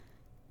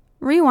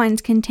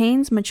Rewinds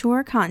contains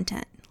mature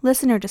content.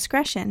 Listener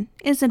discretion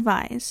is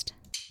advised.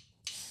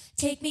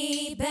 Take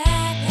me back,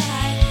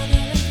 I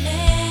wanna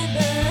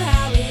remember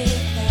how it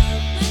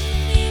felt when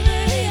we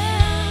were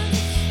young.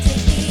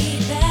 Take me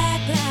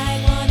back,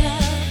 I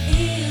wanna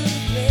feel the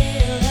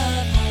thrill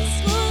of high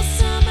school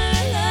summer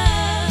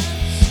love.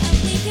 And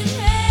we can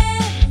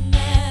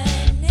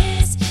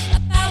reminisce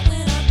about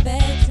when our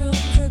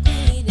bedrooms were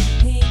green and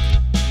pink.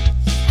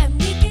 And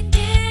we can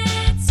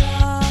dance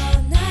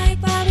all night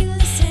while we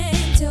listen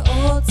to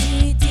old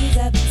CDs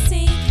of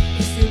NSYNC.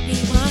 It's the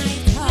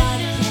Rewind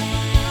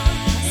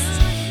Podcast.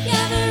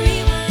 Yeah, the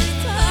Rewind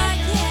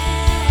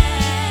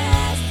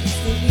Podcast. It's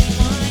the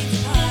Rewind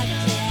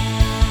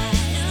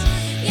Podcast.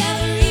 Yeah,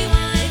 the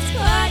Rewind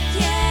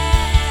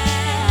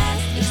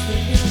Podcast. It's the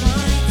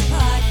Rewind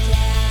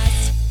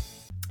Podcast.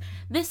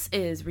 This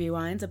is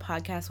Rewinds, a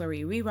podcast where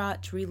we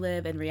rewatch,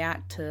 relive, and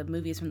react to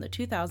movies from the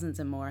 2000s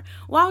and more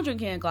while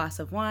drinking a glass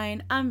of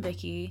wine. I'm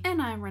Vicky.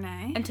 And I'm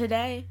Renee. And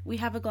today, we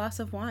have a glass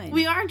of wine.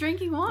 We are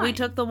drinking wine. We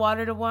took the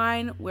water to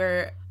wine.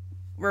 We're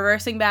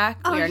reversing back.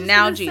 I We was are just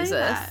now gonna say Jesus.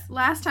 that.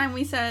 Last time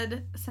we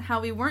said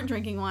how we weren't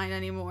drinking wine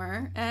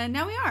anymore, and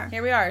now we are.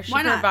 Here we are. She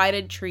Why not?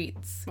 provided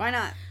treats. Why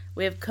not?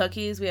 We have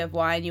cookies. We have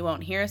wine. You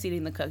won't hear us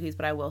eating the cookies,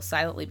 but I will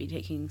silently be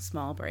taking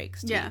small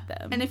breaks to eat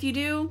them. And if you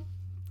do,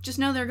 just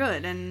know they're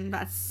good, and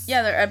that's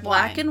yeah, they're a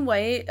black why. and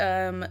white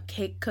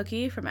cake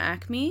cookie from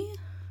Acme.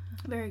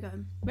 Very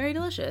good. Very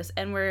delicious.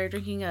 And we're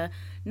drinking a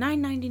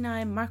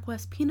 $9.99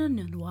 Marquess Pinot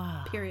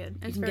Noir. Period.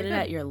 You It's can very get it good.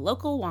 at your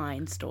local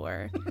wine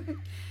store.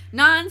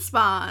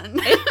 Non-spawn.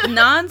 It's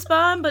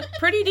non-spawn, but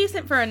pretty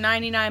decent for a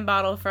 99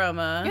 bottle from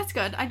a... That's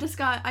good. I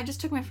just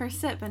took my first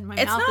sip, and my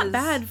It's mouth not is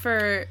bad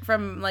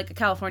from like a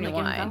California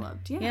like, wine.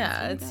 enveloped. Yeah,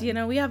 Yeah, really it's good. you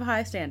know, we have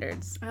high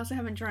standards. I also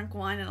haven't drunk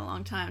wine in a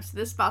long time, so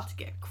this is about to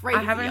get crazy.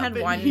 I haven't had up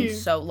in wine here. in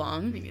so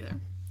long. Me neither.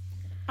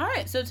 All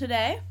right, so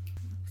today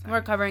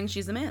we're covering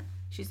She's the Man.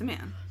 She's the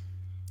man.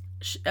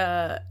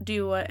 Do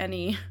you want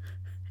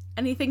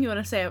anything you want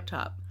to say up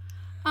top?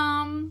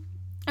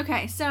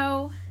 Okay,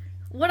 so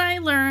what I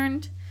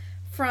learned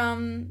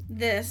from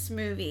this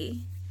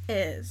movie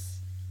is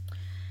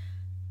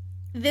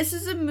this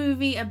is a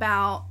movie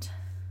about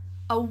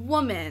a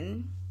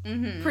woman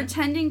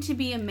pretending to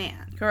be a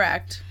man.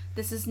 Correct.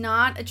 This is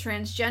not a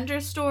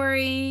transgender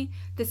story.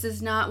 This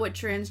is not what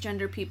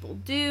transgender people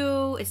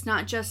do. It's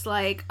not just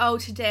like, oh,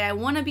 today I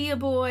want to be a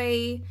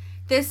boy.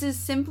 This is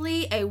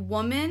simply a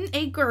woman,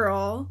 a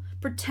girl,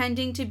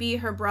 pretending to be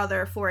her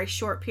brother for a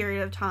short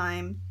period of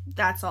time.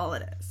 That's all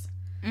it is.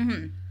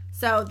 Mm-hmm.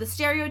 So the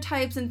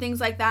stereotypes and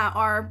things like that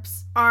are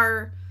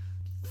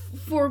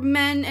for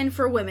men and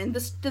for women.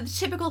 The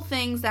typical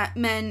things that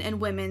men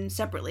and women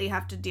separately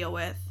have to deal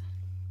with.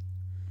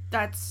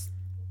 That's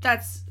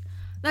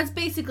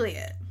basically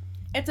it.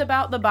 It's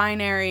about the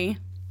binary,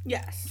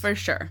 Yes. for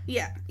sure.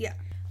 Yeah.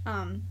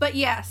 But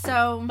yeah,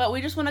 so But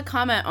we just want to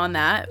comment on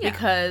that Yeah.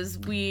 because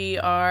we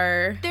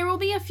are... there will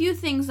be a few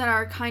things that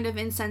are kind of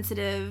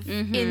insensitive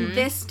in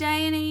this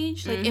day and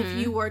age. Like if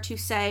you were to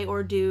say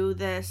or do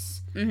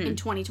this in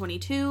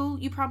 2022,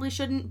 you probably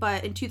shouldn't,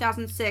 but in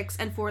 2006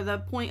 and for the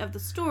point of the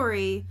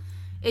story,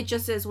 it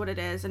just is what it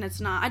is, and it's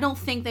not. I don't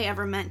think they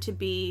ever meant to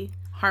be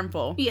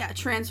harmful.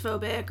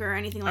 transphobic or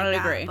anything like I would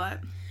that, agree. but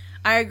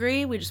I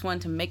agree. We just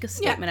wanted to make a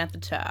statement at the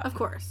top. of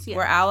course, yeah.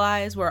 We're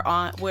allies. We're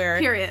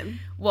Period.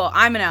 Well,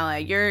 I'm an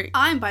ally.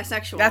 I'm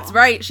bisexual. That's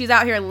right. She's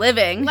out here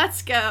living.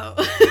 Let's go.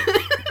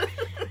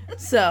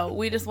 So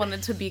we just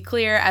wanted to be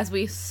clear as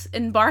we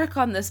embark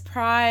on this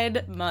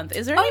Pride Month.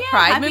 Is there any yeah,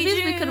 Pride Happy movies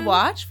we June. could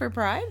watch for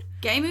Pride?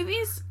 Gay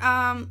movies?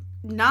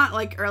 Not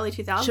like early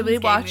 2000s. Should we gay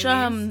watch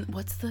movies.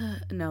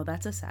 No,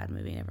 that's a sad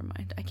movie. Never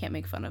mind. I can't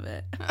make fun of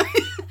it.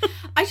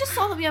 I just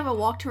saw that we have a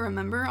Walk to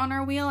Remember on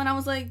our wheel, and I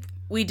was like,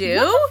 We do?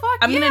 What the fuck?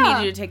 I'm Yeah. gonna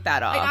need you to take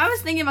that off. like, I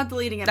was thinking about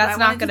deleting it. That's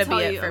but I not wanted to gonna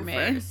be tell it you for me.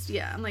 First.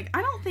 Yeah, I'm like,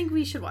 I don't think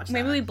we should watch that.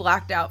 Maybe we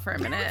blacked out for a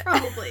minute.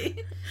 Probably.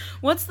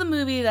 What's the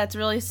movie that's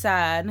really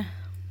sad?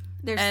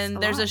 There's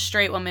There's a lot.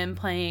 straight woman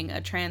playing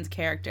a trans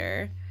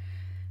character.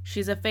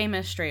 She's a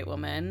famous straight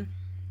woman.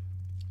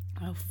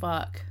 Oh,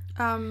 fuck.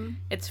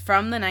 It's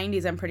from the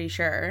 90s, I'm pretty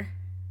sure.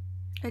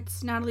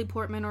 It's Natalie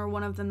Portman or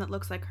one of them that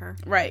looks like her,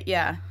 Right,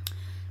 yeah.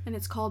 and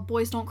it's called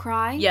Boys Don't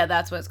Cry. Yeah,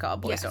 that's what it's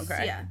called. Boys Yes, Don't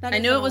Cry. yeah, that I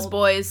is knew an it was old-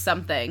 Boys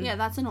something. Yeah,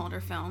 that's an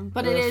older film,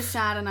 but it Oof. is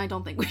sad, and I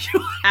don't think we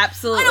should watch it.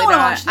 Absolutely I don't wanna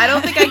not. watch I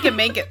don't that. think I can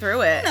make it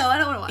through it. No, I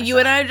don't want to watch You that.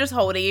 and I are just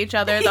holding each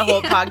other. The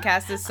whole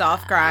podcast is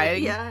soft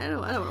crying. Yeah, I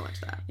don't want to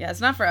watch that. Yeah,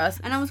 it's not for us.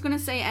 And I was gonna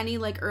say any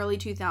like early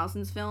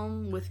 2000s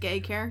film with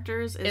gay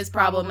characters is It's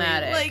probably,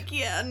 problematic. Like,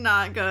 yeah,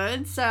 not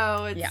good.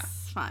 So it's Yeah.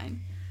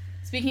 fine.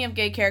 Speaking of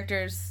gay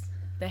characters,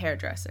 The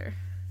Hairdresser.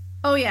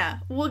 Oh yeah,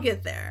 we'll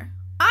get there.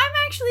 I'm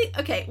actually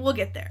okay. We'll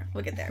get there.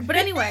 But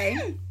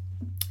anyway,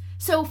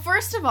 so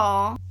first of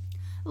all,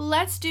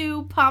 let's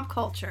do pop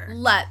culture.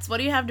 Let's. What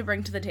do you have to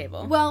bring to the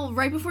table? Well,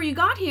 right before you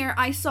got here,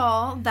 I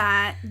saw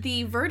that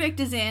the verdict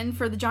is in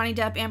for the Johnny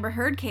Depp Amber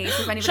Heard case. If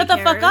anybody Shut the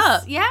fuck cares.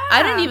 up. Yeah,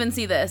 I didn't even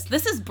see this.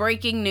 This is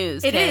breaking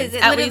news, It kids. is.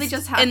 It At literally least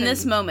just in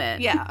this happened.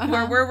 moment. Yeah, uh-huh.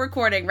 Where we're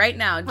recording right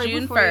now, Right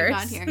June before you 1st.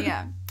 got here,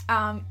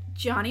 yeah.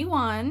 Johnny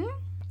won.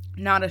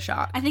 Not a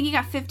shock. I think he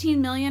got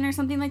 15 million or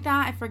something like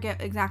that. I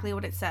forget exactly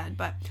what it said,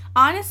 but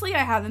honestly, I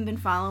haven't been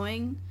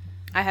following.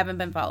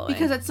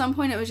 Because at some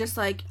point it was just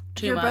like,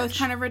 you're both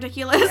kind of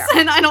ridiculous,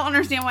 and I don't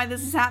understand why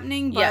this is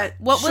happening, but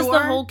what was the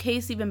whole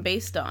case even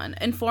based on?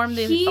 Inform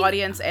the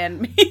audience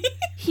and me.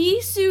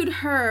 He sued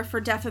her for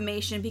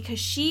defamation because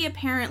she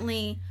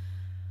apparently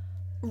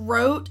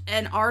wrote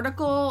an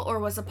article or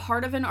was a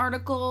part of an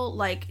article,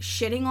 like,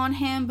 shitting on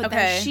him, but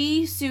then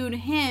she sued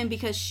him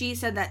because she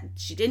said that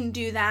she didn't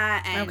do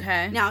that,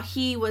 and now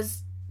he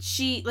was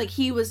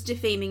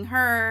defaming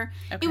her.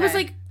 It was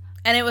like...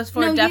 And it was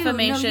for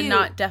defamation,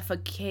 not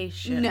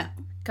defecation. No.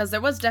 Because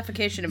there was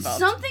defecation involved.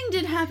 Something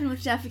did happen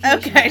with defecation.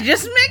 Okay,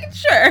 just making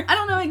sure. I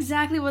don't know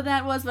exactly what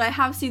that was, but I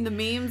have seen the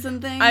memes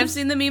and things. I've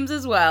seen the memes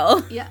as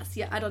well. Yes,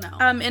 I don't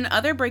know. In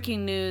other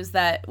breaking news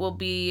that will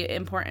be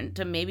important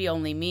to maybe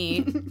only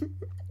me,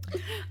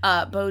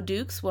 Bo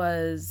Dukes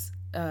was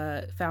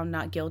found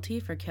not guilty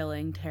for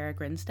killing Tara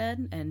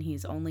Grinstead, and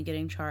he's only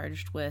getting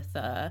charged with...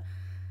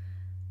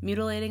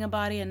 mutilating a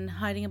body and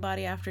hiding a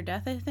body after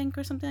death, I think,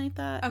 or something like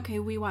that. Okay,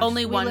 we one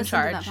charge.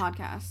 To that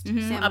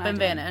podcast. Up and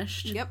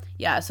Vanished. Yep.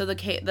 Yeah, so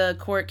the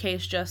court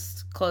case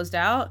just closed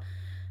out.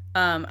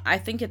 I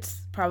think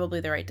it's probably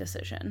the right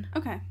decision.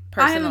 Okay.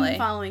 Personally. I haven't been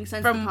following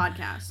since the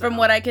podcast. So. From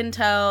what I can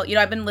tell,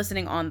 I've been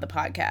listening on the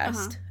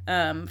podcast.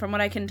 From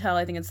what I can tell,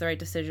 I think it's the right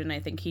decision.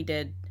 I think he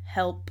did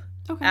help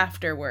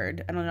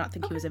afterward. I do not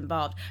think he was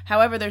involved.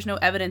 However, there's no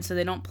evidence, so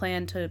they don't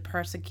plan to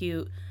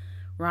prosecute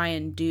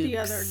Ryan Dukes, the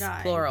other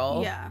guy.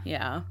 Plural.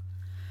 Yeah.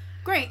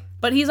 Great.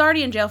 But he's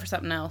already in jail for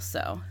something else,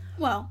 so.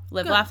 Well.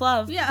 Live, laugh,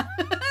 love. Yeah.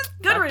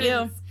 Good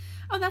riddance.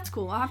 Oh, that's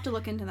cool. I'll have to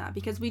look into that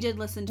because we did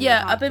listen to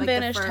Up and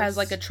Vanished has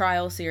like a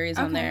trial series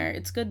on there.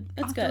 It's good.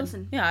 It's good.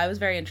 Listen. Yeah, I was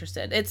very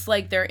interested. It's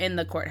like they're in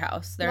the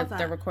courthouse.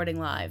 They're recording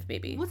live,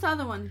 baby. What's the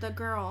other one? The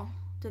girl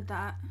did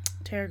that.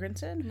 Tara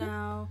Grinstead?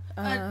 No.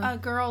 A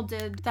girl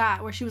did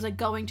that where she was like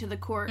going to the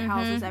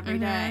courthouses every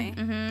day.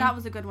 That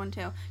was a good one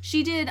too.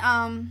 She did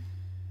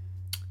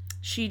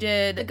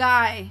the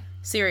guy.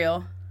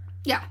 Serial.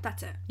 Yeah,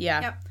 that's it.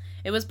 Yeah. Yep.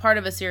 It was part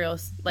of a Serial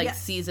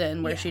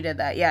season where she did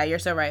that. Yeah, you're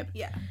so right.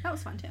 Yeah, that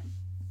was fun too.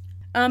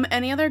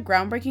 Any other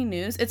groundbreaking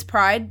news? It's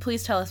Pride.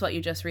 Please tell us what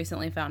you just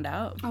recently found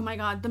out. Oh my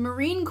god, the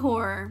Marine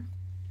Corps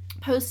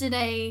posted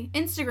a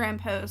Instagram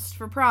post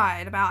for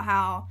Pride about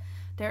how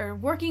they're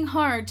working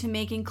hard to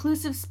make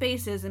inclusive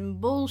spaces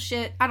and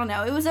bullshit. I don't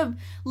know. It was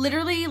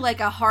literally like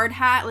a hard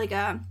hat, like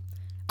a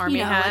army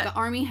hat. Like an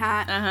army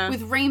hat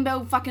with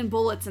rainbow fucking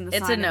bullets in the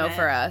side of it. It's a no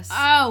for us.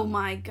 Oh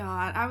my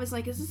god. I was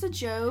like, is this a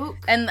joke?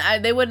 And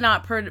they would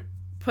not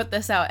put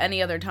this out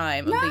any other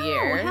time of the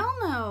year. No, hell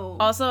no.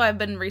 Also, I've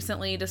been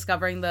recently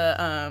discovering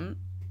the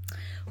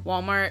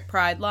Walmart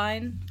Pride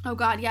line. Oh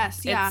god,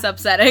 yes. Yeah. It's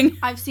upsetting.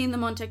 I've seen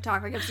them on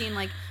TikTok. Like, I've seen,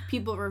 like,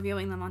 people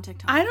reviewing them on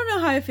TikTok. I don't know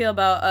how I feel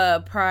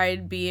about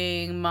Pride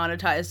being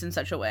monetized in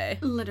such a way.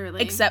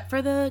 Literally. Except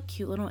for the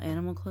cute little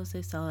animal clothes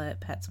they sell at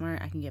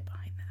PetSmart. I can get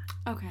behind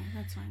that. Okay,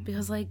 that's fine.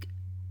 Because, like,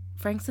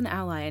 Frank's an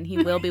ally, and he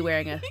will be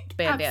wearing a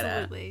bandana.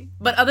 Absolutely.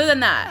 But other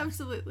than that...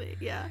 Absolutely,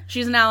 yeah.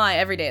 She's an ally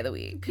every day of the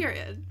week.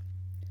 Period.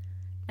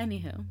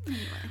 Anywho.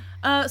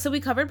 So we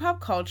covered pop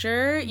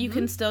culture. You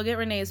can still get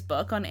Renee's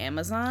book on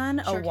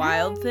Amazon. Sure A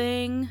Wild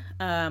Thing.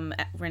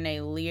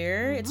 Renee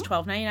Lear. It's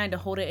 $12.99 to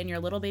hold it in your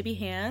little baby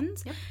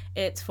hands. Yep.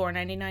 It's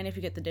 $4.99 if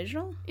you get the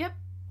digital. Yep.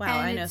 Wow, and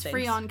I know it's things.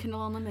 free on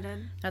Kindle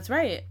Unlimited. That's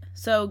right.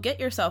 So get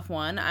yourself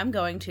one. I'm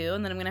going to,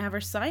 and then I'm going to have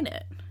her sign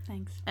it.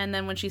 Thanks. And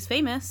then when she's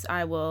famous,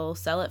 I will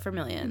sell it for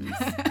millions.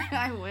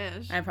 I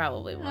wish. I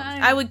probably won't.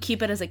 I would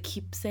keep it as a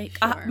keepsake.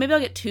 Sure. Maybe I'll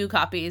get 2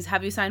 copies.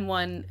 Have you sign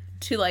one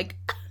to, like...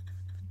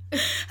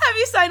 Have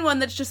you sign one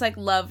that's just like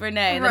love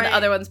Renee, and then the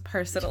other one's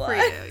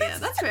personalized? For you. Yeah,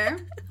 that's fair.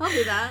 I'll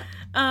do that.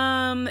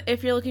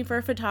 If you're looking for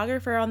a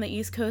photographer on the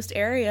East Coast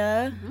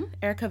area,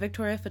 Erica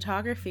Victoria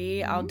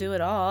Photography, I'll do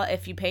it all.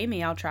 If you pay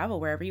me, I'll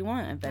travel wherever you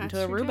want. I've been to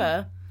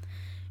Aruba.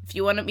 If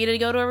you want me to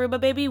go to Aruba,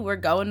 baby, we're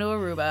going to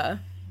Aruba.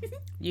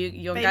 You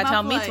don't gotta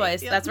tell me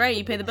twice. Yep. That's right.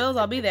 You pay the bills,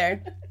 I'll be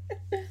there.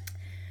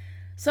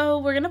 So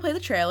we're gonna play the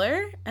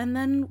trailer, and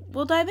then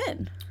we'll dive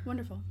in.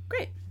 Wonderful.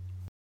 Great.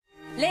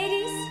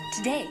 Ladies,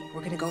 today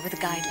we're going to go over the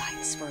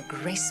guidelines for a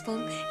graceful,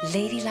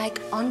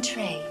 ladylike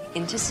entree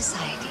into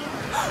society.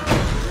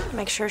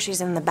 Make sure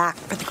she's in the back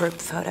for the group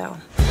photo.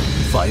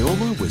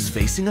 Viola was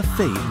facing a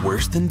fate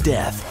worse than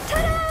death.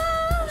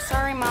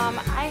 Sorry, Mom.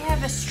 I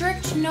have a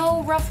strict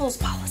no ruffles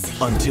policy.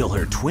 Until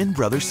her twin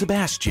brother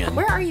Sebastian.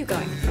 Where are you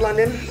going?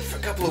 London for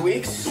a couple of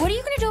weeks. What are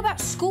you going to do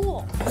about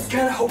school? I was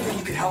kind of hoping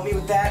you could help me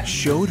with that.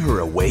 Showed her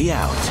a way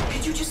out.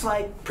 Could you just,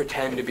 like,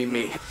 pretend to be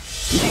me?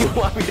 You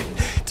want me to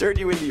turn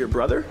you into your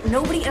brother?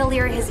 Nobody at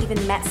Illyria has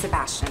even met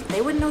Sebastian.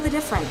 They wouldn't know the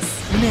difference.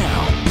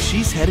 Now,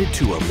 she's headed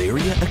to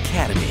Illyria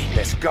Academy.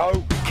 Let's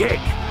go. Kick.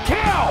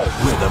 Kill!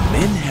 Where the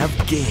men have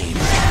game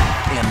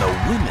and the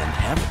women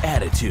have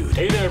attitude.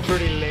 Hey there,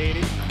 pretty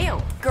lady.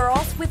 Ew.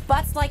 Girls with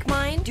butts like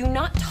mine do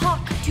not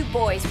talk to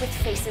boys with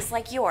faces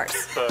like yours.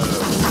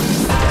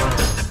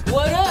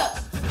 What up?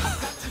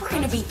 We're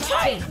gonna be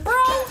tight, bro.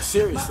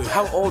 Seriously,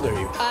 how old are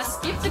you? I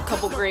skipped a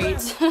couple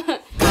grades.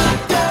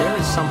 There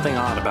is something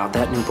odd about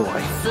that new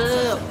boy.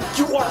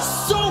 You are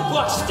so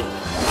busted!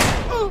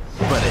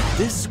 But at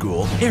this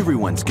school,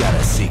 everyone's got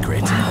a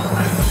secret.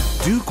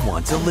 Duke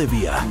wants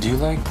Olivia, Do you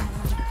like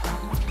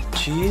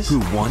cheese? who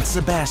wants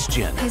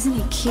Sebastian, Isn't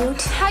he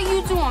cute? How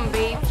you doing,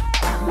 babe?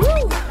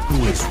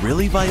 who is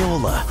really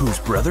Viola, whose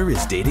brother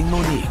is dating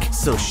Monique.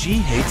 So she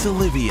hates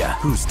Olivia,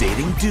 who's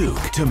dating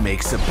Duke, to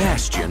make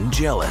Sebastian What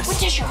jealous.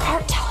 does your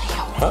heart tell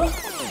you?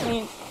 I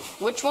mean,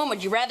 which one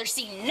would you rather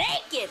see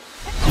naked?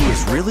 Who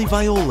is really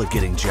Viola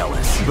getting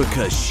jealous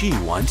because she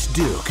wants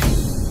Duke,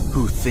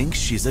 who thinks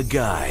she's a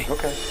guy.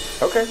 Okay.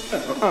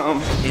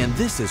 And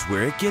this is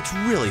where it gets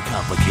really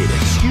complicated.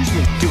 Excuse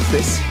me,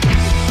 doofus.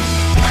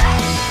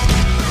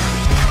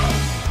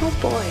 Oh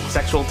boy.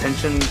 Sexual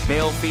tension,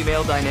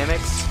 male-female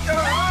dynamics,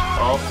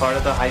 all part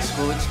of the high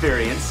school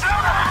experience.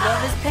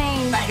 Love is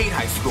pain. I hate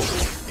high school.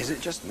 Is it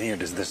just me, or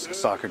does this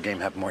soccer game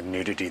have more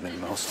nudity than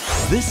most?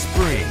 This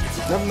spring,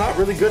 I'm not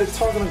really good at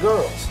talking to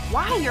girls.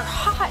 Why? You're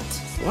hot.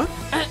 What?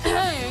 You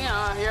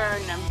know, you're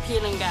an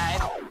appealing guy.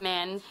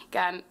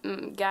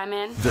 Guy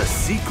man. The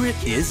secret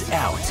is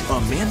out.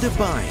 Amanda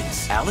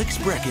Bynes, Alex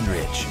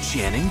Breckenridge,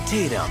 Channing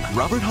Tatum,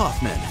 Robert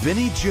Hoffman,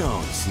 Vinnie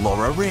Jones,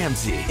 Laura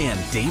Ramsey, and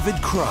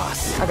David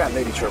Cross. I got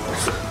lady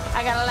troubles.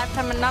 I got a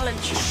lifetime of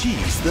knowledge.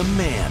 She's the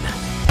man.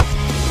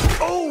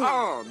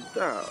 Oh,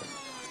 no.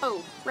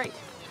 Oh, right.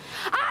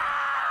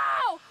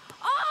 Ow!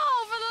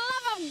 Oh, for the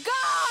love of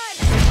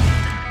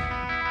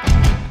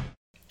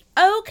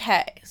God!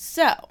 Okay,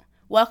 so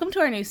welcome to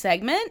our new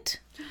segment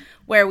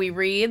where we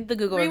read the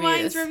Google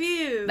Rewind's reviews.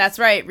 reviews. That's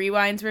right,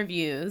 Rewind's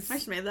reviews. I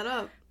just made that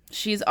up.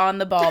 She's on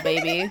the ball,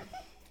 baby.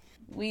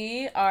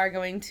 We are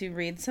going to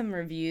read some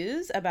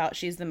reviews about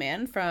She's the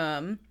Man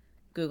from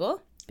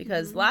Google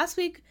because last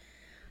week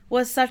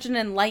was such an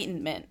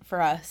enlightenment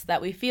for us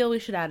that we feel we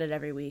should add it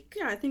every week.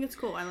 Yeah, I think it's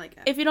cool. I like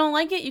it. If you don't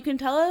like it, you can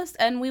tell us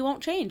and we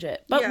won't change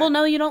it. But Yeah. we'll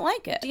know you don't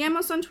like it. DM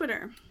us on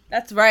Twitter.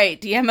 That's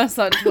right. DM us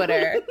on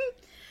Twitter.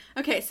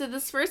 Okay, so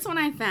this first one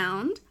I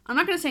found, I'm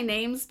not going to say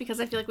names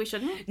because I feel like we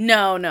shouldn't.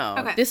 No.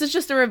 Okay. This is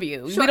just a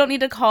review. Sure. We don't need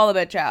to call a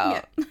bitch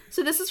out. Yeah.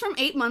 So this is from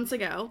 8 months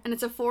ago, and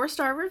it's a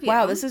 4-star review.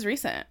 Wow, this is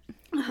recent.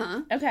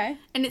 Uh-huh. Okay.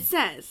 And it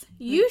says,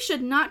 you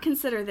should not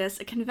consider this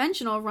a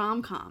conventional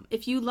rom-com.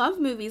 If you love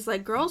movies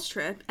like Girls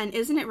Trip and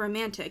Isn't It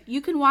Romantic,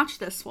 you can watch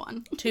this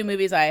one. 2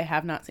 movies I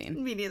have not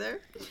seen. Me neither.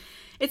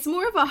 It's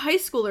more of a high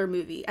schooler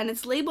movie, and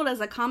it's labeled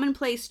as a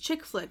commonplace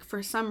chick flick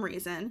for some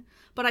reason,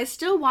 but I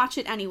still watch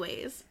it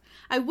anyways.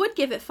 I would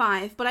give it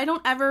 5, but I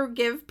don't ever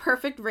give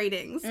perfect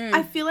ratings.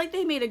 I feel like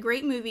they made a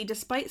great movie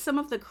despite some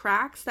of the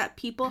cracks that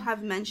people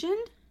have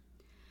mentioned.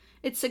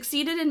 It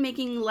succeeded in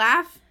making me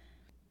laugh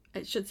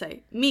very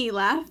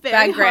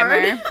Bad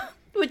grammar. hard,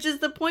 which is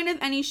the point of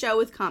any show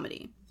with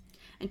comedy.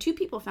 And 2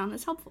 people found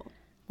this helpful.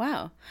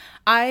 Wow.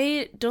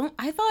 I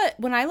thought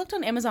when I looked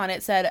on Amazon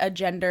it said a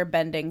gender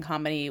bending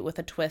comedy with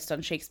a twist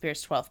on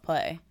Shakespeare's 12th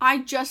play. I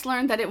just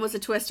learned that it was a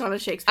twist on a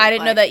Shakespeare I didn't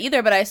play. know that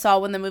either, but I saw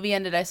when the movie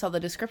ended, I saw the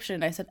description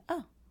and I said,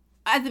 "Oh,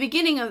 At the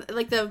beginning of,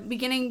 the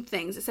beginning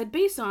things, it said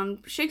based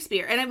on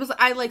Shakespeare. And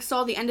I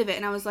saw the end of it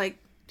and I was like,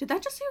 did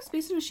that just say it was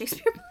based on a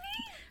Shakespeare play?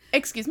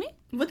 excuse me?"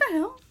 What the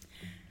hell?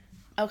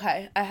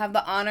 Okay, I have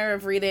the honor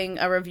of reading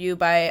a review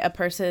by a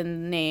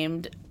person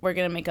named, we're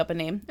going to make up a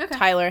name, Okay.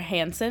 Tyler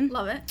Hansen.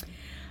 Love it.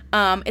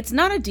 It's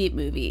not a deep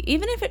movie,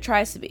 even if it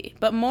tries to be,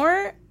 but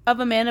more of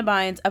Amanda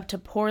Bynes up to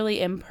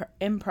poorly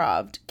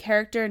improved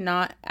character,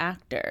 not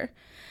actor.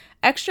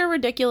 Extra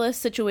ridiculous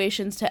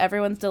situations to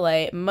everyone's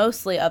delay,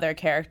 mostly other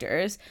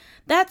characters.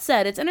 That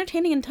said, it's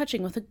entertaining and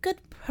touching with a good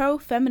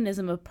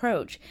pro-feminism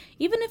approach,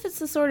 even if it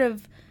sort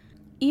of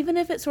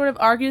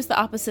argues the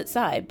opposite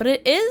side. But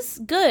it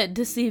is good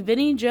to see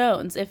Vinnie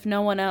Jones, if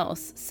no one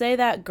else, say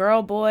that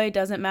girl boy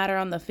doesn't matter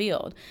on the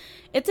field.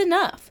 It's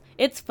enough.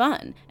 It's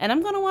fun. And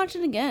I'm going to watch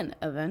it again,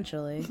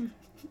 eventually.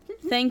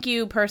 Thank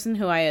you, person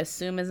who I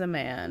assume is a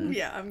man.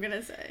 Yeah, I'm going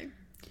to say.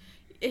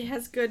 It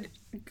has a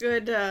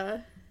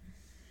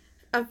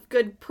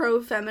good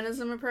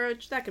pro-feminism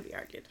approach. That could be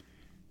argued.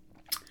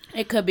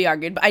 It could be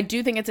argued. But I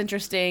do think it's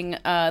interesting,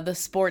 the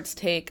sports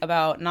take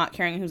about not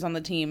caring who's on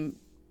the team.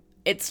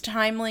 It's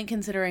timely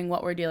considering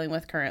what we're dealing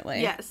with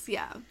currently. Yes,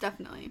 yeah,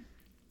 definitely.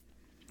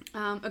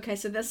 Okay,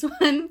 so this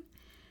one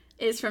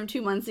is from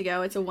 2 months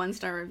ago. It's a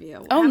 1-star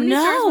review. Oh, How many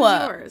no. stars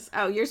was yours?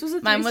 Oh, yours was a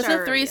 3-star Mine was a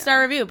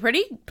 3-star review.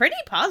 Pretty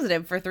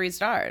positive for 3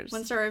 stars.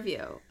 1-star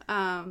review.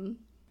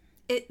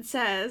 It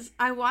says,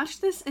 I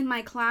watched this in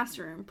my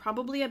classroom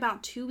probably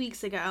about 2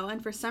 weeks ago,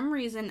 and for some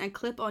reason a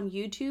clip on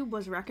YouTube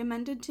was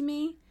recommended to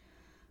me.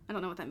 I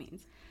don't know what that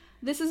means.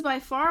 This is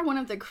by far one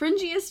of the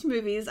cringiest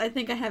movies I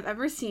think I have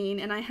ever seen,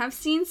 and I have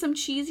seen some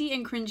cheesy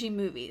and cringy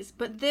movies,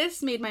 but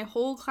this made my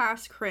whole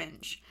class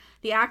cringe.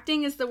 The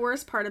acting is the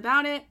worst part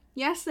about it.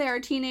 Yes, they are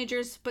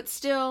teenagers, but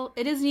still,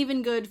 it isn't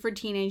even good for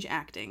teenage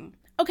acting.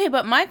 Okay,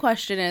 but my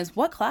question is,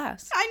 what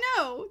class? I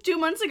know! 2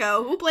 months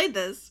ago, who played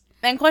this?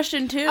 And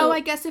question 2. Oh, I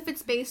guess if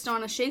it's based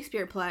on a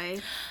Shakespeare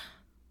play,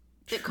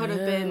 it could have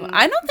been...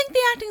 I don't think the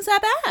acting's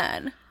that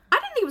bad. I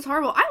didn't didn't think it was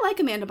horrible. I like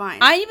Amanda Bynes.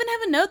 I even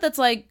have a note that's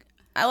like,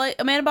 I like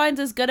Amanda Bynes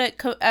is good at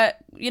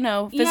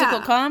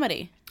physical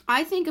comedy.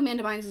 I think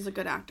Amanda Bynes is a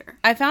good actor.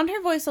 I found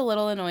her voice a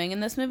little annoying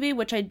in this movie,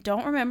 which I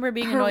don't remember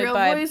being annoyed real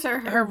by. Voice or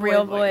her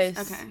real voice.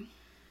 Okay.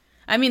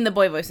 I mean, the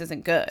boy voice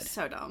isn't good.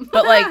 So dumb.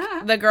 But,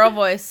 like, the girl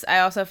voice I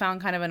also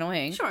found kind of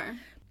annoying. Sure.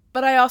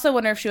 But I also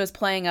wonder if she was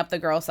playing up the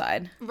girl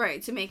side.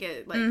 Right, to make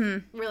it,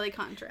 like, really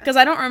contrast. Because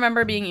I don't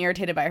remember being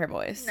irritated by her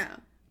voice. No.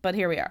 But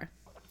here we are.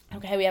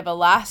 Okay, we have a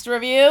last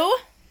review.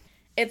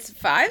 It's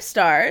 5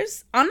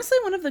 stars. Honestly,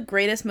 one of the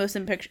greatest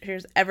motion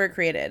pictures ever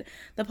created.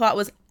 The plot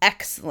was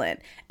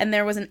excellent, and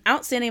there was an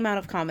outstanding amount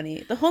of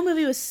comedy. The whole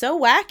movie was so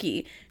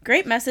wacky.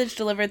 Great message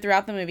delivered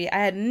throughout the movie. I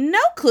had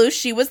no clue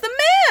she was the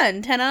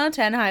man. 10 out of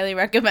 10, highly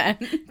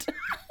recommend. Is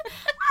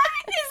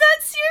that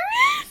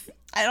serious?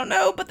 I don't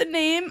know, but the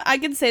name, I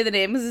can say the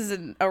name because this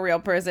isn't a real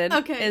person,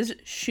 is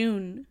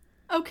Shun.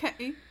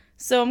 Okay.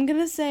 So I'm going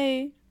to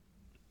say...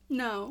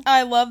 No.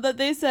 I love that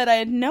they said I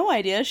had no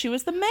idea she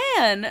was the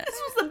man.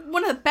 This was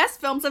one of the best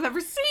films I've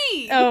ever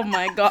seen. Oh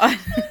my god.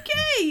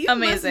 Okay. You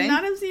Amazing. must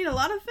not have seen a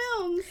lot of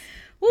films.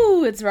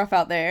 Woo, it's rough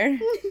out there.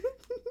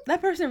 That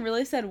person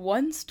really said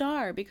 1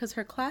 star because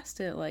her class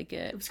didn't like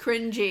it. It was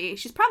cringy.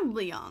 She's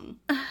probably young.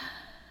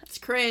 It's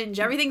cringe.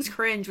 Everything's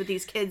cringe with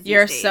these kids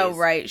You're these days. so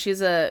right.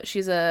 She's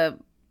a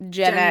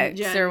Gen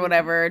X or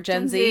whatever.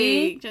 Gen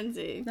Z? Gen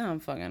Z. No, I'm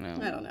fucking know.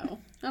 I don't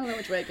know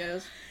which way it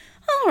goes.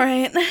 All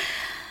right.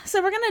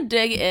 So we're going to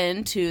dig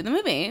into the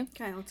movie.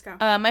 Okay, let's go.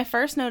 My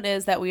first note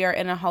is that we are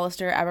in a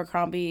Hollister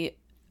Abercrombie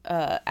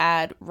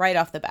ad right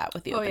off the bat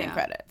with the opening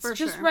credits. For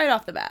Just sure. right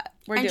off the bat.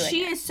 And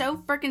she is so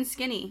freaking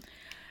skinny.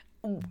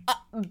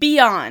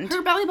 Beyond.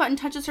 Her belly button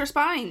touches her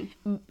spine.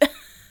 I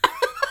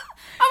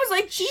was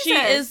like, Jesus. She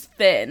is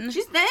thin.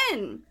 She's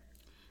thin.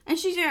 And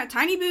she's got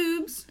tiny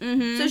boobs.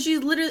 Mm-hmm. So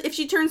she's literally, if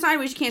she turns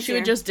sideways, you can't see her. She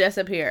would just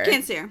disappear.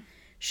 Can't see her.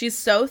 She's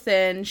so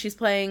thin. She's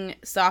playing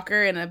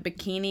soccer in a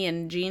bikini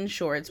and jean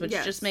shorts, which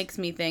Yes. just makes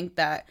me think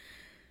that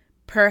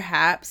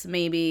perhaps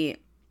maybe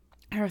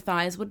her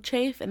thighs would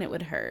chafe and it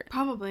would hurt.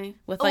 Probably.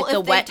 With like the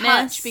if they wetness.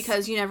 touch,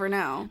 because you never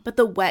know. But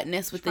the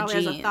wetness with the Probably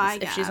has a jeans thigh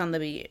if she's gap. on the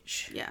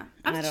beach. Yeah.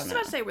 I was just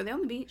about to say, were they on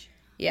the beach?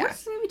 Yeah. Where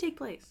does the movie take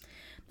place?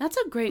 That's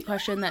a great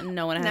question that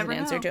no one has Never an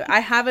answer know. to.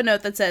 I have a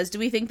note that says, do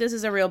we think this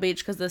is a real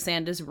beach because the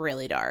sand is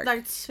really dark?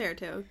 That's fair,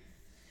 too.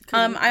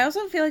 I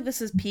also feel like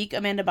this is peak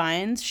Amanda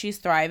Bynes. She's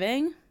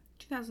thriving.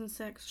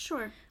 2006.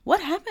 Sure.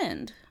 What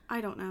happened? I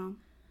don't know.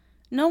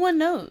 No one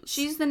knows.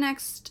 She's the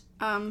next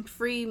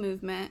free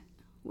movement.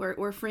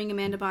 We're freeing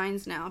Amanda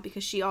Bynes now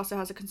because she also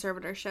has a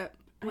conservatorship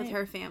with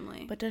her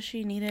family. But does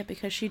she need it?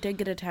 Because she did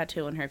get a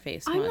tattoo on her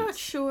face I'm once. not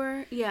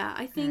sure. Yeah,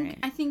 I think Right.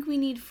 I think we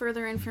need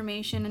further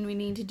information and we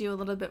need to do a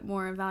little bit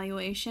more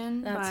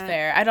evaluation. That's but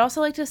fair. I'd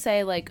also like to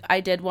say, like, I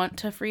did want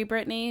to free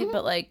Britney, Mm-hmm.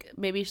 but, like,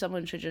 maybe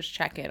someone should just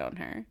check in on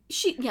her.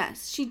 She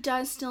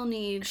does still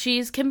need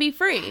Can be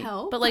free.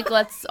 help. But, like,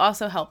 let's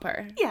also help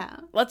her.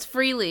 Yeah. Let's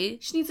freely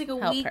She needs like a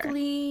help her.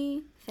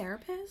 weekly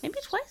therapist. Maybe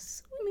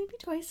twice. Maybe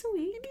twice a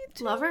week.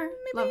 Love her.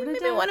 Love her to Maybe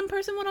death. one in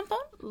person, one on phone.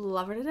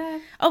 Love her to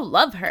death. Oh,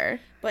 love her.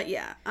 But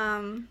yeah,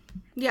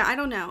 I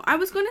don't know. I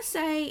was gonna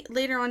say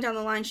later on down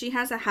the line, she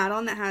has a hat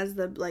on that has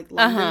the like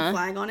London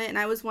flag on it, and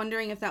I was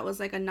wondering if that was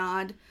like a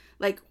nod.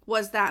 Like,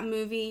 was that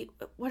movie?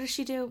 What does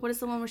she do? What is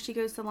the one where she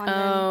goes to London?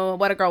 Oh,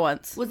 What a Girl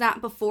Wants. Was that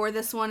before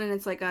this one, and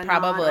it's like a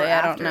Probably, nod or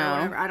I don't after or know.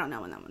 whatever? I don't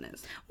know when that one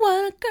is.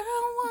 What a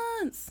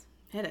Girl Wants.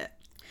 Hit it.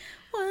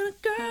 What a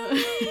girl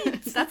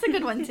needs. That's a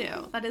good one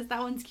too. That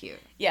one's cute.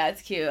 Yeah,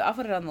 it's cute. I'll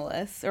put it on the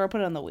list, or I'll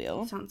put it on the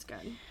wheel. Sounds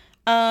good.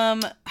 Her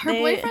Her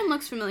boyfriend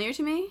looks familiar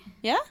to me.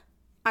 Yeah?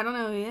 I don't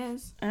know who he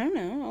is. I don't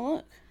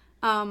know.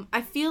 I'll look.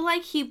 I feel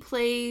like he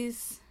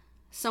plays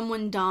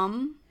someone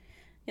dumb.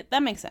 Yeah,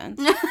 that makes sense.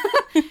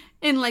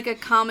 In like a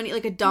comedy,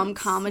 like a dumb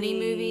comedy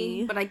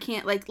movie, but I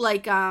can't like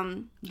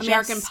American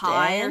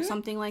Pie or Justin?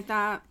 something like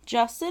that.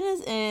 Justin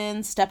is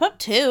in Step Up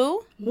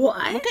 2.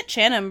 What? Look at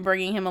Channing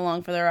bringing him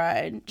along for the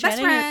ride.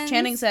 Best friends.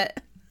 Channing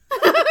said...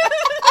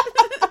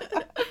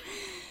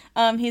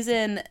 he's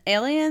in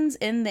Aliens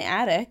in the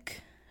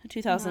Attic, a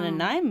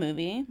 2009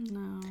 movie.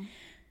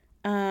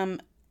 No.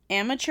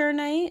 Amateur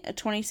Night, a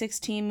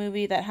 2016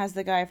 movie that has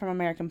the guy from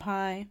American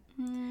Pie.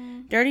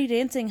 Dirty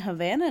Dancing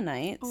Havana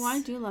Nights. Oh,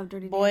 I do love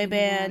Dirty Dancing. Boy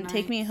Havana Band,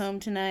 Take Me Nights. Home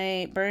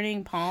Tonight,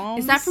 Burning Palms.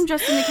 Is that from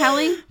Justin to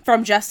Kelly?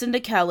 From Justin to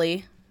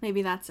Kelly.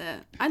 Maybe that's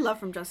it. I love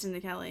From Justin to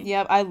Kelly.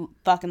 Yep, I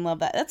fucking love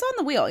that. That's on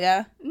the wheel,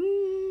 yeah?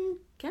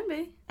 Can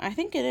be. I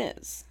think it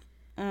is.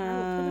 I will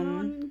put it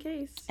on in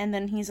case. And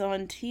then he's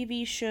on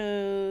TV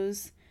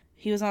shows.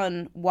 He was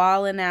on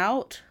Wildin'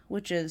 Out,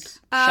 which is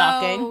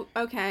shocking. Oh,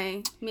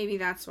 okay. Maybe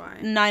that's why.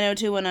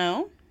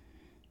 90210.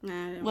 Nah,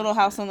 I didn't Little watch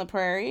House on the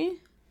Prairie.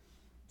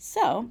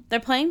 So they're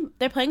playing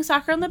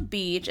soccer on the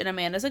beach, and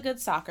Amanda's a good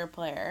soccer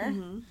player.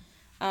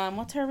 Mm-hmm.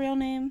 What's her real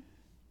name?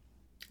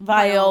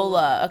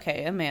 Viola.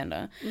 Okay,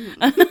 Amanda.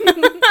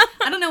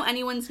 I don't know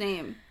anyone's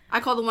name. I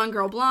call the one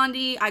girl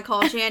Blondie. I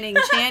call Channing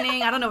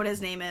Channing. I don't know what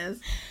his name is.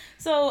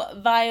 So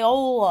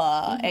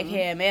Viola,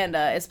 aka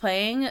Amanda, is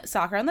playing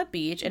soccer on the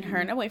beach, and her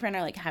and her boyfriend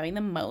are like having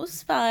the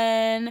most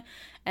fun.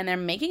 And they're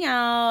making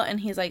out, and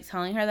he's, like,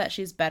 telling her that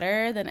she's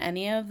better than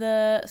any of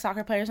the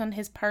soccer players on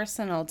his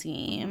personal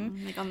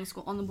team. Like,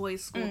 on the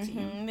boys' school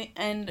team.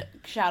 And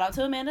shout out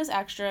to Amanda's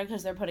Extra,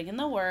 because they're putting in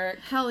the work.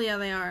 Hell yeah,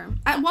 they are.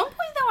 At one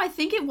point, though, I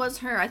think it was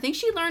her. I think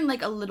she learned,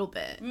 like, a little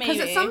bit. Because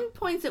at some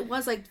points, it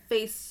was, like,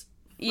 face...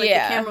 Like, the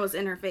camera was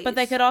in her face. But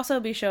they could also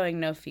be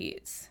showing no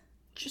feet.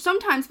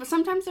 Sometimes, but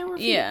sometimes there were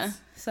feet. Yeah,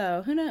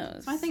 so who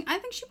knows? So I think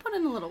she put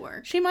in a little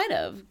work. She might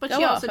have. But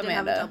she also did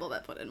have a double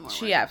that put in more work.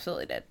 She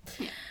absolutely did.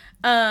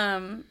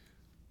 Yeah.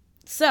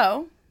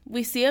 So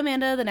we see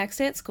Amanda the next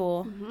day at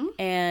school,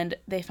 and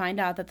they find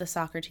out that the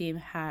soccer team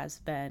has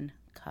been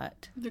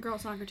cut. The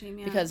girls' soccer team,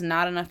 yeah. Because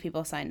not enough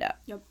people signed up.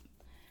 Yep.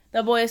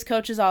 The boys'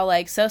 coach is all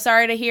like, so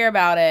sorry to hear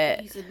about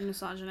it. He's a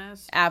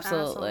misogynist.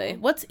 Absolutely.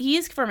 Asshole.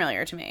 He's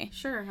familiar to me.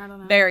 Sure, I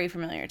don't know. Very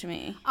familiar to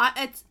me.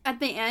 It's at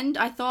the end,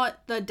 I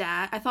thought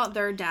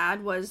their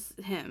dad was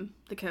him,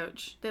 the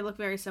coach. They look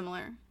very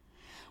similar.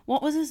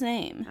 What was his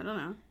name? I don't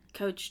know.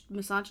 Coach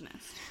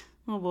misogynist.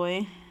 Oh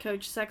boy.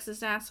 Coach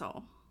sexist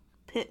asshole.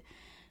 Him?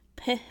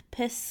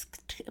 Piss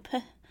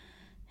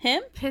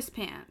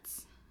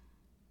pants.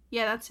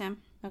 Yeah, that's him.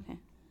 Okay.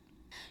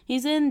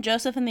 He's in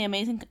Joseph and the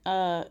Amazing,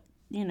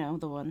 you know,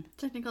 the one.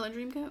 Technicolor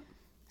Dreamcoat?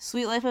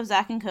 Sweet Life of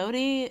Zack and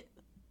Cody,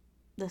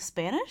 the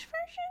Spanish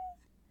version?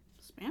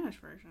 Spanish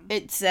version?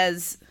 It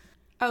says...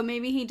 Oh,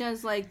 maybe he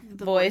does, like,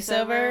 the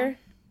voiceover.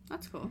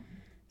 That's cool.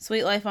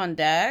 Sweet Life on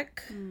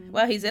Deck.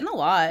 Well, he's in a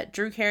lot.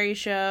 Drew Carey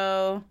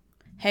Show.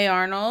 Hey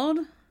Arnold.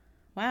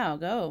 Wow,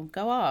 go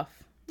off.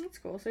 That's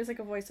cool. So he's like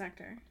a voice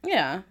actor.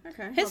 Yeah.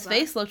 Okay. His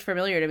face looked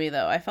familiar to me,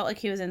 though. I felt like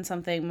he was in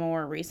something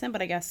more recent,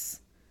 but I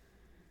guess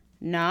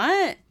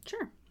not.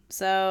 Sure.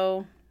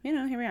 So, you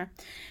know, here we are.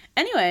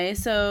 Anyway,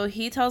 so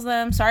he tells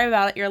them, sorry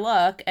about it, your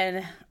luck,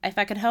 and if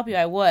I could help you,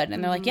 I would.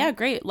 And they're like, yeah,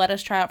 great, let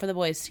us try out for the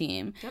boys'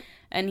 team. Yep.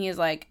 And he's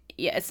like,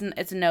 yeah, it's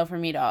a no for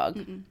me,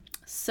 dog.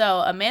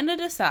 So Amanda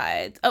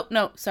decides, oh,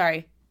 no,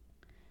 sorry.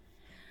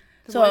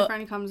 The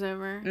boyfriend comes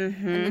over,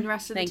 and the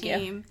rest of the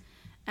team,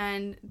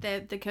 and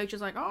the coach is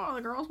like, oh,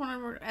 the girls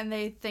want to, and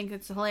they think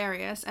it's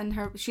hilarious, and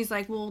she's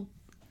like, well,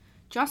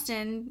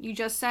 Justin, you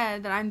just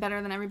said that I'm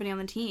better than everybody on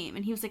the team,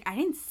 and he was like, I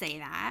didn't say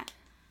that.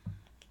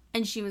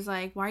 And she was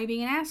like, why are you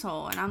being an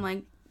asshole? And I'm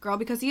like, girl,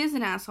 because he is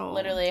an asshole.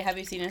 Literally, have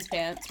you seen his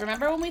pants?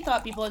 Remember when we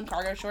thought people in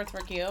cargo shorts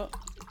were cute?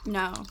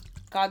 No.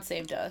 God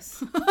saved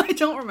us. I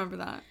don't remember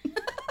that.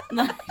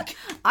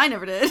 I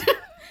never did.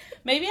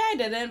 Maybe I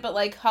didn't, but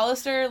like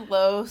Hollister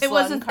low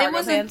slung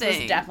cargo pants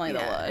was definitely the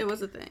look. It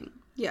was a thing.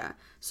 Yeah.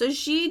 So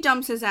she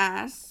dumps his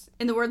ass.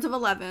 In the words of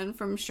Eleven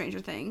from Stranger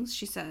Things,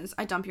 she says,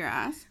 I dump your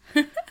ass.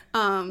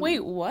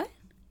 Wait, what?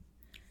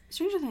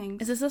 Stranger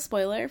Things. Is this a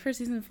spoiler for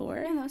season 4?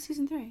 Yeah, that was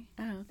season 3.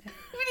 Oh, okay.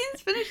 We didn't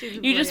finish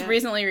season 4 You just yet.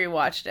 recently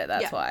rewatched it,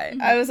 that's why.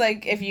 Mm-hmm. I was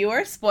like, if you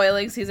are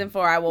spoiling season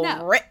 4, I will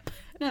rip.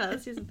 No,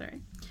 that's season 3.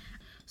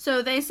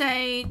 So they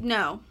say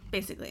no,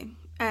 basically.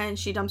 And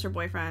she dumps her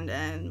boyfriend,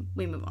 and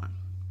we move on.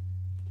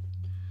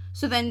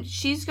 So then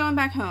she's going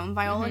back home.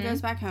 Viola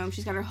goes back home.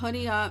 She's got her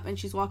hoodie up, and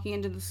she's walking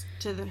into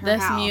her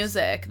house.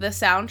 Music. The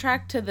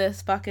soundtrack to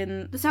this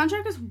fucking... The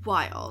soundtrack is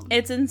wild.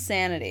 It's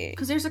insanity.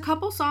 Because there's a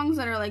couple songs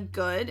that are, like,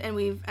 good,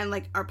 and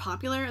like, are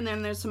popular, and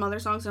then there's some other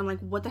songs that I'm like,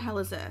 what the hell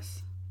is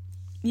this?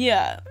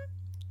 Yeah.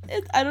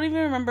 I don't even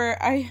remember.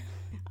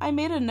 I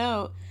made a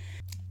note.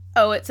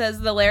 Oh, it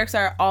says the lyrics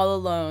are, all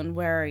alone,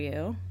 where are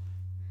you?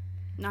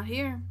 Not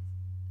here.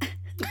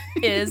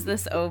 Is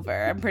this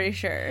over? I'm pretty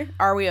sure.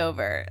 Are we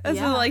over? That's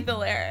like the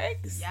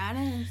lyrics. Yeah,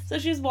 it is. So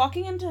she's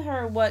walking into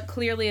her what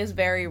clearly is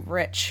very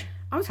rich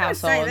I was going to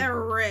say they're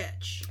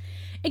rich.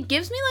 It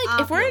gives me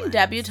like, if we're in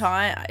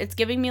debutante, it's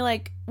giving me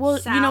like, well,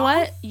 South? You know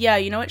what? Yeah,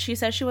 you know what? She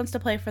says she wants to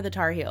play for the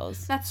Tar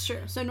Heels. That's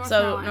true. So North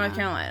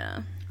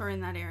Carolina. Or in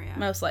that area.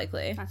 Most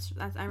likely. That's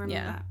I remember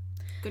that.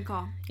 Good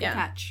call. Good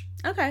catch.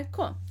 Okay,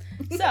 cool.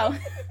 So,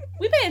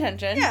 we pay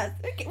attention. Yeah,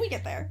 we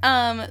get there.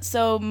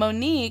 So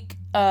Monique,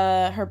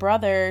 her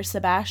brother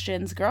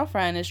Sebastian's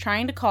girlfriend, is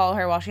trying to call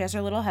her while she has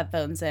her little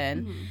headphones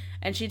in,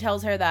 and she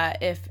tells her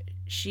that if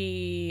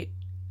she...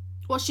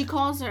 Well, she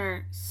calls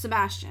her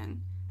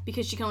Sebastian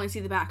because she can only see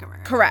the back of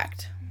her.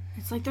 Correct.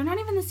 It's like they're not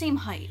even the same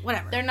height.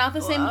 Whatever. They're not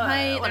the same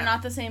height. Whatever. They're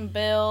not the same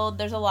build.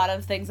 There's a lot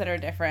of things that are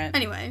different.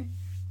 Anyway.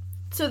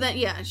 So then,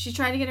 yeah, she's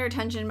trying to get her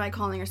attention by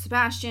calling her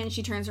Sebastian.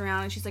 She turns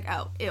around and she's like,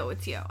 oh, ew,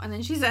 it's you. And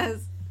then she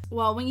says,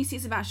 well, when you see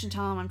Sebastian,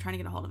 tell him I'm trying to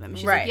get a hold of him. And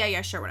she's like,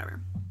 yeah, sure, whatever.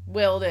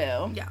 Will do.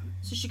 Yeah.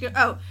 So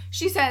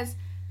she says,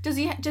 does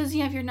he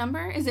have your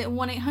number? Is it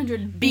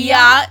 1-800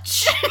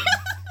 biatch?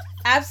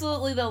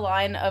 Absolutely the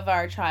line of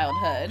our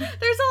childhood.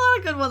 There's a lot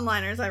of good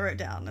one-liners I wrote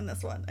down in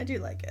this one. I do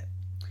like it.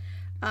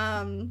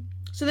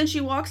 So then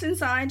she walks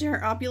inside to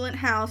her opulent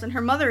house, and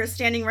her mother is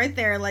standing right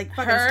there, like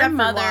fucking Stepford Her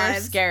mother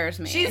Wives. scares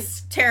me.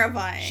 She's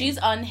terrifying. She's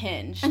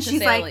unhinged, and to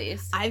she's say like, the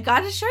least. I've got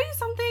to show you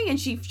something, and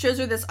she shows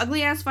her this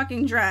ugly ass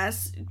fucking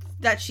dress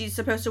that she's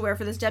supposed to wear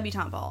for this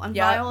debutante ball. And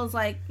Yep. Viola's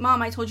like,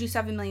 Mom, I told you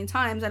 7 million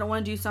times I don't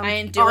want to do some I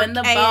ain't doing the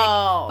archaic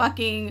ball.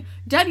 fucking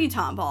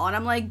debutante ball. And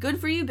I'm like, good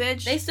for you,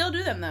 bitch. They still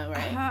do them, though,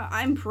 right?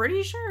 I'm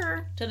pretty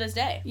sure. To this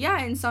day.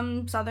 Yeah, in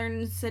some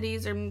southern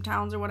cities or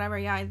towns or whatever.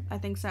 Yeah, I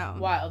think so.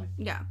 Wild.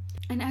 Yeah.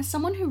 And as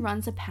someone who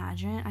runs a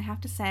pageant, I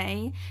have to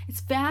say, it's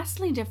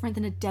vastly different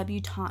than a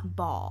debutante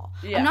ball.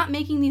 Yeah. I'm not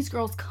making these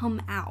girls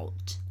come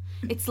out.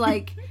 It's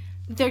like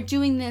they're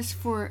doing this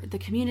for the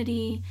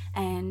community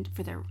and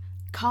for their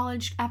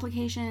college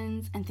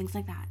applications and things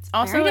like that. It's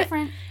Also, very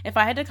different. If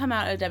I had to come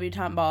out at a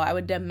debutante ball, I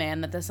would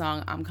demand that the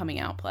song "I'm Coming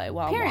Out" play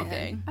while Period.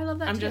 walking. I love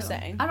that I'm too. just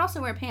saying. I'd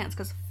also wear pants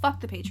because fuck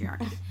the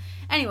patriarchy.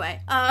 Anyway,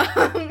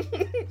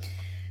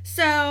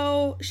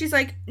 so she's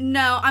like,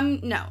 no, I'm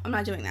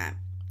not doing that.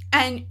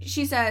 And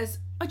she says,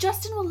 oh,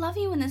 Justin will love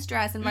you in this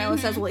dress. And Viola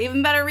says, well,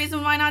 even better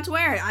reason why not to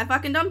wear it. I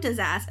fucking dumped his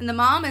ass. And the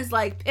mom is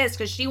like pissed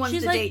because she wants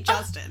to date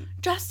Justin.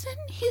 Justin,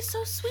 he's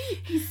so sweet.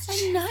 He's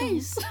and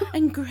nice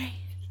and great.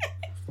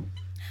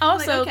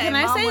 Also, Like, okay, can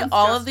I Mom say wants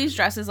all Justin. of these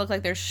dresses look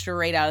like they're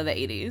straight out of the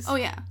 80s? Oh,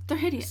 yeah. They're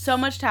hideous. So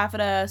much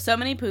taffeta, so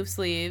many poof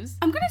sleeves.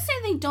 I'm going to say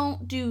they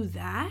don't do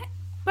that,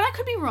 but I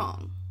could be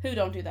wrong. Who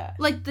don't do that?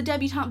 Like, the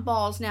debutante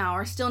balls now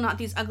are still not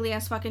these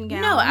ugly-ass fucking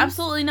gowns. No,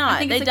 absolutely I not.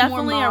 think They it's, like,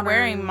 definitely more are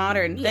wearing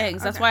modern Yeah,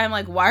 things. That's okay. why I'm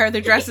like, why are the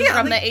dresses Yeah,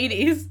 from like- the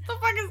 80s? The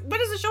fuck is, what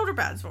is the shoulder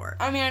pads for?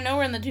 I mean, I know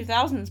we're in the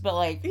 2000s, but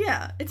like...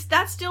 Yeah,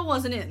 that still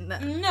wasn't in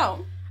then.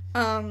 No.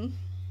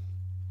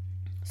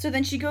 So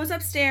then she goes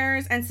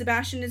upstairs, and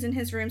Sebastian is in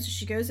his room, so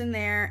she goes in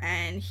there,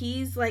 and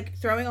he's, like,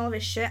 throwing all of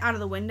his shit out of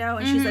the window,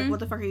 and she's like,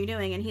 what the fuck are you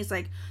doing? And he's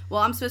like, well,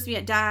 I'm supposed to be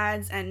at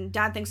Dad's, and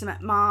Dad thinks I'm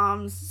at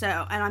Mom's, and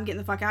I'm getting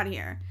the fuck out of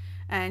here.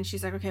 And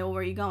she's like, okay, well, where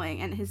are you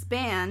going? And his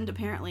band,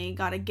 apparently,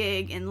 got a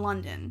gig in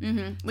London.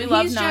 Mm-hmm. We So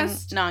love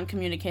he's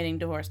non-communicating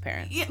divorced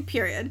parents. Yeah,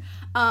 period.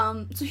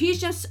 So he's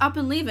just up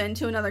and leaving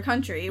to another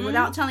country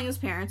without telling his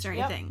parents or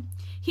anything.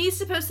 He's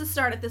supposed to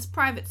start at this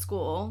private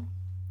school,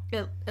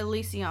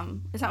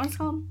 Elysium. Is that what it's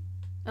called?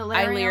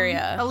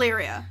 Illyria.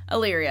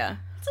 Illyria.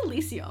 It's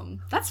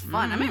Elysium. That's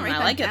fun. I might write I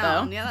that like it,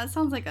 down. though. Yeah, that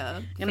sounds like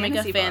a Gonna make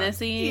a book.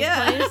 fantasy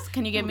place?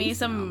 Can you give me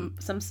some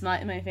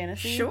smut in my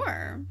fantasy?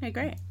 Sure. Okay,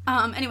 great.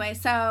 Anyway,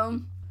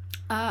 so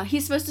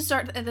he's supposed to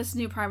start at this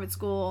new private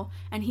school,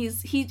 and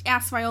he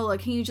asks Viola,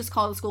 "Can you just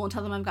call the school and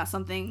tell them I've got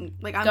something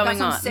I've got Going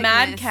some on. sickness."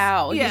 Mad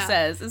cow, Yeah. he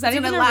says. Is that It's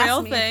even gonna a last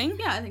real me- thing?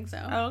 Yeah, I think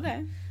so. Oh,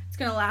 okay. It's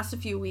gonna last a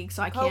few weeks,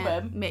 so I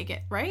can't make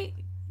it. Right?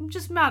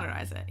 Just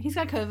modernize it. He's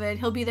got COVID.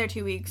 He'll be there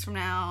 2 weeks from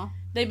now.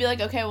 They'd be like,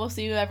 okay, we'll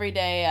see you every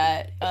day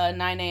at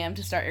 9 a.m.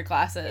 to start your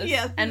classes.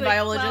 Yeah, And like,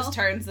 Viola well- just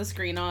turns the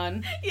screen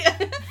on. Yeah,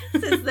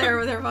 sits there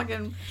with her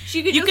fucking.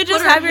 You could put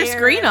just her have your hair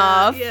screen in a-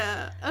 off.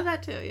 Yeah. Oh,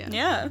 that too. Yeah.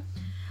 Yeah.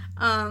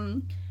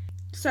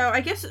 So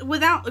I guess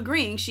without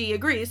agreeing, she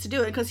agrees to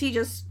do it because he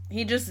just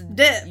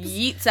dips.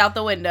 Yeets out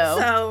the window.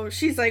 So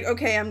she's like,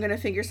 okay, I'm gonna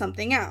figure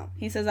something out.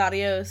 He says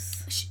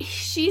adios.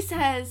 She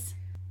says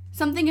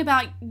something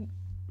about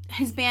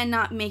his band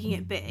not making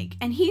it big,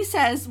 and he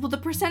says, well, the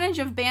percentage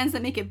of bands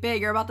that make it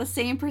big are about the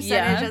same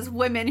percentage as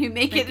women who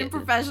make it in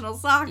professional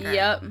soccer.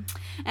 Yep.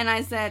 And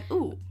I said,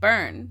 ooh,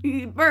 burn.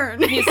 He's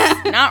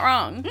not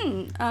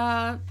wrong.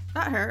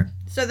 That hurt.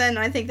 So then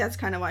I think that's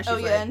kind of why she's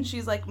like, and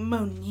she's like,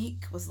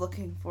 Monique was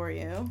looking for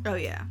you. oh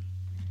yeah.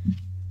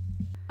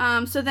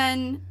 So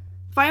then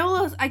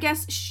Viola, I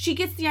guess she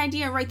gets the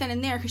idea right then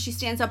and there because she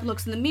stands up and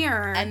looks in the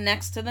mirror. And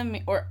next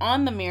to or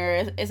on the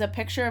mirror is a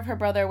picture of her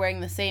brother wearing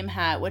the same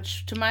hat,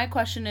 which to my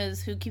question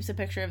is, who keeps a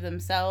picture of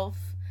themselves?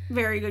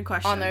 Very good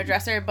question. On their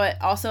dresser,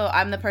 but also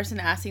I'm the person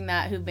asking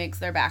that who makes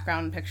their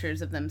background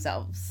pictures of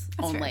themselves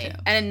That's fair, only. too.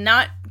 And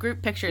not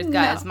group pictures,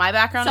 guys. No. My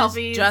background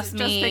Selfies, is just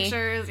me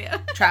pictures, yeah.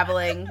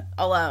 traveling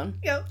alone.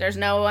 Yep. There's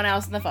no one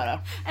else in the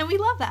photo. And we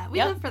love that. We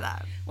Yep. live for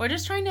that. We're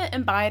just trying to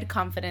imbibe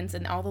confidence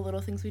in all the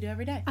little things we do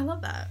every day. I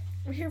love that.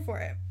 We're here for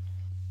it.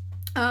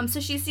 So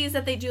she sees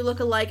that they do look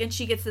alike, and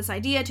she gets this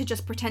idea to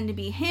just pretend to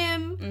be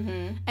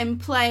him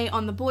and play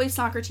on the boys'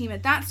 soccer team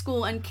at that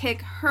school and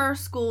kick her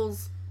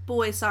school's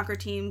boys' soccer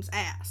team's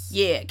ass.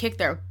 Yeah, kick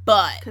their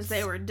butt. Because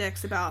they were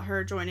dicks about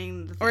her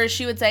joining the thing. Or as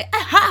she would say, I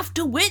have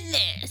to win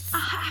this. I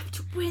have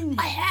to win this.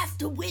 I have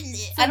to win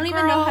this. So I don't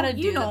even know how to girl,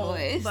 do you the know,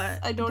 voice. but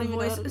I don't the even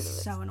know voice how to do is it.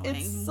 so annoying.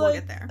 It's We'll like,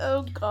 get there.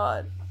 Oh,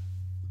 God.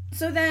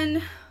 So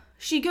then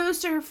she goes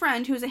to her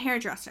friend who's a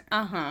hairdresser.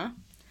 Uh-huh.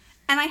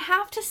 And I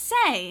have to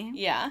say,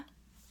 Yeah.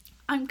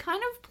 I'm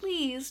kind of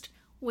pleased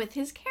with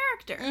his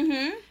character.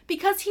 Mm-hmm.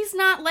 Because he's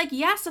not, like,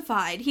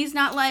 yassified. He's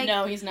not, like...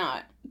 No, he's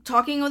not.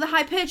 Talking with a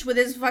high pitch with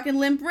his fucking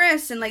limp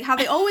wrists and, like, how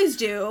they always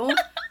do.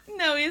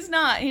 No, he's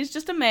not. He's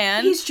just a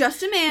man. He's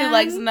just a man. Who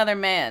likes another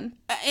man.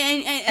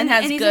 And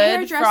has he's a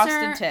good hairdresser.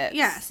 frosted tips.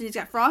 Yes, and he's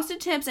got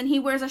frosted tips, and he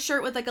wears a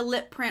shirt with, like, a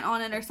lip print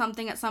on it or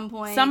something at some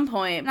point. Some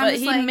point. And I'm But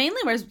just he like,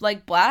 mainly wears,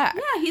 like, black.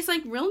 Yeah, he's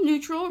like real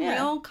neutral,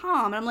 real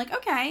calm. And I'm like,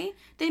 okay,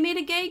 they made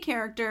a gay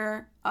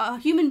character a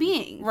human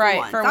being.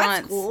 Right, for once.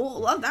 That's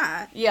cool. Love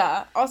that.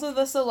 Yeah. Also,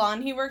 the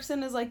salon he works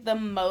in is like the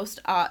most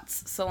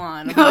aughts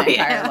salon of my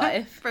entire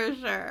life. For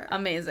sure.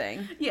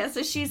 Amazing. Yeah,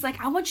 so she's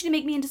like, I want you to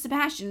make me into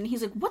Sebastian. And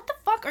he's like, what the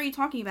fuck are you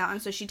talking about?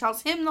 And so she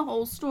tells him the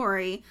whole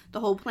story, the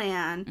whole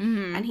plan.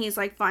 Mm-hmm. And he's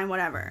like, fine,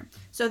 whatever.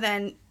 So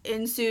then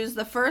ensues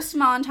the first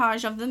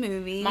montage of the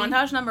movie.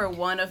 Montage number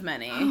 1 of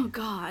many. Oh,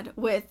 God.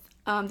 With,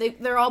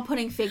 they're all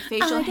putting fake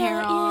facial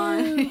hair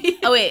on.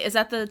 Oh, wait, is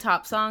that the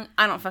top song?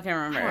 I don't fucking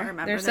remember. I don't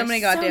remember. There's so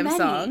many goddamn many.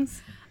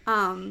 songs.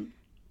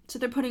 So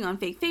they're putting on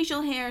fake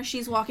facial hair.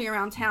 She's walking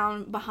around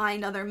town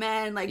behind other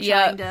men, like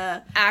trying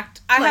to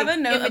act. I have a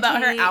note imitate.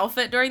 about her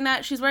outfit during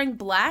that. She's wearing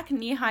black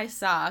knee-high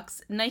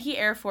socks, Nike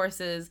Air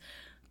Forces,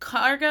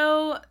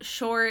 cargo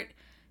short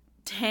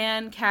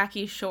tan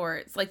khaki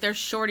shorts, like they're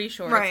shorty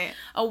shorts, Right.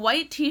 a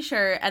white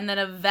t-shirt, and then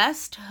a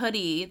vest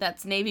hoodie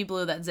that's navy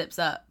blue that zips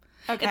up.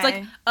 Okay. It's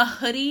like a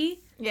hoodie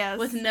Yes.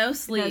 with no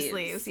sleeves. No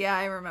sleeves. Yeah,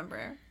 I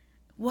remember.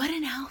 What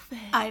an outfit.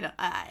 I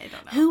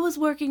don't know. Who was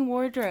working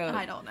wardrobe?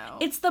 I don't know.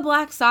 It's the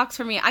black socks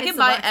for me. I It's can the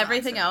buy black socks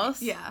everything for me.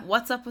 else. Yeah.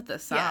 What's up with the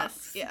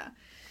socks? Yes, yeah.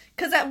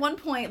 Because at one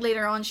point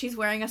later on, she's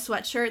wearing a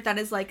sweatshirt that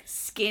is like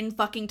skin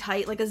fucking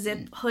tight, like a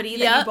zip hoodie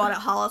that you bought at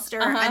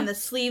Hollister, and the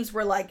sleeves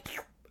were like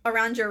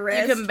around your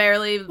wrist. You can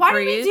barely Why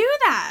breathe. did we do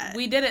that?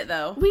 We did it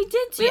though. We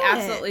did do it. We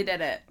absolutely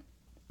did it.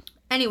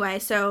 Anyway,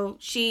 so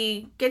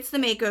she gets the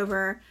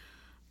makeover.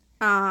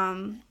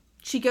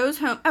 She goes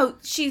home. Oh,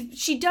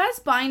 she does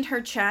bind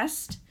her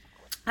chest.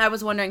 I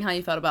was wondering how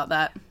you felt about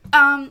that.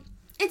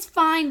 It's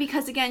fine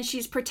because again,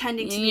 she's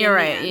pretending to be You're a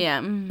right, man.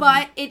 yeah.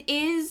 But it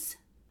is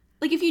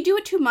like if you do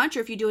it too much or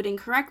if you do it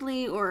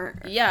incorrectly or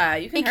Yeah,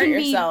 you can it hurt can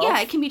yourself.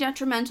 be it can be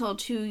detrimental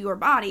to your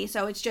body.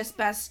 So it's just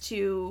best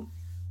to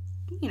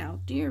do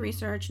your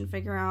research and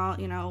figure out,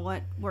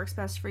 what works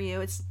best for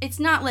you. It's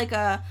not like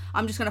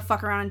I'm just gonna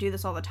fuck around and do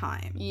this all the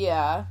time.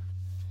 Yeah.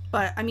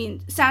 But I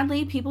mean,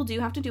 sadly, people do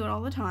have to do it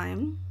all the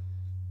time.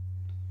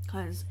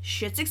 Because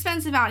shit's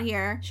expensive out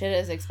here. Shit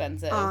is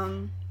expensive.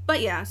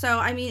 But yeah, so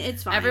I mean,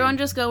 it's fine. Everyone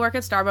just go work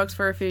at Starbucks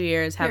for a few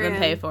years, have them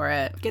pay for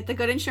it. Get the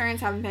good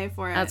insurance, have them pay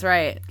for it. That's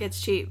right. It's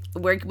cheap.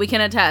 We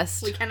can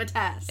attest. We can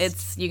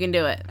attest. You can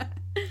do it.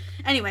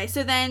 Anyway,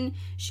 so then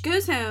she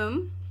goes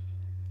home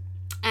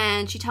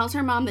and she tells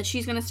her mom that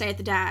she's going to stay at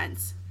the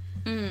dad's.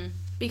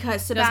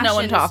 Because Sebastian no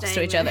one is talks to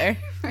staying each there.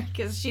 other.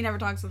 Because she never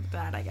talks with the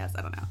dad, I guess.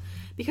 I don't know.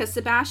 Because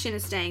Sebastian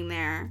is staying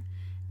there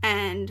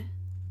and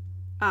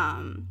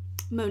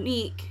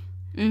Monique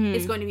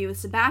is going to be with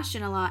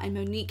Sebastian a lot, and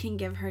Monique can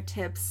give her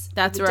tips.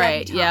 That's at the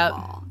right. debutante Yep.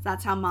 ball.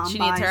 That's how mom She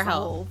buys needs her the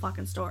help. whole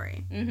fucking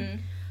story.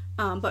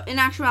 But in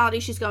actuality,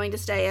 she's going to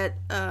stay at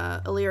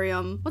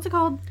Illyrium. What's it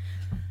called?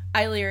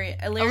 Illyria.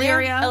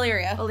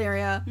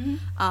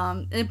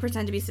 And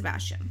pretend to be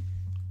Sebastian.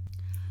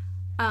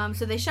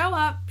 So they show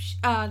up.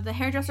 The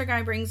hairdresser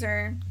guy brings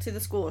her to the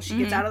school. She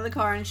gets out of the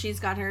car and she's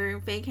got her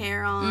fake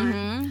hair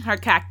on. Her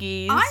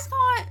khakis. I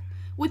thought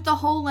with the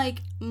whole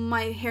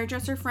my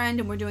hairdresser friend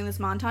and we're doing this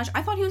montage,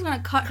 I thought he was gonna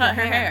cut her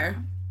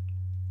hair.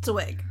 It's a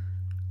wig.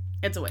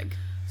 It's a wig.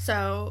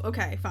 So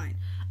okay, fine.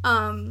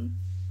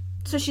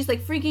 So she's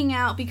freaking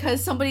out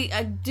because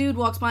a dude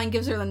walks by and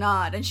gives her the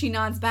nod, and she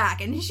nods back,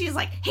 and she's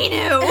like, he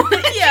knew.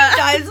 Yeah. She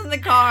dives in the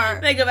car.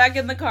 They go back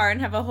in the car and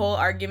have a whole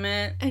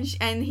argument.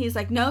 And he's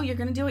like, no, you're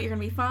gonna do it. You're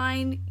gonna be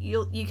fine.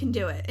 You can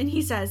do it. And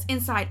he says,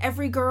 inside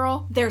every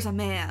girl, there's a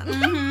man.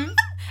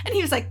 And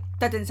he was like,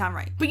 that didn't sound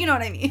right, but you know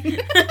what I mean.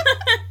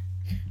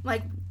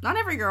 Not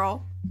every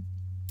girl.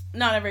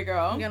 Not every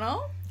girl.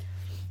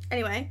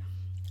 Anyway,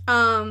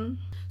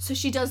 so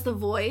she does the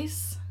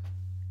voice,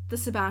 the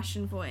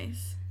Sebastian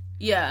voice.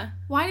 Yeah.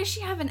 Why does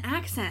she have an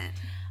accent?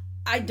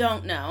 I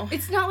don't know.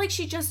 It's not like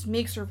she just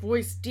makes her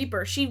voice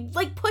deeper. She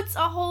puts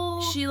a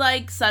whole. She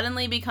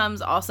suddenly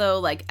becomes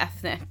also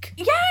ethnic.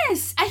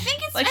 Yes, I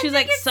think it's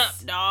she's sup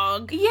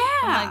dog. Yeah.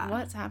 I'm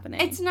what's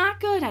happening? It's not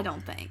good. I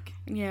don't think.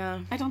 Yeah.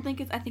 I think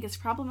it's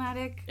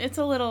problematic. It's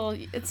a little.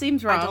 It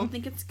seems wrong. I don't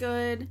think it's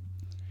good.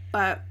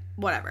 But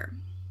whatever.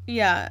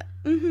 Yeah.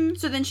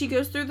 So then she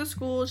goes through the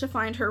school to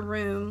find her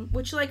room,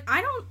 which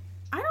I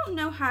don't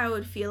know how I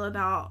would feel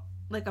about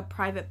a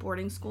private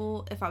boarding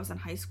school if I was in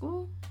high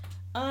school.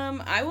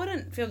 I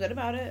wouldn't feel good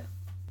about it.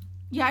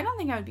 Yeah, I don't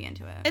think I would be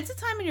into it. It's a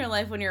time in your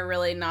life when you're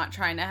really not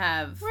trying to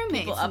have roommates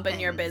people up in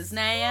your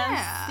business.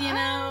 Yeah,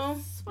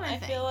 that's what I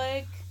feel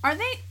like. Are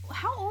they?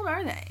 How old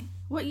are they?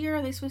 What year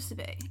are they supposed to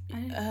be?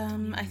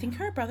 I think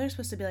her brother's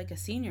supposed to be a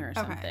senior or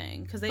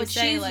something. Because they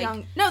say she's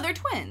young. No, they're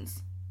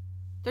twins.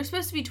 They're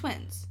supposed to be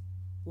twins.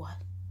 What?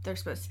 They're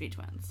supposed to be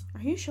twins.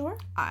 Are you sure?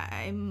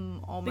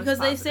 I'm almost because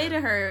positive. they say to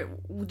her,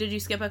 "Did you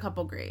skip a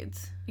couple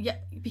grades?" Yeah,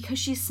 because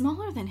she's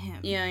smaller than him.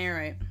 Yeah, you're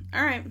right.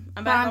 All right,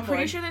 I'm back. I'm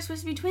pretty sure they're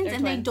supposed to be twins, They're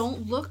and twins. they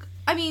don't look.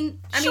 I mean,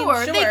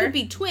 sure, they could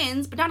be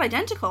twins, but not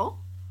identical.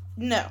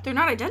 No, they're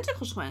not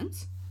identical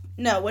twins.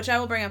 No, which I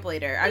will bring up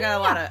later. I got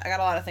a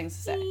lot of things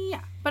to say.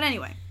 Yeah, but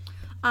anyway,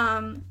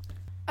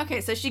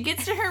 okay, so she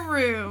gets to her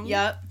room.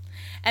 Yep.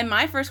 And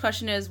my first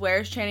question is,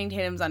 where's Channing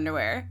Tatum's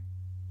underwear?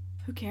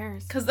 Who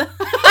cares? Because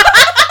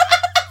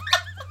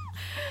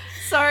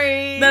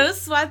Sorry.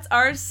 those sweats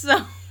are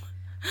so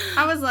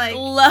I was like,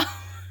 low.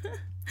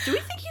 do we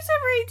think he's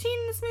over 18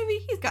 in this movie?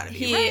 He's got to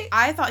be, right?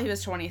 I thought he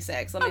was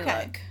 26. Let me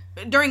look.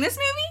 During this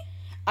movie?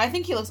 I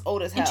think he looks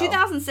old as hell. In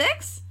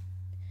 2006?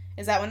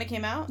 Is that when it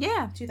came out?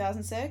 Yeah.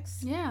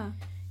 2006? Yeah.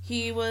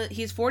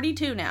 He's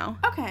 42 now.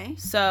 Okay.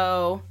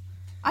 So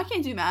I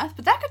can't do math,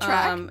 but that could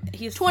track.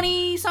 He's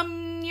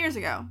 20-some years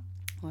ago.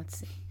 Let's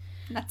see.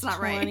 That's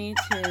not right.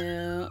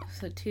 22.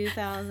 So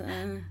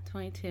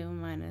 2022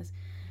 minus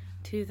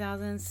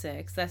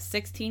 2006. That's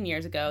 16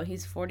 years ago.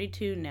 He's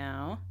 42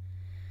 now.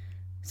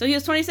 So he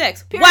was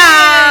 26. Period.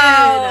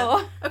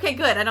 Wow! Okay,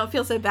 good. I don't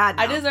feel so bad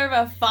now. I deserve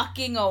a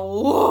fucking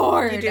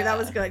award. You do. That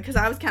was good, because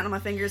I was counting on my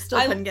fingers, still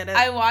couldn't get it.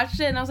 I watched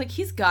it, and I was like,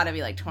 he's got to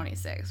be, like,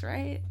 26,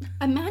 right?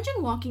 Imagine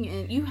walking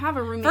in. You have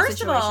a roommate First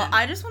situation. of all,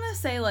 I just want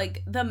to say,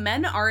 like, the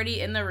men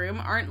already in the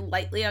room aren't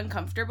lightly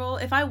uncomfortable.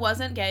 If I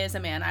wasn't gay as a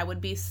man, I would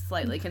be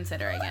slightly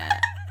considering it.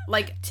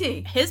 Like,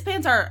 his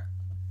pants are...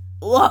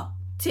 Whoa.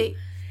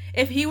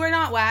 If he were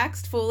not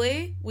waxed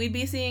fully, we'd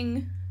be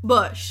seeing...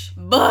 Bush,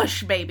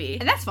 baby.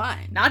 And that's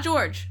fine. Not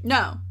George.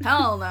 No.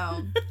 Hell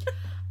no.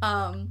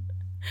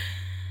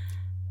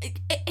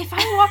 If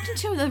I walked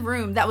into the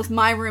room that was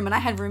my room and I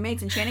had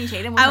roommates and Channing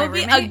Tatum was I my would be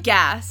roommate,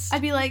 aghast.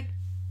 I'd be like,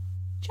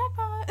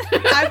 jackpot.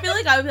 I feel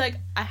like I would be like,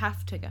 I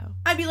have to go.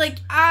 I'd be like,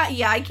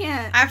 yeah, I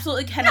can't. I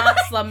absolutely cannot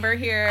slumber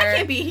here. I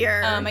can't be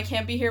here. I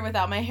can't be here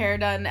without my hair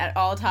done at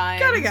all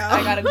times. Gotta go.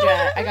 I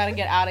gotta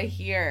get out of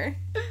here.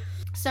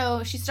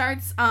 So she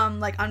starts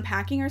like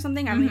unpacking or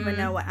something. I don't even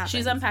know what happens.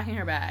 She's unpacking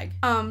her bag.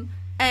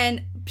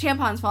 And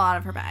tampons fall out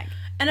of her bag.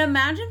 And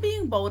imagine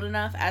being bold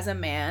enough as a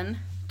man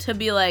to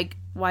be like,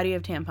 why do you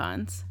have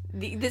tampons?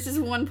 This is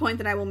one point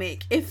that I will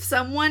make. If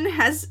someone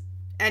has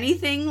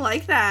anything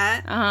like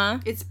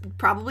that, it's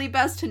probably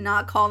best to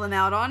not call them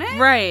out on it.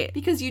 Right.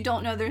 Because you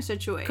don't know their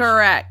situation.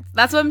 Correct.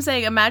 That's what I'm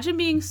saying. Imagine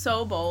being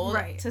so bold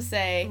to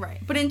say. Right.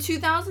 But in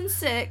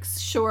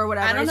 2006, sure,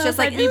 whatever. I don't know it's just if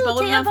like, I'd be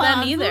bold enough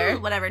then either.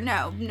 Whatever.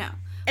 No.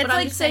 It's but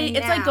like it's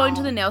like going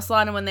to the nail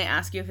salon and when they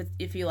ask you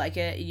if you like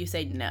it, you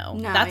say no.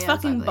 That's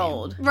fucking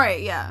bold.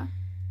 Right, yeah.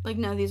 Like,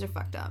 no, these are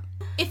fucked up.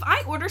 If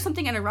I order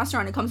something at a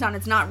restaurant and it comes out and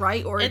it's not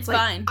right, or it's like,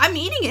 fine. I'm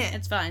eating it.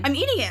 It's fine. I'm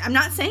eating it. I'm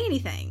not saying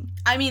anything.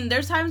 I mean,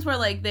 there's times where,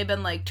 like, they've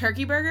been like,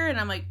 turkey burger, and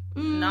I'm like,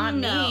 not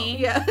me.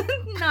 Yeah,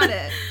 not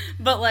it.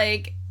 But,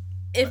 like,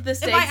 if the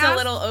steak's a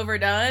little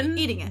overdone,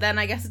 eating it. then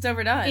I guess it's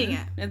overdone. Eating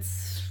it.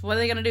 It's, what are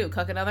they gonna do,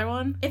 cook another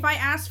one? If I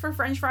asked for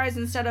french fries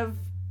instead of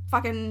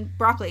fucking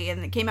broccoli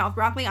and it came out with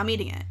broccoli, I'm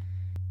eating it.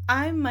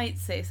 I might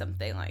say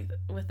something like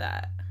with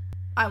that.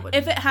 I would.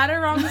 If it had a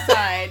wrong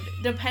side,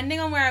 depending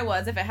on where I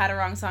was, if it had a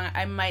wrong song,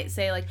 I might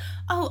say like,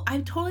 "Oh,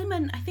 I totally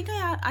meant.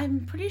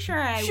 I'm pretty sure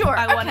I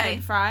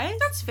wanted fries."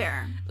 That's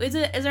fair. Is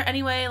there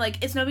any way?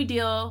 Like, it's no big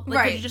deal. Like,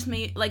 right. Could you just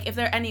make like if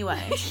there any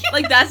way?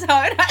 Like, that's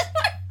how it.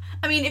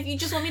 I mean, if you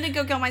just want me to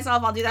go kill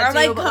myself, I'll do that or,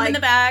 too. Like, but come in the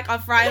back, I'll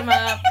fry them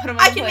up, put them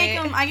on the plate.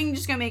 Make them. I can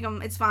just go make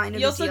them. It's fine.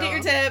 You'll still get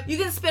your tip. You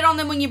can spit on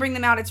them when you bring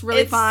them out. It's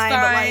really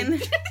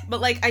fine.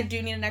 But like, I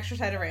do need an extra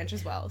side of ranch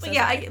as well. So but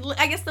yeah,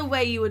 I guess the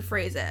way you would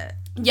phrase it.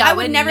 Yeah, I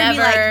would never be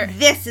like,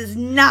 "This is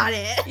not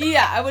it."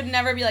 Yeah, I would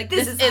never be like,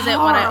 "This isn't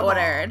horrible. what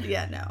I ordered."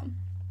 Yeah, no,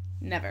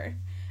 never.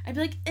 I'd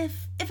be like,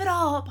 if at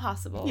all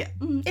possible. Yeah.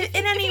 In any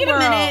if you get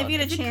world, a minute, if you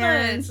get a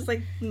chance, it's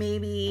like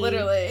maybe.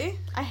 Literally,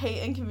 I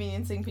hate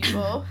inconveniencing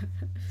people,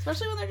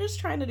 especially when they're just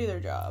trying to do their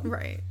job.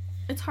 Right.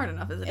 It's hard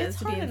enough as it is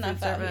to be in food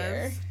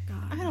service.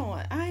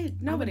 God.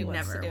 Nobody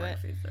wants to do it.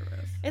 Food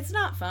service. It's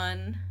not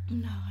fun.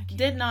 No, I can't.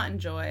 Did not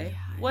enjoy.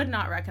 Would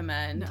not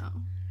recommend.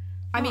 No.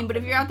 I mean, but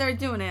if you're out there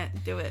doing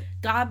it, do it.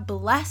 God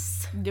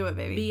bless. Do it,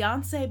 baby.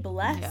 Beyonce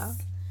bless. Yeah.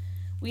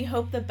 We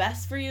hope the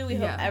best for you. We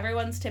hope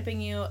everyone's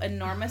tipping you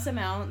enormous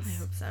amounts. I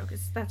hope so,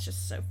 because that's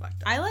just so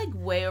fucked up. I, like,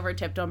 way over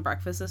tipped on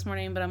breakfast this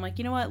morning, but I'm like,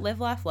 you know what?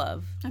 Live, laugh,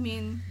 love. I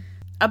mean...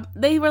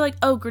 they were like,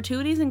 oh,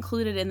 gratuity's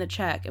included in the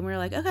check. And we were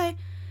like, okay.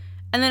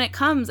 And then it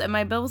comes, and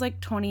my bill was like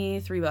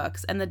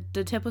 $23, and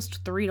the tip was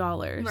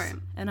 $3. Right.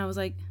 And I was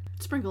like...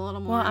 Sprinkle a little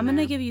more. Well, I'm going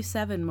to give you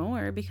 7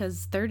 more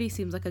because 30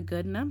 seems like a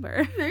good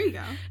number. There you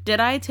go. Did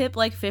I tip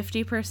like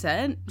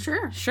 50%?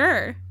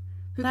 Sure.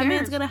 Who that cares?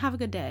 man's going to have a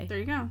good day. There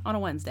you go. On a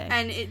Wednesday.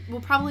 And it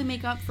will probably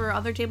make up for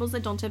other tables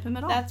that don't tip him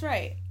at all. That's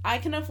right. I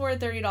can afford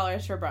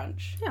 $30 for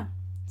brunch. Yeah.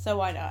 So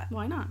why not?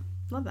 Why not?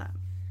 Love that.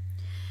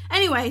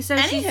 Anyway, so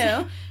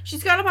Anywho.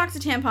 she's got a box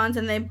of tampons,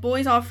 and the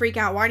boys all freak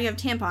out. Why do you have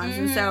tampons?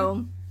 And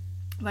so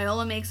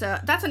Viola makes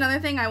that's another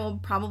thing I will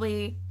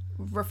probably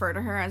refer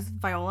to her as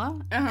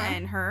Viola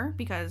and her,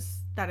 because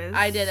that is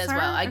I did as her.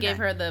 well. I gave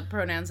her the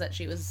pronouns that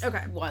she was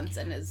once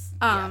and is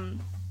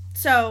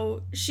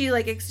so she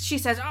she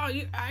says, "Oh,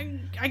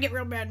 I get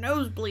real bad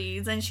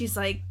nosebleeds," and she's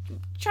like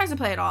tries to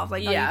play it off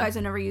like, "Oh, you guys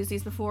have never used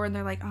these before," and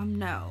they're like,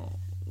 no.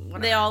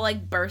 Whatever. They all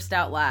like burst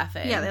out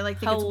laughing. Yeah, they like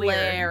think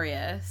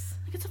hilarious. It's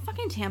weird. Like, it's a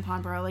fucking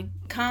tampon, bro. Like,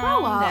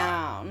 calm grow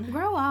down.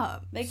 Grow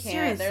up. They can't.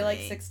 Seriously. They're like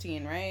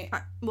 16, right?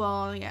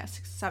 Well, yeah,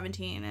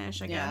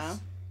 17-ish, I guess.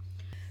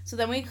 So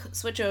then we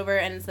switch over,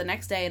 and it's the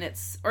next day, and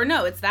it's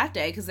that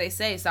day, because they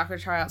say soccer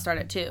tryouts start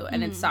at 2,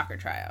 and it's soccer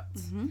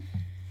tryouts. Mm-hmm.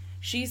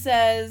 She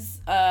says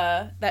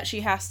that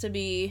she has to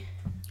be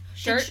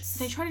shirts.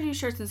 They try to do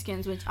shirts and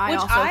skins, which I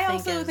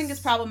also think is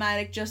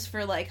problematic just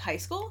for, like, high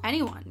school.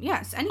 Anyone.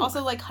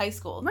 Also, like, high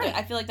school. Right.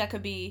 I feel like that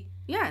could be...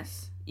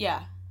 Yes.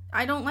 Yeah.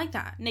 I don't like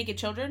that. Naked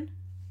children?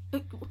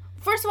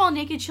 First of all,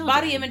 naked children.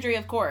 Body imagery,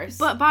 of course.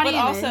 But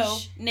also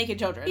naked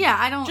children. Yeah,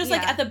 I don't... Just,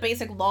 like, at the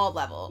basic law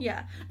level.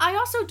 Yeah. I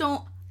also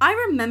don't...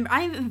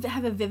 I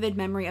have a vivid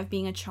memory of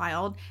being a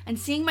child and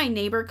seeing my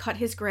neighbor cut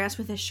his grass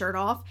with his shirt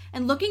off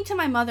and looking to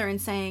my mother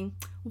and saying,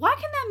 why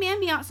can that man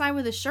be outside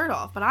with his shirt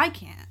off, but I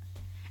can't?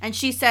 And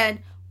she said,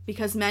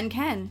 because men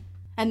can.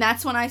 And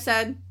that's when I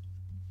said,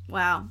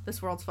 wow,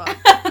 this world's fucked.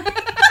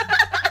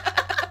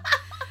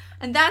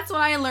 And that's when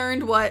I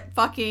learned what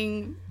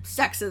fucking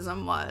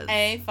sexism was.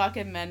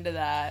 Fucking men to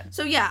that.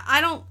 So yeah,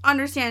 I don't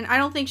understand. I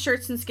don't think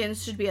shirts and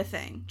skins should be a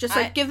thing. Just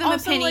like give them a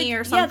penny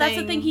or something. Yeah, that's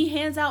the thing. He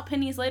hands out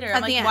pennies later.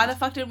 I'm like, why the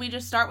fuck did we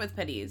just start with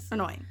pennies?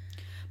 Annoying.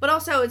 But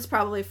also, it's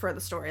probably for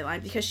the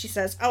storyline because she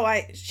says,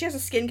 she has a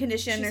skin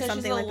condition or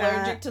something like that. She's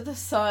allergic to the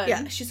sun.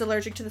 Yeah, she's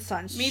allergic to the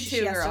sun. Me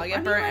too, girl. I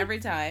get burnt every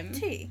time.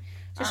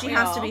 So she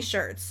has to be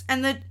shirts.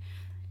 And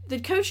the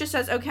coach just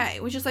says,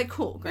 okay, which is like,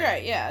 cool, great.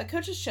 Right, yeah. The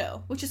coach is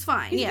chill. Which is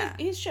fine,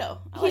 He's chill.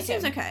 He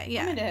seems okay,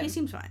 yeah. He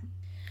seems fine.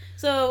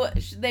 So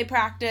they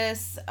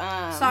practice...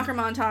 soccer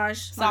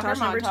montage.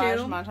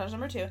 Montage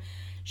number 2.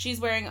 She's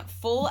wearing a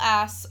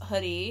full-ass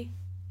hoodie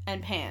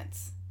and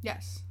pants.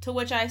 Yes. To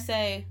which I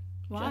say,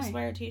 why? Just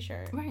wear a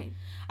t-shirt. Right.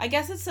 I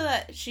guess it's so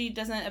that she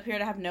doesn't appear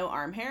to have no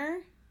arm hair.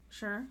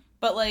 Sure.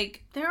 But,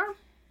 like... There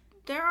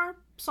are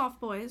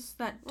soft boys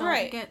that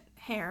don't get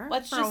hair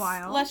for a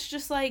while. Let's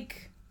just,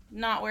 like...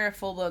 not wear a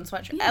full-blown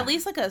sweatshirt. Yeah. At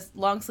least, like, a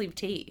long-sleeve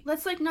tee.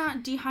 Let's, like,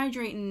 not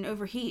dehydrate and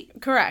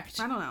overheat. Correct.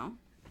 I don't know.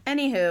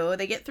 Anywho,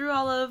 they get through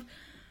all of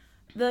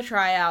the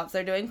tryouts.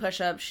 They're doing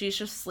push-ups. She's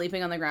just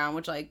sleeping on the ground,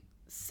 which, like,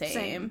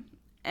 same.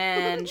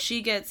 And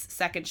she gets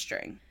second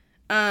string.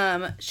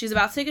 She's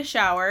about to take a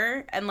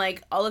shower, and,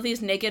 like, all of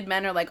these naked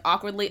men are, like,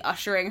 awkwardly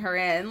ushering her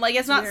in. Like,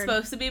 it's not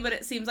supposed to be, but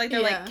it seems like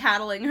they're, like,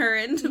 cattling her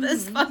into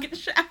this fucking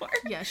shower.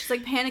 Yeah, she's,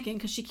 like, panicking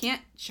because she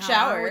can't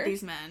shower with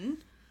these men.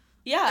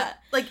 Yeah.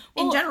 Like,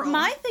 in general.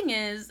 My thing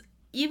is,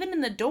 even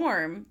in the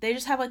dorm, they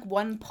just have, like,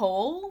 one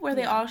pole where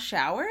they all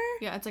shower.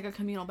 Yeah, it's like a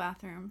communal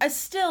bathroom.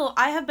 Still,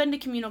 I have been to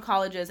communal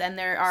colleges, and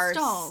there are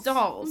stalls.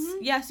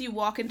 Mm-hmm. Yes, you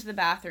walk into the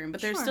bathroom,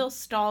 but there's still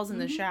stalls in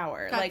the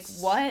shower. Like,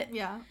 what?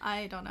 Yeah,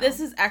 I don't know.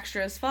 This is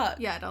extra as fuck.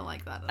 Yeah, I don't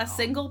like that at all. A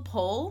single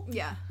pole?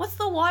 Yeah. What's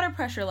the water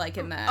pressure like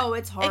in that? Oh,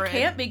 it's horrid. It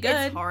can't be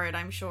good. It's horrid,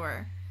 I'm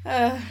sure.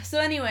 So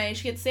anyway,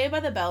 she gets saved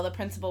by the bell. The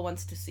principal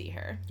wants to see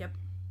her. Yep.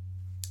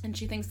 And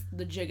she thinks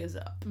the jig is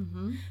up.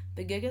 Mm-hmm.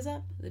 The gig is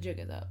up? The jig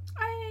is up.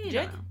 I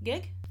don't know.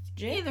 Gig?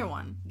 Jig? Either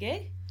one.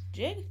 Gig?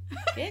 Jig?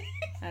 Gig?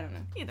 I don't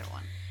know. Either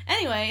one.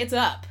 Anyway, it's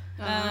up.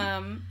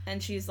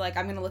 And she's like,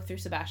 I'm going to look through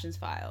Sebastian's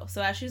file.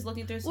 So as she's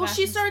looking through Sebastian's...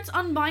 Well, she starts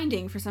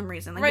unbinding for some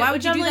reason. Like, right, why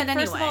would you do that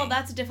anyway? First of all,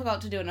 that's difficult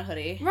to do in a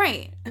hoodie.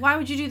 Right. Why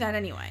would you do that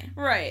anyway?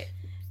 Right.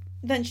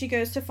 Then she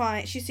goes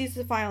to she sees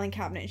the filing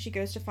cabinet, and she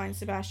goes to find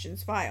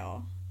Sebastian's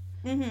file.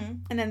 Mm-hmm.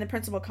 And then the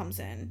principal comes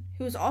in,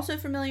 who is also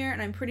familiar,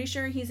 and I'm pretty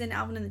sure he's in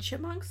Alvin and the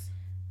Chipmunks.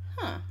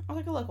 Huh. I'll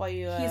take a look while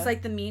you... He's,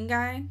 like, the mean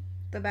guy.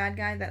 The bad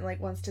guy that, like,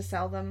 wants to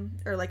sell them,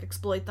 or, like,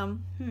 exploit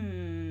them.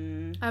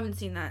 I haven't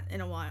seen that in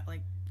a while,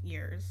 like,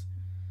 years.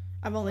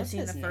 I've only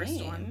seen the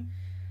first one.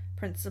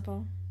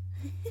 Principal.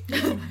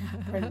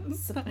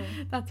 Principal.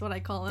 That's what I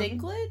call him.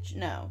 Dinklage?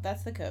 No,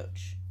 that's the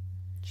coach.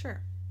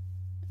 Sure.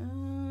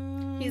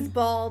 He's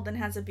bald and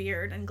has a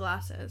beard and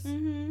glasses.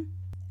 Mm-hmm.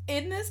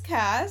 In this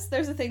cast,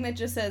 there's a thing that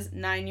just says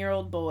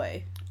 9-year-old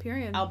boy.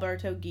 Period.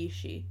 Alberto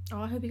Gisci.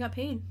 Oh, I hope he got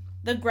paid.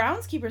 The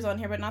groundskeeper's on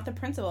here, but not the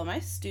principal. Am I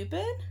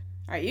stupid?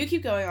 Alright, you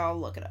keep going, I'll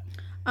look it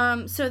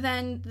up. So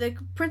then the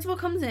principal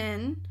comes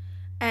in,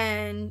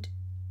 and,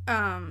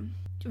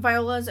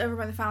 Viola's over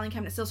by the filing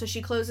cabinet still, so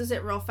she closes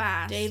it real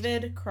fast.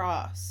 David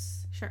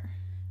Cross. Sure.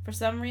 For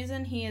some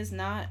reason, he is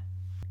not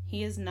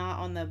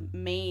on the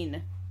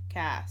main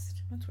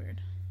cast. That's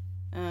weird.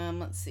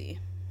 Let's see.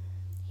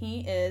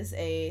 He is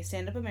a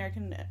stand-up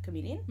American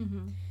comedian.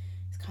 Mm-hmm.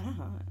 He's kind of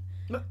hot.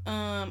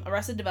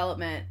 Arrested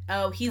Development.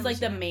 Oh, he's like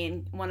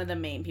one of the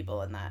main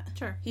people in that.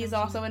 Sure. He's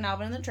also in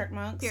Alvin and the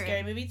Chipmunks,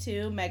 Scary Movie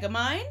 2,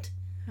 Megamind.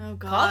 Oh,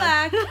 God. Call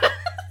back.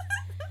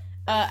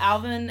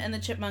 Alvin and the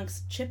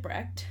Chipmunks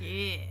Chipwrecked.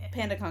 Yeah.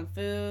 Panda Kung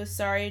Fu.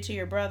 Sorry to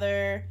your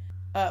brother.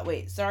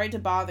 Sorry to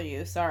bother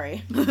you.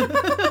 Sorry.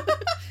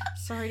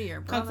 Sorry to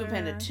your brother. Kung Fu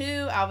Panda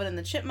 2, Alvin and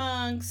the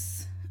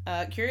Chipmunks,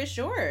 Curious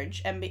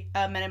George, Men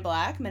in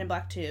Black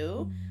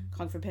 2,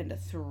 Kung Fu Panda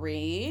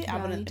 3,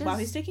 Yeah, wow,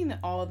 he's taking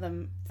all of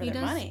them for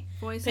their money.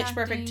 Pitch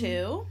Perfect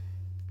 2.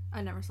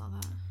 I never saw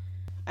that.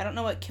 I don't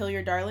know what Kill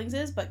Your Darlings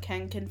is, but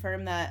can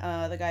confirm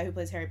that the guy who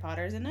plays Harry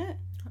Potter is in it.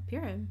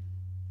 Period.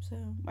 So,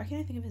 why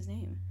can't I think of his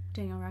name?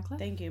 Daniel Radcliffe?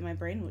 Thank you. My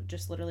brain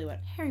just literally went...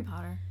 Harry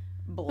Potter.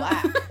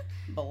 Black.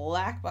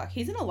 Black.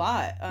 He's in a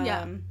lot.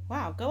 Yeah.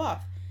 Wow, go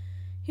off.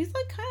 He's,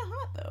 like, kind of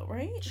hot, though,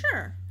 right?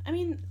 Sure. I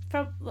mean,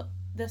 from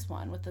This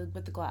one with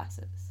the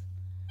glasses.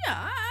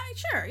 Yeah,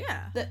 sure,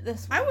 yeah.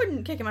 This I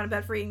wouldn't kick him out of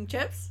bed for eating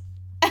chips.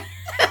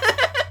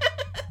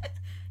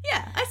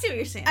 Yeah, I see what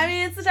you're saying. I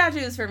mean, it's the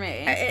tattoos for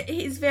me.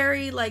 He's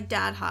very, like,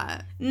 dad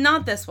hot.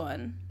 Not this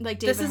one. Like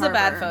David This is Harbour. a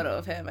bad photo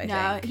of him, I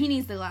think. He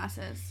needs the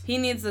glasses. He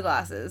needs the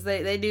glasses.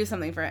 They do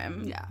something for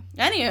him. Yeah.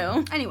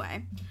 Anywho.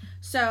 Anyway,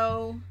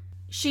 so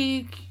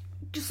she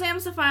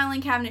slams the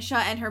filing cabinet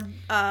shut and her...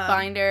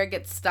 binder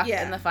gets stuck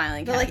in the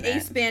filing cabinet. The, like,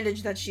 ace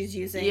bandage that she's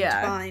using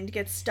to bind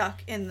gets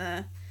stuck in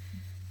the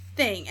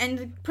thing. And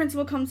the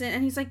principal comes in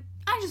and he's like,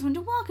 I just wanted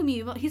to welcome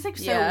you. But he's like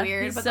so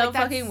weird. He's but so like,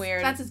 fucking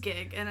weird. That's his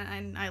gig,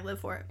 and I live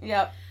for it.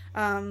 Yep.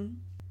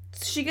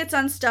 She gets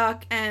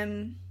unstuck,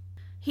 and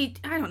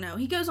I don't know.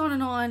 He goes on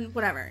and on.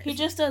 Whatever. He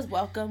just does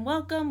welcome,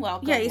 welcome,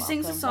 welcome. Yeah, he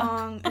welcome, sings a song.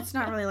 welcome. It's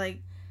not really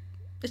like.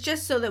 It's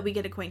just so that we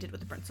get acquainted with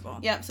the principal.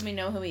 Yep. So we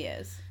know who he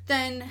is.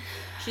 Then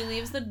she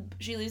leaves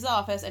the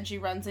office and she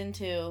runs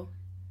into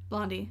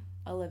Blondie.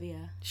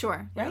 Olivia.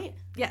 Sure. Right.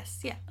 Yes.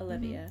 Yeah.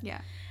 Olivia. Mm-hmm.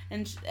 Yeah.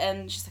 And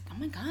she's like, oh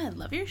my god,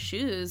 love your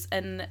shoes.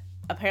 And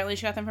apparently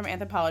she got them from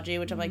Anthropology,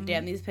 which I'm like,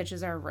 damn, these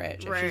bitches are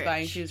rich. If she's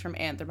buying shoes from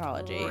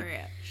Anthropology.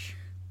 Rich.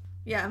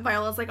 Yeah, and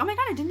Viola's like, oh my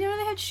god, I didn't know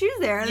they had shoes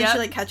there. And then she,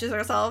 like, catches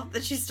herself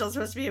that she's still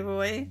supposed to be a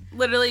boy.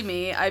 Literally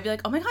me. I'd be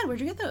like, oh my god, where'd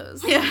you get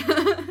those? Yeah.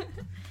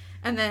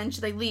 And then she,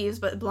 like, leaves,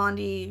 but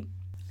Blondie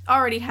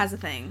already has a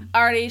thing.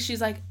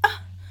 She's like,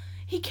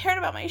 he cared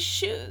about my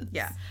shoes.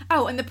 Yeah.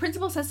 Oh, and the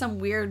principal says some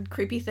weird,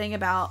 creepy thing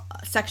about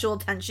sexual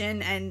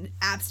tension and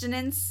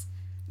abstinence.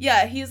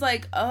 Yeah, he's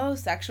like, oh,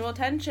 sexual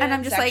tension. And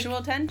I'm just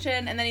sexual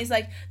tension. And then he's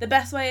like, the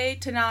best way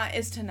to not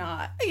is to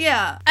not.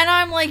 Yeah. And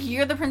I'm like,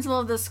 you're the principal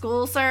of the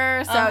school,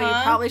 sir, so you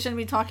probably shouldn't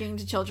be talking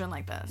to children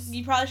like this.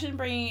 You probably shouldn't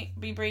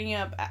be bringing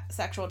up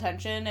sexual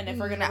tension. And if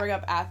we're going to bring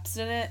up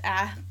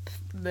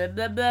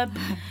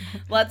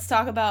let's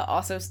talk about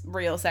also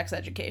real sex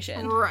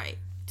education. Right.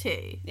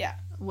 T. Yeah.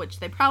 Which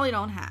they probably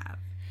don't have.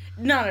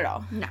 Not at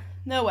all. No.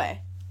 No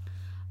way.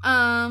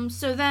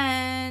 So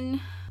then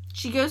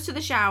she goes to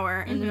the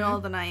shower in the middle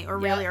of the night, or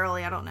really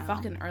early, I don't know.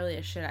 Fucking early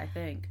as shit, I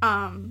think.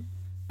 And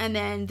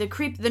then the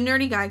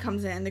nerdy guy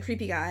comes in, the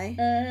creepy guy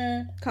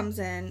comes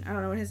in. I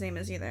don't know what his name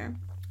is either.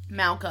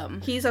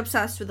 Malcolm. He's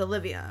obsessed with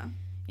Olivia.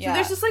 Yeah. So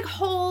there's this like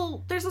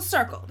there's a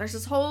circle. There's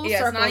this whole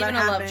circle. It's not even that a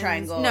happens. love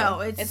triangle. No,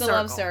 it's a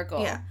love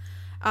circle. Yeah.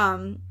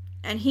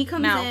 And he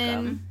comes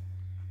in,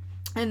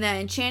 and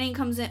then Channing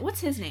comes in.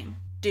 What's his name?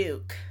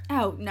 Duke.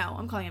 Oh, no,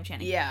 I'm calling him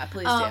Channing. Yeah,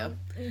 please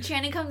do.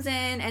 Channing comes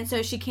in, and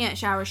so she can't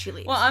shower, she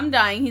leaves. Well, I'm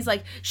dying. He's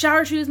like,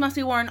 shower shoes must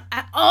be worn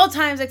at all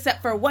times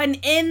except for when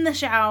in the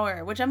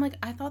shower. Which I'm like,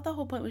 I thought the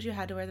whole point was you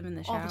had to wear them in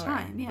the shower. All the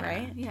time, yeah.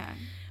 Right? Yeah.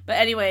 But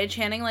anyway,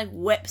 Channing, like,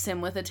 whips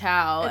him with a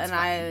towel, It's and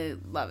funny. I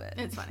love it.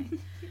 It's funny.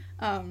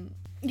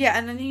 Yeah,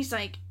 and then he's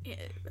like,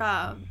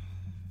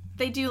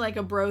 they do, like,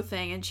 a bro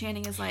thing, and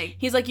Channing is like...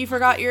 He's like, you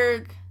forgot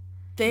your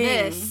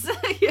thing. This.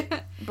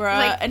 Yeah. Bruh.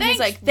 Like, and he's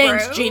like, bro.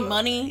 thanks,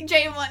 J-Money.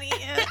 J-Money,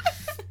 yeah.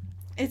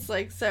 It's,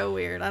 like, so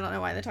weird. I don't know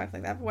why they talk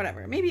like that, but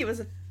whatever. Maybe it was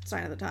a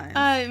sign of the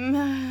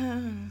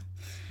times.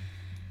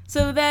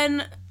 So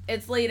then,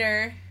 it's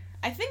later.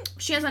 I think...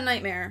 She has a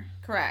nightmare.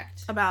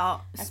 Correct.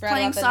 About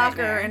playing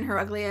soccer in her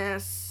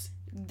ugly-ass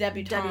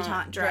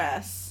debutante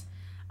dress.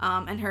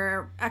 And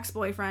her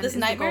ex-boyfriend is the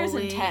goalie. This nightmare is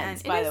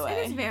intense, by the way.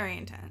 It is very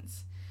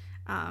intense.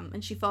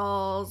 And she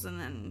falls, and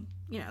then,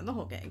 you know, the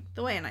whole gig.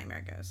 The way a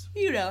nightmare goes.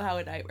 You know how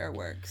a nightmare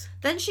works.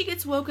 Then she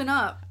gets woken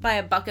up. By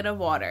a bucket of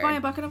water.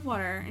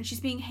 And she's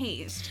being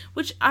hazed.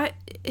 Which,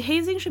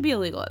 hazing should be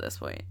illegal at this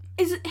point.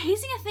 Is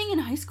hazing a thing in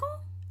high school?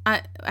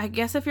 I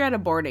guess if you're at a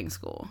boarding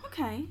school.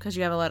 Okay. Because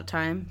you have a lot of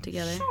time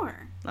together.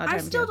 Sure. I'm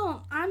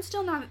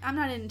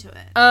not into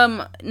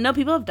it. No,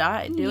 people have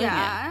died doing it.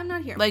 Yeah, I'm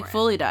not here like, for it.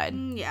 fully died.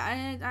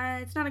 Yeah,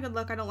 it's not a good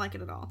look. I don't like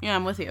it at all. Yeah,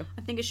 I'm with you.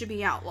 I think it should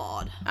be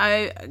outlawed.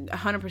 I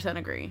 100%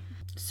 agree.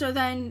 So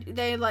then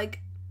they, like,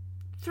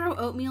 throw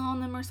oatmeal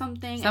on them or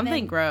something. Something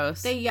and then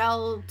gross. They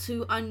yell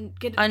to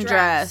get undress.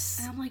 Dressed.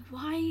 And I'm like,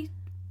 why?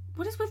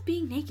 What is with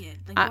being naked?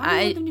 Like, why do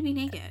you want them to be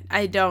naked?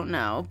 I don't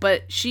know.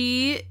 But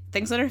she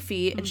thinks on her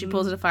feet and she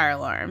pulls a fire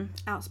alarm.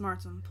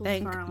 Outsmarts them. Pulls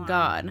Thank a fire alarm.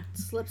 God.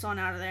 Slips on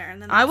out of there.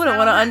 And then I wouldn't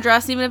want to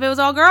undress even if it was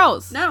all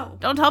girls. No.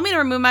 Don't tell me to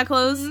remove my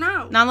clothes.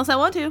 No. Not unless I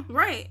want to.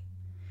 Right.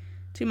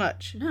 Too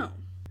much. No.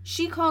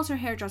 She calls her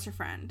hairdresser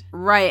friend.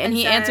 Right. And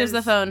he answers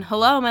the phone.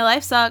 Hello, my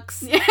life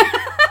sucks. Yeah.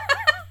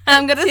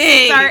 I'm going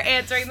to start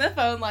answering the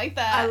phone like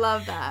that. I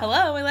love that.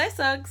 Hello, my life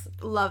sucks.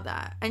 Love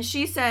that. And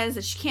she says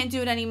that she can't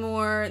do it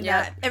anymore,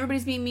 that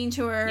everybody's being mean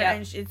to her,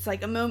 and it's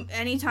like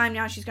anytime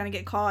now she's going to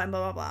get caught and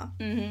blah, blah,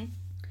 blah. Mm-hmm.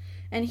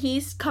 And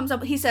he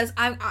says,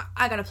 I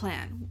got a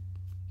plan.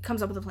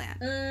 Comes up with a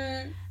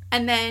plan.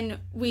 And then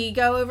we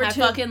go over I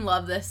fucking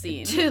love this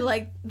scene. To,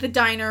 like, the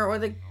diner or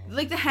the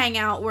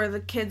hangout where the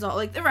kids all,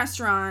 like, the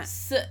restaurant.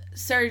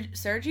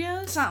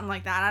 Sergio's? Something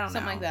like that. I don't know.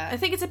 Something like that. I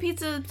think it's a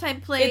pizza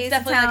type place. It's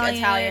definitely like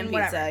Italian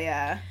pizza, whatever.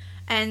 yeah.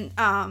 And,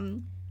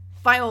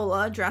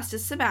 Viola, dressed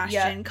as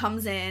Sebastian,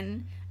 comes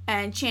in,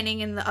 and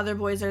Channing and the other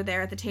boys are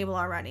there at the table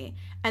already.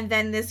 And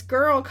then this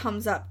girl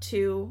comes up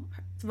to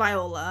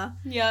Viola.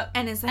 Yep.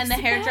 And is like, and the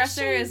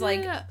hairdresser is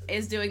like Sebastian,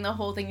 is doing the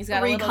whole thing. He's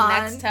got a little Recon.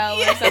 Nextel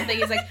Yeah. or something.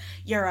 He's like,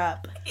 "You're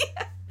up."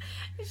 Yeah.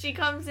 She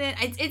comes in.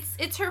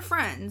 It's her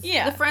friends.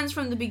 Yeah. The friends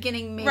from the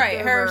beginning. Right,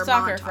 her makeover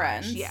soccer montage.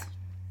 friends. Yeah.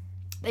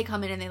 They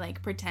come in and they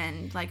like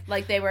pretend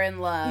like they were in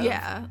love.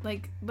 Yeah,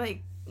 like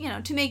you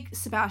know, to make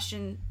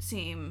Sebastian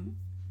seem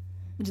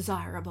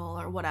desirable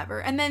or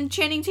whatever. And then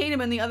Channing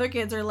Tatum and the other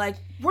kids are like,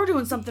 we're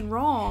doing something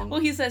wrong. Well,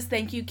 he says,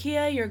 "Thank you,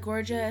 Kia. You're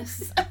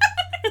gorgeous."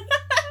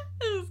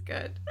 It was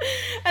good.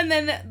 And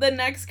then the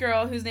next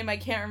girl, whose name I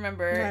can't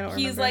remember,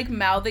 he's like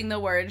mouthing the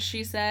words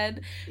she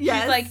said.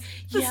 Yes, She's like,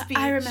 the "Yeah, speech.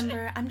 I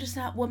remember. I'm just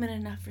not woman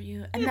enough for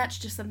you, and that's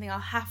just something I'll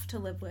have to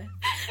live with."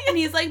 And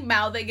he's like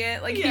mouthing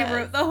it, like Yes. he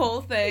wrote the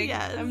whole thing.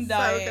 Yes, I'm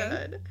dying. so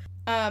good.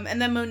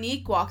 And then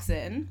Monique walks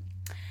in,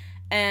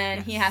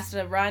 and he has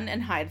to run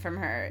and hide from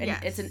her. And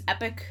it's an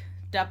epic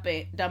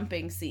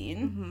dumping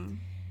scene.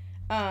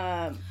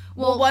 Mm-hmm.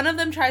 Well, one of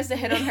them tries to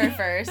hit on her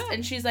first,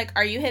 and she's like,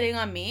 "Are you hitting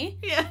on me?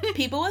 Yeah.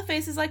 People with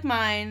faces like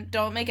mine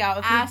don't make out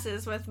with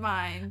Asses with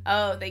mine.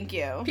 Oh, thank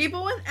you.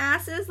 People with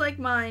asses like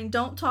mine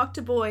don't talk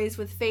to boys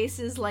with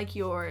faces like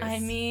yours. I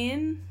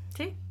mean,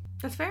 see,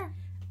 that's fair.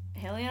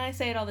 Haley and I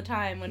say it all the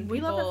time when We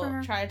love it for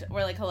her. people try to.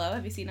 We're like, "Hello,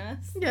 have you seen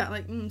us?" Yeah,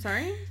 like,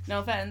 sorry? No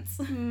offense.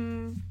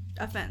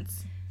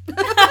 Offense.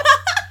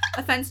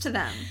 Offense to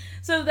them.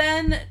 So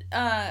then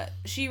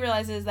she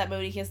realizes that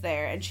Monique is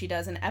there, and she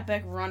does an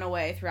epic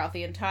runaway throughout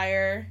the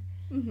entire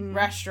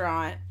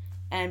restaurant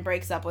and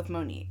breaks up with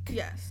Monique.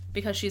 Yes.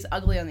 Because she's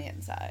ugly on the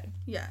inside.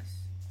 Yes.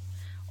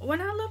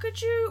 When I look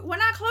at you, when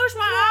I close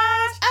my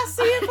eyes, I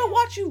see it for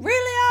what you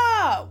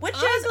really are, which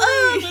is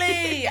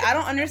ugly. I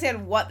don't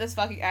understand what this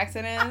fucking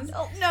accent is. I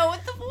don't know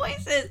what the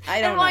voice is.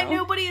 I don't and why know.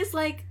 nobody is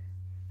like,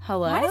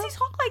 hello? why does he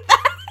talk like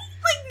that?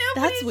 Like,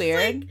 nobody's That's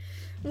weird. Like,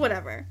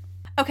 whatever.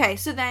 Okay,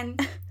 so then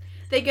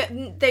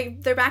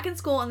they're back in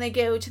school and they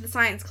go to the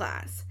science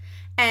class.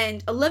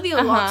 And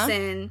Olivia walks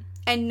in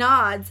and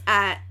nods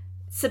at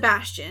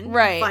Sebastian,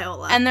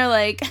 Viola. And they're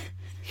like,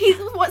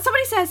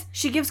 somebody says,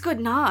 she gives good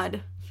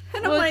nod.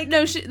 And I'm like,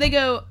 no,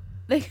 they're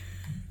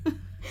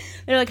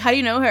like, how do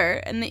you know her?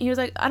 And he was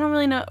like, I don't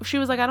really know. She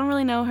was like, I don't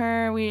really know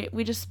her.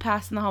 We just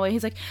passed in the hallway.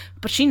 He's like,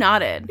 but she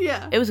nodded.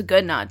 Yeah. It was a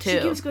good nod, too. She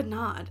gives good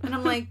nod. And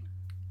I'm like,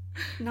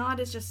 nod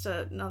is just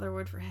another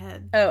word for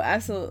head. Oh,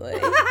 absolutely.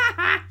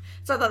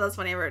 So I thought that was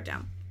funny. I wrote it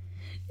down.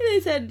 They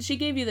said, she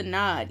gave you the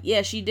nod.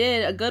 Yeah, she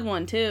did. A good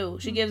one, too.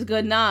 She gives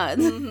good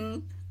nods.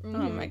 Mm-hmm.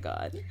 Oh, my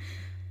God.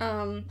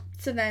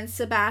 So then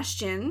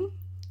Sebastian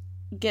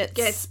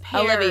gets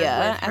paired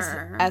Olivia with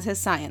her. as his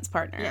science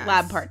partner, Yes,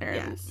 lab partner.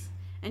 Yes.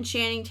 And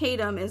Channing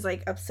Tatum is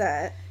like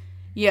upset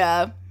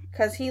Yeah.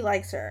 because he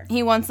likes her.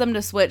 He wants them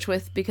to switch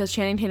because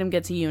Channing Tatum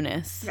gets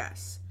Eunice.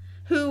 Yes.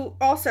 Who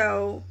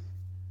also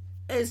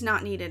is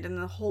not needed in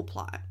the whole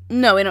plot.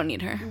 No, we don't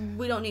need her.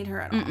 We don't need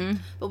her at all.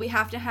 But we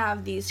have to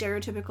have the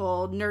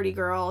stereotypical nerdy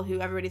girl who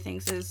everybody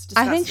thinks is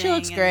disgusting. I think she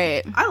looks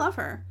great. I love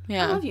her.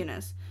 Yeah. I love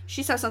Eunice.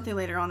 She says something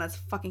later on that's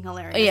fucking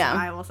hilarious. Yeah. And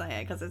I will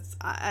say it because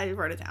I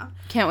wrote it down.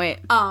 Can't wait.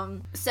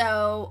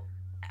 Also,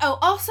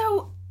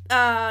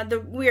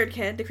 the weird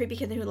kid, the creepy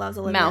kid who loves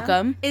Olivia,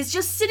 Malcolm, is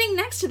just sitting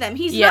next to them.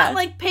 He's not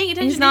like paying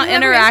attention. He's not to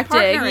whoever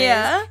interacting. His partner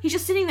Yeah. is. He's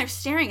just sitting there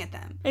staring at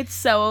them. It's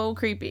so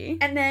creepy.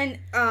 And then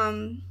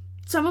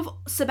some of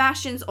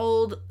Sebastian's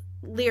old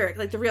lyric,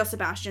 like the real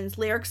Sebastian's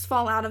lyrics,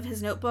 fall out of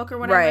his notebook or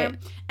whatever. Right.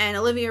 And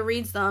Olivia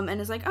reads them and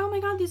is like, "Oh my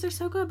god, these are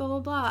so good." Blah blah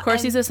blah. Of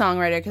course, and he's a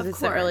songwriter because it's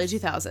the course. early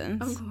 2000s.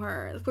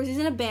 Of course, he's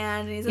in a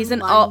band and he's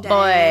in an alt London,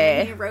 boy.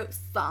 And he wrote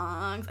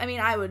songs. I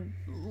mean, I would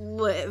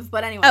live,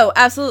 but anyway. Oh,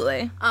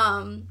 absolutely.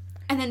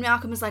 And then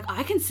Malcolm is like,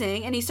 "I can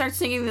sing," and he starts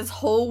singing this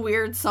whole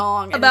weird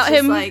song and About it's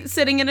just him like,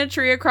 sitting in a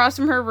tree across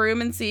from her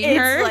room and seeing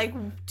her. It's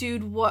like,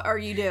 dude, what are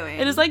you doing?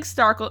 It is like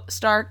stalker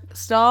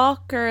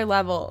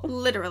level.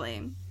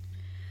 Literally.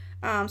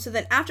 So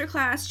then after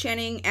class,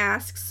 Channing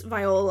asks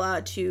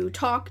Viola to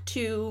talk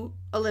to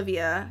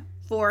Olivia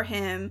for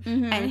him,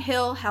 and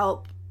he'll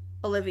help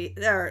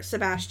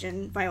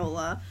Sebastian,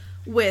 Viola,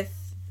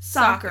 with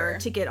soccer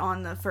to get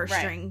on the first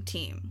string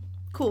team.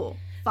 Cool.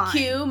 Fine.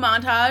 Cue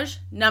montage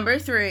number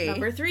 3.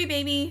 Number 3,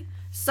 baby.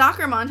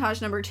 Soccer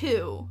montage number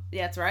 2.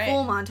 Yeah, that's right.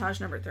 Full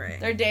montage number 3.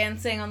 They're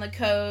dancing on the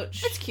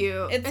coach. It's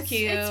cute. It's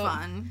cute. It's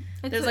fun.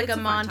 There's like a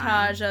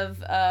montage of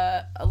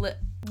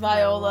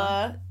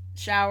Viola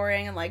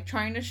showering and like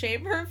trying to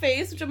shape her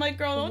face, which I'm like,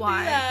 girl, don't do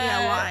that.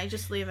 Yeah, why?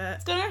 Just leave it.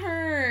 It's gonna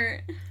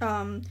hurt.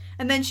 And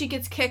then she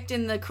gets kicked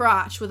in the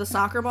crotch with a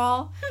soccer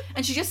ball,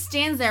 and she just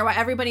stands there while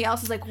everybody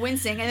else is like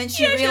wincing, and then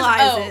she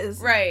realizes,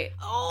 right?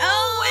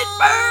 It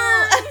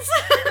burns.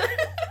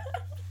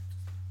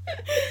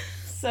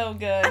 So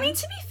good. I mean,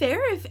 to be fair,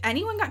 if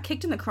anyone got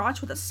kicked in the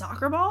crotch with a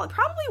soccer ball, it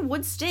probably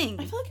would sting.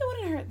 I feel like it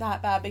wouldn't hurt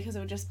that bad because it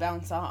would just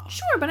bounce off.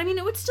 Sure, but I mean,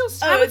 it would still.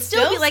 Oh, I would it'd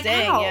still be like,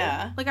 sting, ow.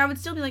 yeah. Like I would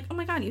still be like, oh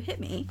my god, you hit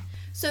me.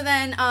 So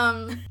then,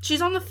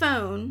 she's on the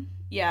phone.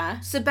 Yeah.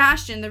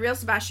 Sebastian, the real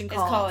Sebastian,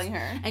 calls. Is calling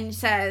her. And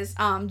says,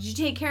 did you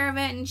take care of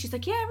it? And she's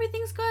like, yeah,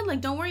 everything's good.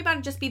 Like, don't worry about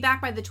it. Just be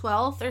back by the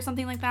 12th or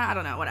something like that. I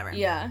don't know, whatever.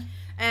 Yeah.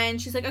 And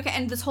she's like, okay.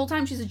 And this whole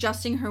time she's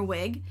adjusting her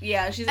wig.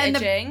 Yeah, she's and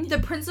itching. The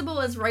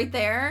principal is right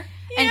there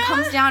and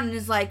comes down and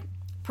is like,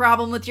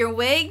 problem with your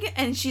wig?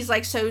 And she's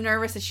like so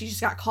nervous that she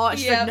just got caught.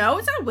 She's like, no,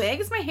 it's not a wig,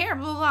 it's my hair,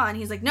 blah, blah, blah. And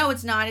he's like, no,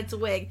 it's not, it's a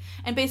wig.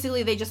 And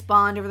basically they just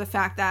bond over the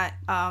fact that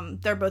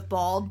they're both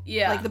bald.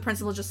 Yeah. Like the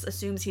principal just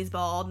assumes he's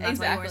bald and that's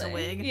why he wears a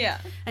wig. Yeah.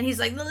 And he's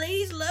like, the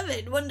ladies love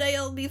it. One day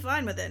I'll be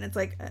fine with it. And it's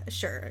like,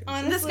 sure.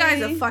 Honestly, this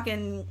guy's a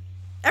fucking...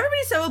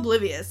 Everybody's so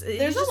oblivious.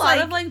 There's a lot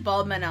of like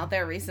bald men out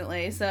there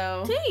recently,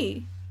 so...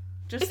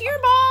 Just, if you're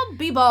bald,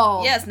 be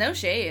bald. Yes, no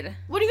shade.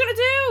 What are you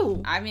gonna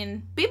do? I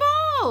mean... Be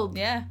bald.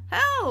 Yeah.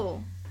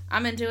 Hell.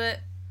 I'm into it.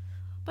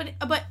 But,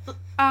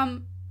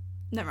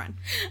 never mind.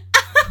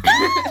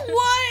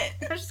 What?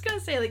 I was just gonna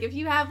say, like, if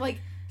you have,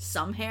 like,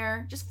 some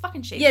hair, just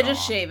fucking shave it off.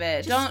 Just shave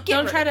it.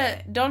 Don't try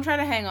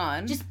to hang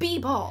on. Just be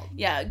bald.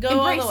 Yeah,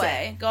 go all the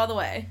way. Go all the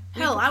way.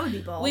 Hell, I would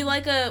be bald. We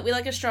like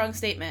a strong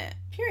statement.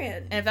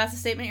 Period. And if that's a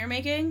statement you're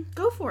making,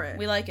 go for it.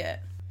 We like it.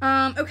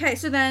 Okay,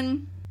 so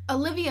then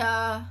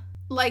Olivia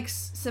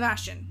likes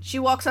Sebastian. She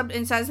walks up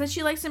and says that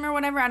she likes him or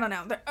whatever. I don't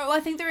know.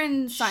 I think they're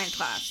in science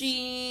class.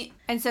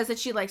 And says that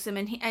she likes him,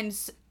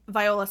 and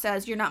Viola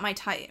says, "You're not my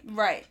type."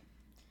 Right.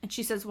 And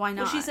she says, "Why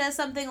not?" Well, she says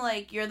something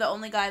like, "You're the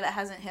only guy that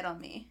hasn't hit on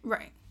me."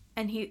 Right.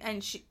 And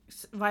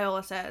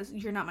Viola says,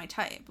 "You're not my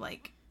type,"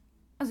 like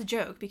as a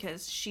joke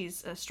because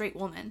she's a straight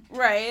woman.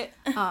 Right.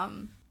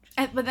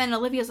 But then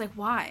Olivia's like,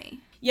 "Why?"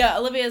 Yeah,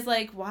 Olivia's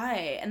like,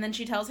 "Why?" And then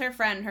she tells her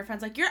friend. Her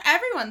friend's like, "You're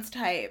everyone's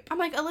type." I'm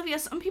like, Olivia,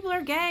 some people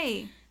are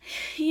gay.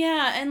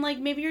 Yeah, and like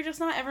maybe you're just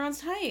not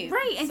everyone's type.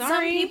 Right, and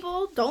some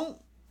people don't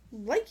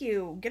like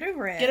you. Get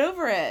over it. Get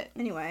over it.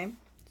 Anyway,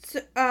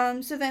 so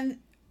then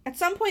at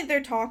some point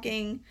they're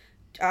talking.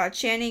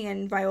 Channing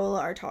and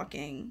Viola are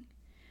talking,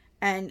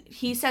 and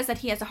he says that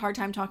he has a hard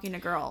time talking to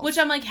girls. Which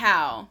I'm like,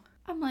 how?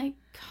 I'm like,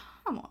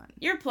 come on.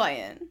 You're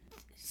playing.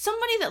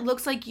 Somebody that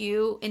looks like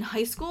you in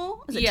high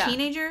school as a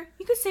teenager,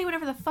 you could say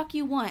whatever the fuck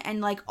you want,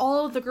 and like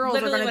all of the girls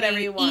Literally are going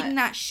to be eating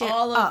that shit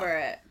all up. over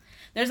it.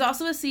 There's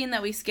also a scene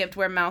that we skipped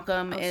where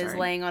Malcolm is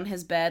laying on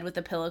his bed with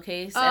a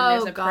pillowcase, and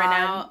there's a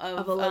printout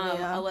of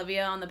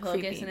Olivia on the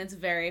pillowcase, and it's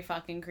very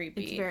fucking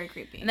creepy. It's very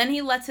creepy. And then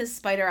he lets his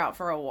spider out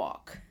for a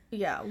walk.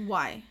 Yeah,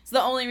 why? So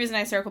the only reason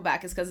I circle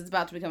back is because it's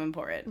about to become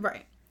important.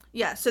 Right.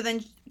 Yeah, so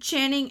then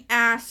Channing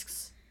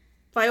asks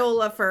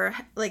Viola for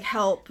like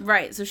help.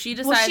 Right. So she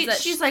decides that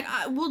she's like,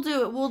 we'll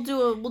do it.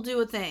 We'll do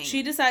a thing.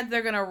 She decides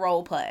they're gonna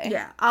role play.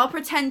 Yeah. I'll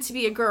pretend to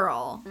be a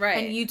girl.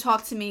 Right. And you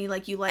talk to me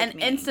like you like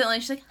me. And instantly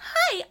she's like,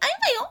 "Hi,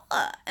 I'm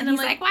Viola." And I'm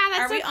like, "Wow,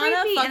 that's so creepy."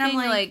 Are we on a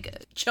fucking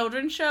like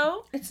children's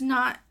show? It's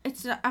not.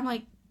 I'm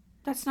like,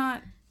 that's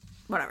not.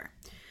 Whatever.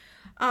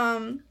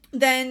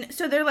 Then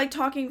so they're like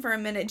talking for a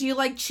minute. Do you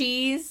like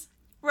cheese?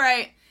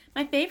 Right.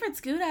 My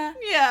favorite's Gouda.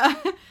 Yeah.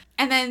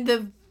 And then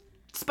the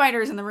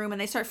spiders in the room and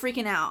they start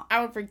freaking out.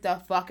 I would freak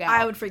the fuck out.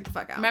 I would freak the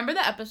fuck out. Remember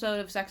the episode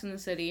of Sex and the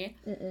City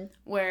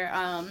where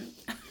I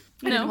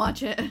didn't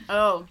watch it.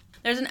 Oh,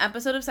 there's an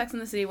episode of Sex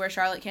and the City where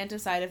Charlotte can't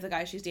decide if the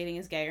guy she's dating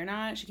is gay or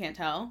not. She can't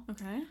tell.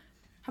 Okay.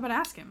 How about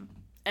ask him?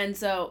 And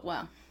so,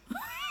 well,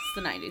 it's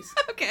the 90s.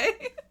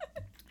 Okay.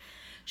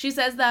 She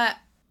says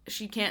that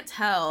she can't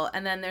tell,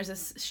 and then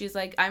she's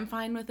like, "I'm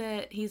fine with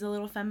it. He's a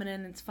little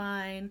feminine. It's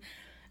fine."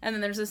 And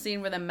then there's a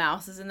scene where the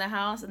mouse is in the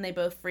house and they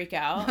both freak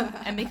out.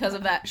 And because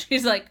of that,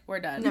 she's like,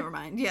 "We're done." Never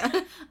mind. Yeah.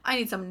 I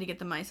need someone to get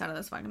the mice out of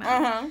this fucking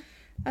house. Uh-huh.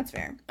 That's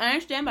fair. I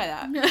understand by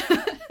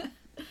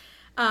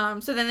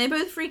that. So then they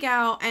both freak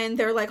out and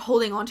they're like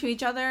holding on to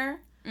each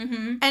other.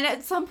 Mm-hmm. And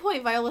at some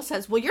point Viola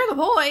says, "Well, you're the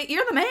boy.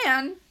 You're the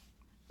man."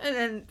 And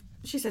then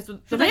she says,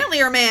 "The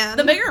manlier man.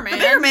 The bigger man. The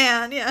bigger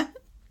man." Yeah.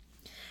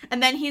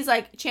 And then he's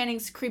like,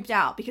 Channing's creeped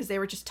out because they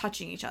were just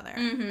touching each other.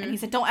 Mm-hmm. And he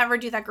said, "Don't ever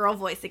do that girl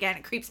voice again.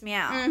 It creeps me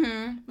out."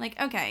 Mm-hmm. Like,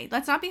 okay,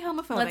 let's not be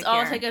homophobic. Let's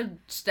all take a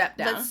step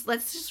down.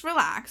 Let's just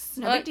relax.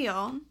 No big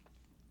deal.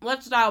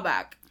 Let's dial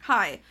back.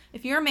 Hi,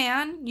 if you're a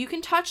man, you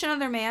can touch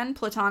another man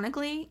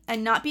platonically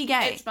and not be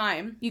gay. It's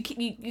fine. You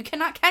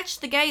cannot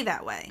catch the gay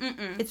that way.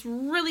 Mm-mm. It's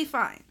really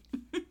fine.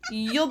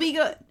 You'll be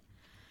good.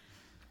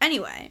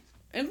 Anyway.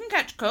 You can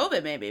catch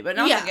COVID maybe, but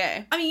not the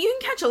gay. I mean, you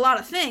can catch a lot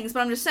of things,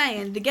 but I'm just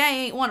saying, the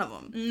gay ain't one of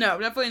them. No,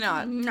 definitely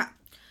not. No.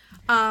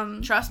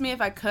 Trust me,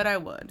 if I could, I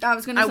would. I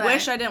was gonna say. I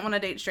wish I didn't want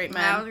to date straight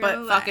men,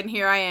 but fucking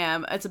here I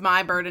am. It's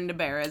my burden to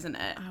bear, isn't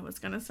it? I was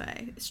gonna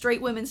say.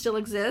 Straight women still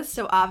exist,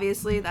 so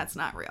obviously that's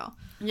not real.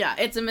 Yeah,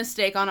 it's a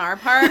mistake on our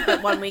part,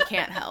 but one we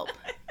can't help.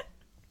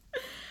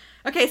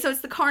 Okay, so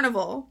it's the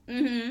carnival.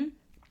 Mm-hmm.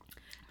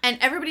 And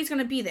everybody's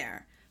gonna be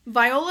there.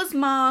 Viola's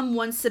mom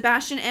wants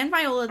Sebastian and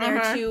Viola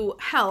there to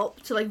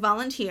help, to like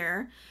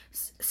volunteer.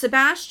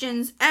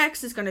 Sebastian's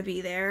ex is going to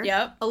be there.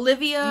 Yep.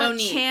 Olivia,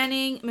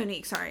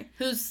 Monique,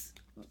 who's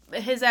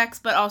his ex,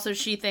 but also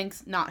she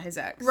thinks not his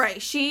ex.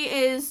 Right. She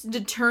is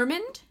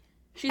determined.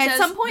 She says,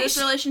 some point, this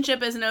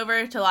relationship isn't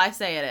over till I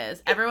say it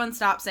is. Everyone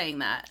stop saying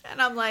that. And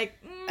I'm like,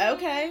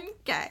 okay.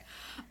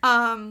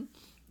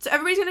 So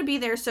everybody's going to be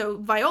there, so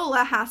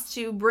Viola has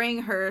to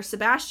bring her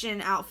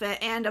Sebastian outfit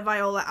and a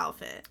Viola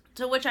outfit.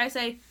 To which I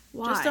say,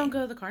 why? Just don't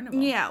go to the carnival.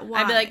 Yeah,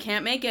 why? I'd be like,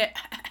 can't make it.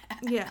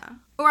 Yeah.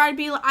 Or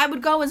I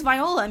would go as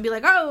Viola and be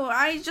like, oh,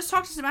 I just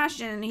talked to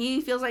Sebastian and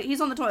he feels like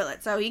he's on the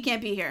toilet, so he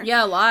can't be here.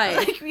 Yeah, lie.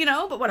 Like, you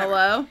know, but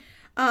whatever.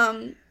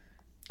 Hello?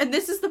 And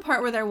this is the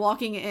part where they're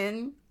walking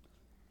in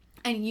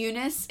and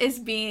Eunice is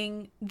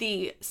being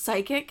the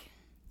psychic.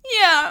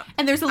 Yeah.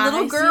 And there's a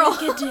little girl.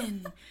 See a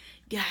kitten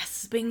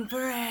gasping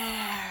for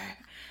air.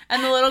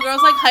 And the little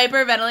girl's like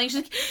hyperventilating. She's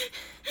like,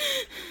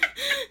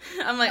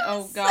 I'm like,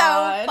 oh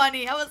god. So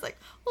funny. I was like,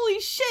 holy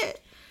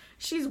shit.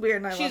 She's weird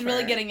and I love her. She's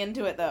really getting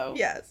into it though.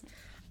 Yes.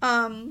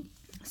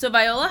 So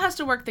Viola has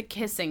to work the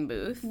kissing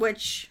booth.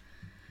 Which,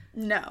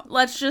 no.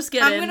 Let's just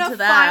get into that. I'm gonna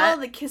file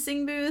the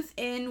kissing booth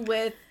in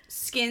with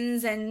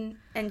skins and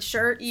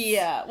shirts.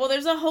 Yeah. Well,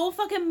 there's a whole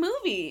fucking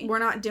movie. We're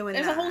not doing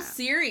that. There's a whole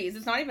series.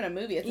 It's not even a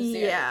movie. It's a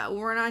series. Yeah,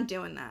 we're not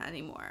doing that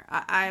anymore.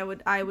 I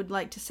would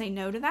like to say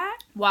no to that.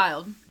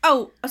 Wild.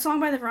 Oh, a song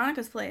by the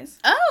Veronicas plays.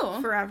 Oh.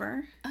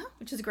 Forever. Oh.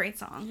 Which is a great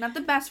song. Not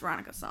the best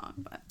Veronica song,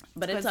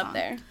 but it's up song.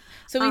 there.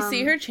 So we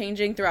see her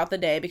changing throughout the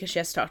day because she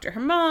has to talk to her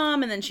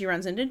mom, and then she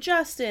runs into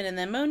Justin, and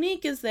then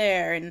Monique is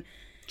there, and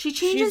she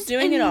changes she's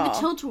doing in it all. The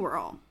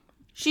tilt-a-whirl.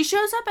 She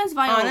shows up as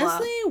Viola.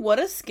 Honestly, what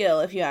a skill,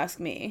 if you ask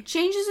me.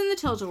 Changes in the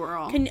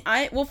tilt-a-whirl.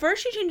 Well,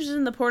 first she changes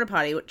in the porta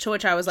potty, to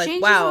which I was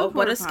like, wow,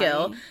 what a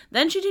skill.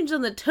 Then she changes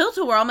in the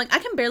tilt-a-whirl. I'm like, I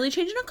can barely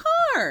change in a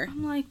car.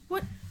 I'm like,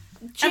 what?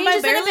 Changes and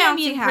by barely, I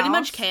mean, pretty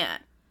much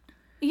can't.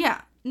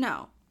 Yeah,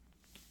 no.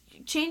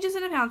 Changes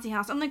in a bouncy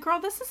house. I'm like, girl,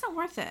 this isn't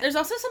worth it. There's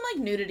also some,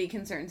 like, nudity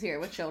concerns here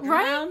with children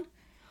around.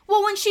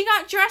 Well, when she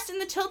got dressed in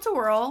the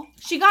tilt-a-whirl,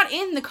 she got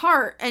in the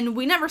cart, and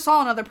we never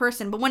saw another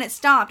person, but when it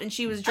stopped and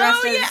she was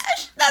dressed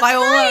as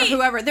Viola or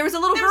whoever, there was a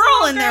little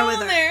girl in there with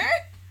her.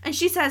 And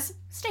she says,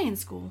 stay in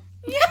school.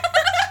 Yeah.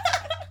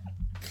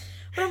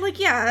 But I'm like,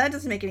 yeah, that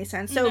doesn't make any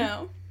sense.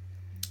 So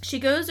she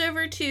goes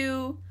over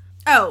to...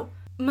 Oh,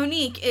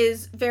 Monique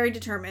is very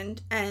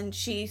determined, and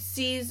she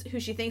sees who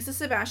she thinks is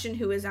Sebastian,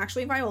 who is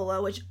actually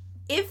Viola, which,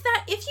 if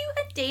you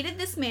had dated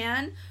this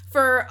man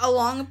for a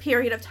long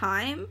period of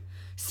time...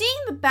 Seeing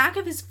the back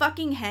of his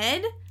fucking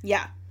head?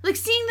 Yeah. Like,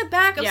 seeing the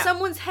back of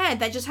someone's head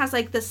that just has,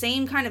 like, the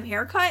same kind of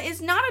haircut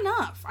is not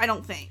enough, I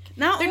don't think.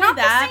 They're not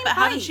that, but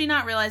how did she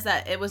not realize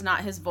that it was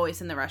not his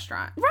voice in the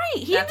restaurant?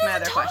 Right. He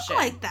doesn't talk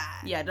like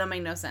that. Yeah, it doesn't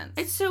make no sense.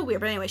 It's so weird.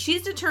 But anyway,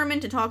 she's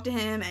determined to talk to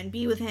him and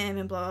be with him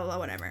and blah, blah, blah,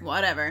 whatever.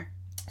 Whatever.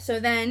 So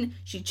then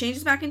she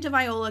changes back into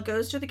Viola,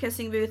 goes to the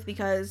kissing booth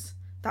because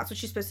that's what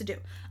she's supposed to do.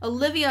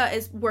 Olivia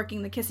is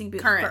working the kissing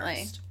booth currently.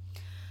 First.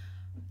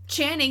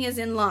 Channing is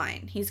in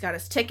line. He's got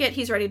his ticket.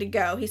 He's ready to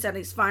go. He said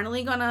he's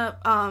finally gonna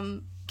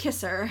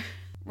kiss her.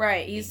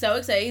 Right. He's so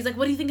excited. He's like,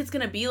 what do you think it's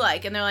gonna be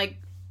like? And they're like,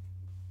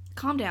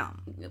 calm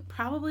down.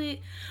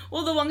 Probably.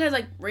 Well, the one guy's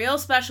like, real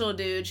special,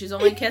 dude. She's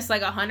only kissed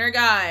like 100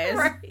 guys.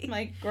 Right. I'm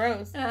like,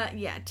 gross.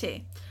 Yeah,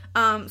 T.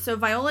 So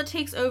Viola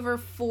takes over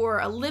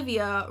for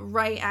Olivia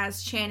right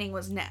as Channing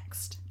was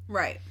next.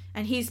 Right.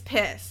 And he's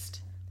pissed.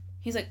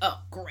 He's like,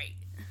 oh, great.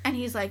 And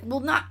he's like,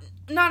 well, not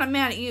I'm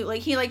mad at you.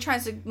 Like, he, like,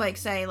 tries to, like,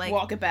 say, like...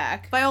 Walk it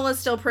back. Viola's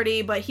still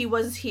pretty, but he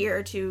was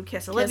here to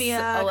kiss Olivia.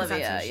 That's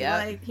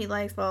what he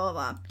likes, blah,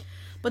 blah, blah.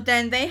 But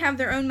then they have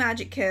their own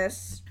magic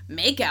kiss.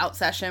 Make-out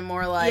session,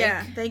 more like.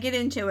 Yeah, they get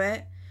into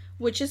it,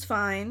 which is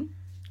fine.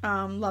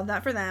 Love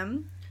that for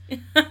them.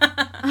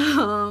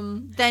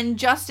 Then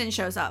Justin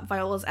shows up,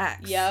 Viola's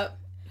ex. Yep.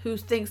 Who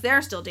thinks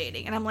they're still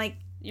dating. And I'm like...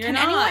 Can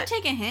anyone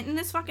take a hint in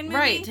this fucking movie?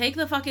 Right, take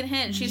the fucking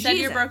hint. She said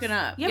you're broken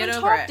up. You Get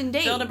haven't over talked it. in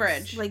days. Build a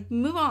bridge. Like,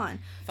 move on.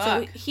 Fuck.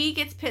 So he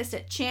gets pissed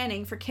at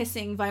Channing for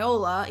kissing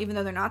Viola, even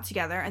though they're not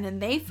together, and then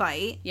they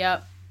fight.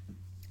 Yep.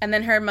 And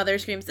then her mother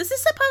screams, this is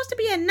supposed to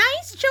be a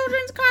nice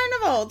children's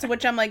carnival. To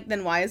which I'm like,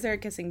 then why is there a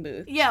kissing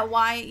booth? Yeah,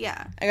 why?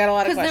 Yeah. I got a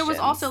lot of questions. Because there was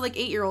also, like,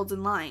 8-year-olds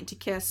in line to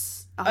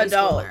kiss a high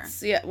adults.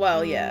 schooler. Yeah,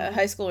 well, yeah,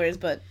 high schoolers,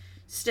 but...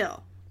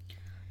 Still.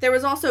 There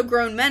was also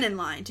grown men in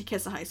line to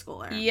kiss a high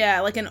schooler.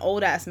 Yeah, like an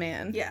old-ass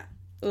man. Yeah.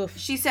 Oof.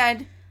 She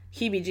said...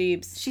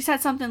 Heebie-jeebs. She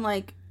said something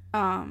like,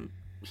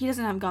 he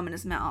doesn't have gum in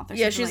his mouth. Or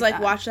yeah, she's like,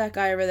 that. watch that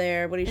guy over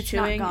there. What he's it's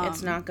chewing, not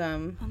it's not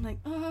gum. I'm like,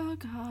 oh,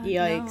 God,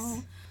 yikes.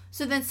 no.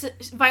 So then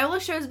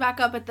Viola shows back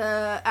up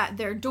at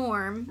their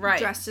dorm, right,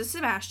 dressed as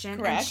Sebastian.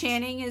 Correct. And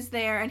Channing is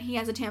there, and he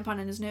has a tampon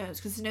in his nose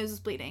because his nose is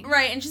bleeding.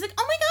 Right, and she's like,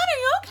 oh my God, are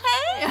you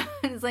okay? Yeah.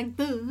 And it's like,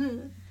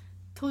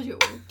 told you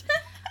it worked.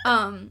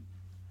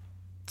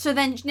 So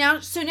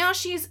now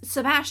she's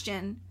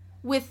Sebastian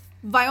with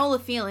Viola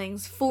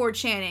feelings for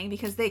Channing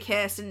because they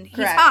kiss and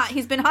he's hot.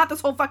 He's been hot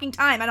this whole fucking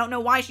time. I don't know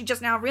why she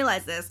just now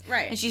realized this.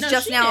 Right. And she's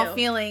just now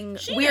feeling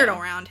weird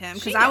around him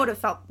because I would have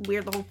felt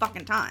weird the whole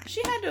fucking time.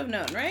 She had to have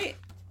known, right?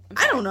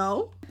 I don't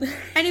know.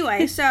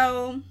 Anyway,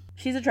 so...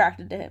 She's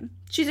attracted to him.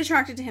 She's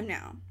attracted to him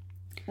now.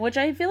 Which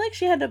I feel like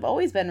she had to have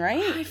always been,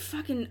 right? I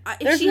fucking...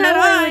 There's no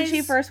way when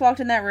she first walked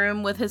in that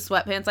room with his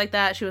sweatpants like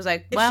that, she was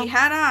like, well... If she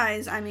had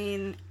eyes, I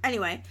mean...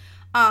 Anyway.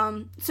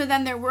 So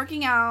then they're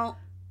working out...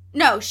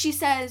 No, she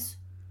says...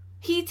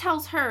 He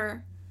tells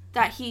her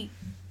that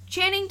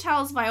Channing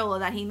tells Viola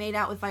that he made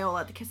out with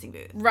Viola at the kissing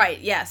booth.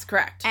 Right, yes,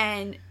 correct.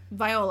 And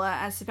Viola,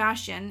 as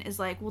Sebastian, is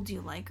like, well, do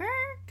you like her?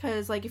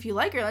 Because, like, if you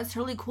like her, that's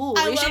totally cool.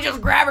 I You should love-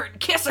 just grab her and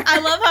kiss her. I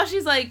love how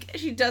she's like,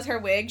 she does her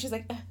wig. She's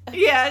like,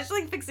 Yeah, she's,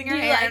 like, fixing her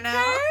Do you hair like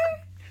now.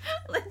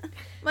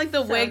 like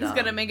the So wig's dumb.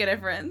 gonna make a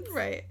difference.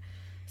 Right.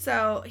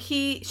 So,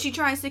 she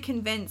tries to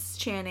convince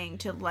Channing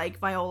to like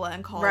Viola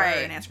and call Right.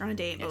 her and ask her on a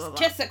date, blah, blah, blah.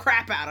 Kiss the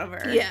crap out of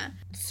her. Yeah.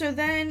 So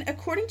then,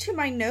 according to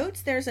my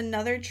notes, there's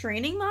another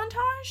training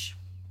montage.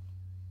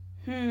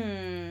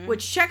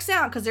 Which checks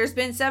out, because there's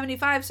been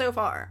 75 so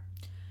far.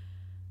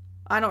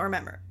 I don't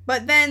remember.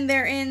 But then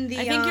they're in the...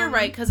 I think you're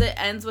right, because it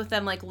ends with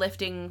them, like,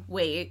 lifting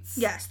weights.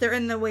 Yes, they're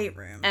in the weight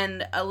room.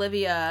 And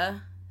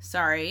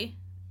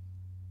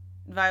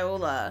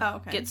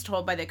Viola gets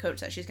told by the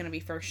coach that she's going to be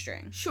first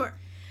string. Sure.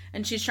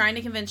 And she's trying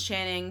to convince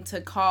Channing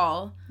to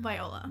call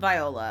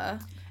Viola.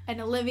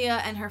 And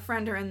Olivia and her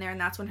friend are in there, and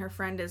that's when her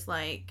friend is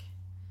like,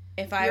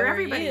 if I you're were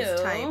everybody's you,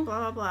 type,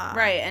 blah, blah, blah.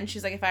 Right, and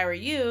she's like, if I were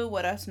you,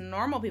 what us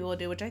normal people would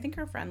do, which I think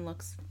her friend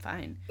looks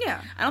fine. Yeah.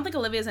 I don't think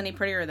Olivia's any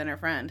prettier than her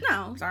friend.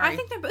 No. Sorry. I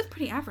think they're both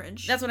pretty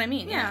average. That's what I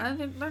mean, yeah.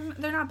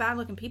 They're not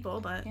bad-looking people,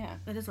 but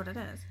it is what it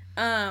is.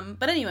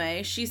 But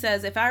anyway, she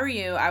says, if I were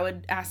you, I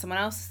would ask someone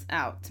else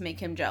out to make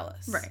him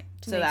jealous. Right.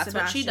 So that's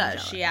what she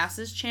does. She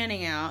asks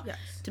Channing out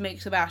to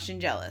make Sebastian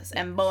jealous.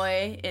 And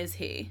boy, is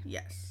he.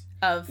 Yes.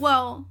 Of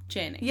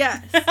Channing.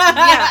 Yes.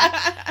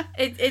 Yeah.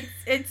 It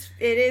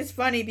is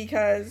funny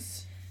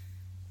because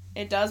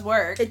it does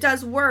work. It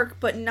does work,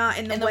 but not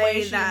in the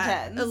way she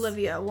that intends.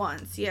 Olivia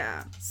wants.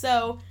 Yeah.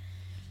 So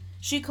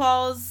she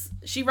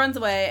runs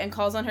away and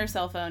calls on her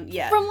cell phone.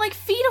 Yeah. From like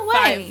feet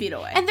away. 5 feet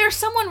away. And there's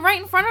someone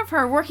right in front of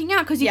her working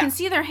out because you can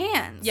see their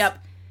hands.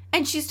 Yep.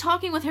 And she's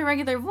talking with her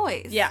regular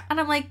voice. Yeah. And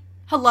I'm like,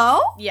 hello?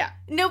 Yeah.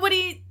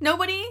 Nobody?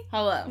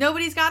 Hello.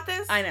 Nobody's got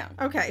this? I know.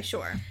 Okay,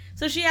 sure.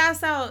 So she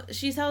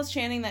tells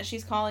Channing that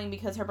she's calling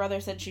because her brother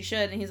said she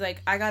should, and he's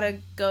like, I gotta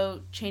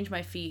go change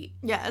my feet.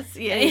 Yes,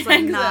 yeah, And he's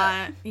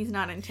like he's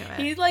not into it.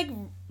 He's like,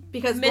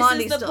 because misses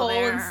Blondie's the still pole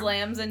there. and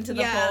slams into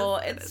the pole.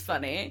 It's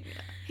funny.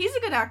 Yeah. He's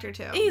a good actor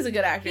too. He's a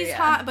good actor. He's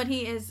hot, but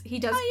he does. He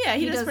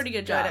does a pretty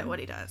good job at what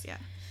he does.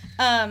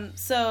 Yeah.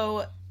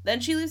 So then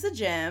she leaves the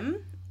gym,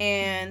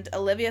 and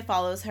Olivia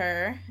follows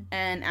her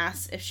and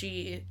asks if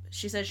she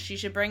says she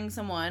should bring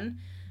someone,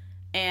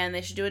 and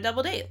they should do a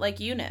double date like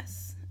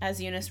Eunice. As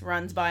Eunice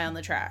runs by on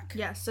the track.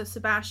 Yes, so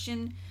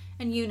Sebastian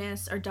and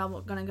Eunice are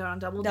gonna go on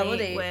double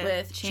date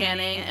with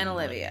Channing and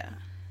Olivia.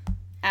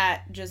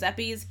 At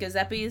Giuseppe's,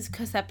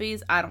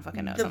 I don't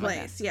fucking know. The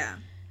place, yeah.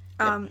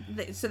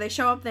 So they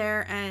show up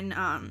there,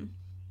 and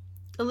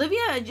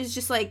Olivia is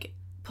just like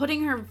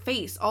putting her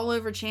face all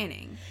over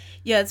Channing.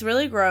 Yeah, it's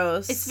really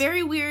gross. It's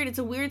very weird. It's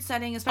a weird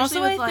setting, especially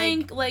also, with I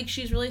think like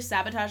she's really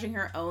sabotaging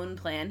her own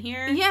plan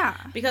here. Yeah,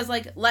 because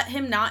like let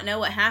him not know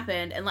what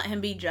happened and let him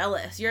be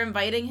jealous. You're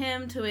inviting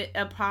him to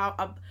a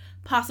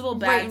possible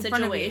bad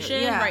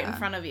situation right in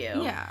front of you.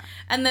 Yeah,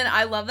 and then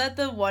I love that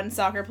the one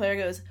soccer player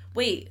goes,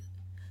 "Wait,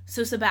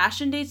 so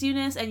Sebastian dates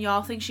Eunice and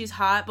y'all think she's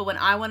hot, but when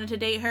I wanted to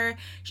date her,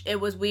 it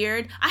was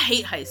weird. I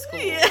hate high school."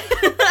 Yeah.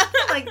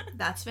 Like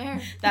that's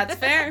fair. That's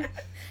fair.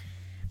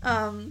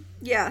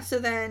 Yeah. So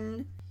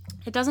then.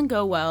 It doesn't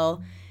go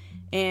well,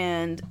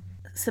 and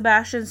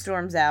Sebastian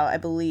storms out, I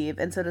believe,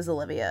 and so does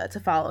Olivia, to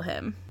follow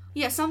him.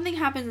 Yeah, something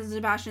happens and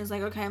Sebastian is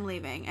like, okay, I'm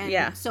leaving.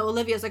 And so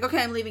Olivia's like,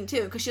 okay, I'm leaving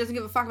too, because she doesn't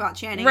give a fuck about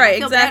Channing. Right, I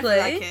feel exactly.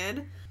 bad for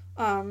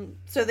that kid.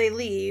 So they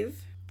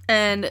leave.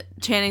 And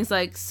Channing's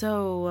like,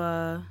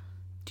 so,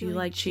 do you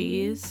like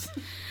cheese?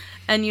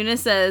 And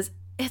Eunice says,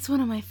 it's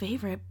one of my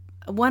favorite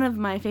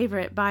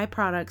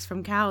byproducts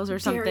from cows or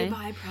something.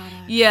 Dairy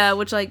byproducts. Yeah,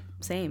 which, like,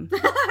 same.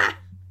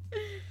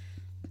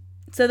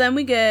 So then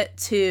we get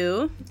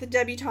to the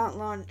debutante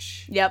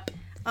lunch. Yep.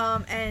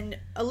 And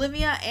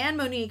Olivia and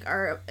Monique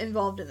are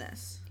involved in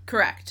this.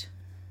 Correct.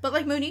 But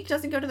like Monique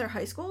doesn't go to their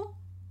high school?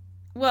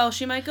 Well,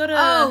 she might go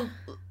to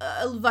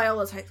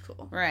Viola's high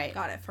school. Right.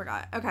 Got it.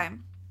 Forgot. Okay.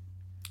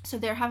 So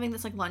they're having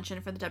this like luncheon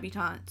for the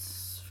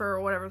debutantes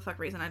for whatever the fuck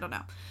reason, I don't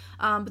know.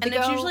 But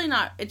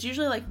it's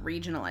usually like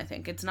regional, I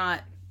think. It's not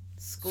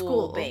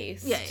school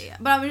based. Yeah.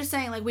 But I was just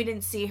saying, like, we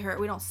don't see her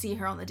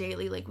on the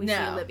daily, like we see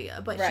Olivia,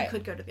 but she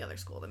could go to the other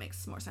school. That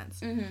makes more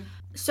sense. Mm-hmm.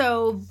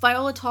 So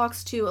Viola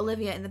talks to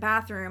Olivia in the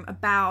bathroom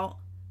about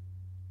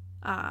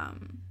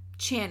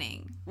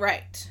Channing.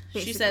 Right.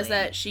 Basically. She says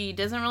that she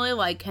doesn't really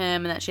like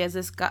him and that she has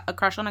a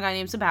crush on a guy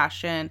named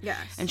Sebastian. Yes.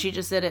 And she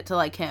just did it to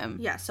like him.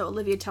 Yeah, so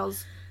Olivia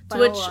tells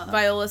Viola. To which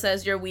Viola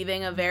says, you're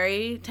weaving a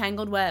very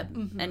tangled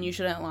web and you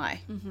shouldn't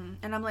lie. Mm-hmm.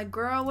 And I'm like,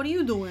 girl, what are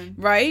you doing?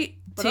 Right?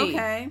 But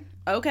okay.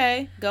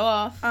 Okay, go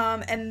off.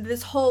 And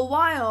this whole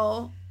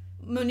while,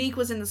 Monique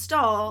was in the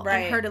stall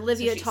and heard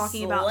Olivia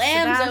talking about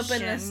Sebastian. Slams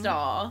open the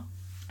stall.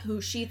 Who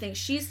she thinks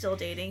she's still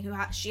dating, who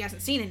she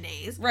hasn't seen in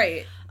days.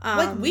 Right.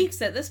 Like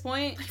weeks at this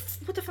point. Like,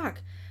 what the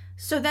fuck?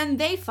 So then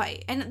they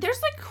fight. And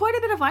there's like quite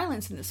a bit of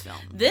violence in this film.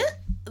 This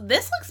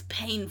looks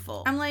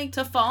painful. I'm like,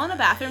 to fall on a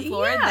bathroom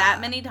floor that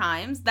many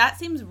times, that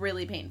seems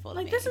really painful to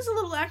me. Like, this is a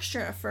little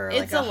extra for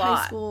like a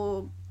high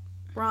school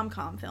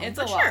rom-com film. It's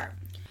a lot.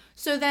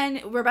 So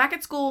then we're back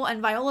at school,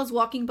 and Viola's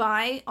walking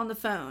by on the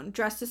phone,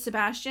 dressed as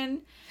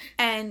Sebastian,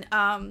 and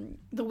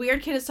the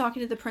weird kid is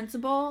talking to the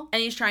principal.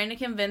 And he's trying to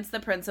convince the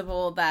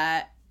principal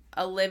that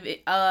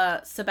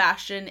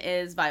Sebastian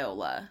is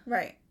Viola.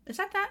 Right. Is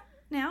that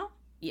now?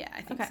 Yeah,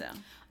 I think so.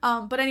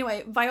 But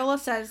anyway, Viola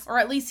says... Or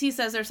at least he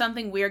says there's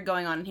something weird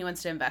going on and he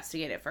wants to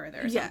investigate it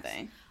further or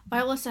something.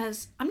 Viola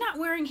says, I'm not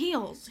wearing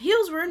heels.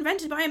 Heels were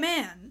invented by a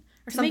man.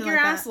 Or something make your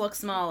like ass that. look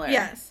smaller.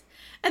 Yes.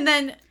 And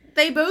then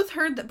they both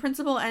heard, the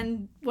principal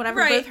and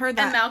whatever both heard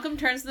that. And Malcolm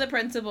turns to the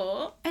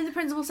principal. And the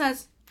principal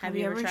says, have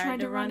you ever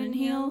tried to run in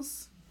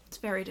heels? It's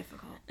very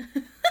difficult.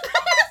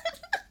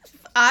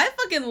 I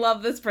fucking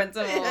love this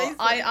principal.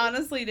 I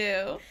honestly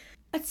do.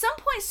 At some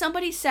point,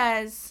 somebody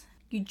says,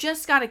 you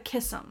just gotta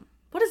kiss him.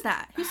 What is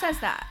that? Who says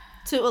that?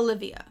 To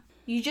Olivia.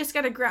 You just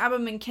gotta grab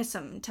him and kiss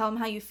him and tell him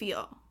how you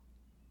feel.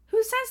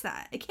 Who says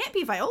that? It can't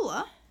be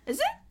Viola, is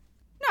it?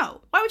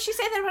 No. Why would she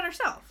say that about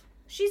herself?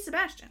 She's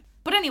Sebastian.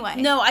 But anyway.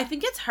 No, I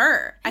think it's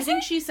her. I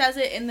think she says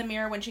it in the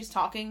mirror when she's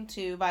talking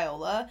to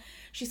Viola.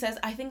 She says,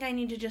 I think I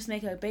need to just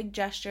make a big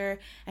gesture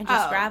and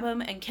just grab him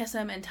and kiss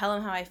him and tell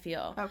him how I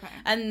feel. Okay.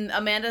 And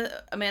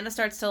Amanda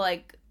starts to,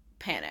 like,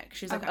 panic.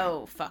 She's like,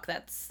 oh, fuck,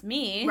 that's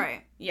me.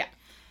 Right. Yeah.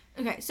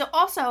 Okay, so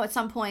also at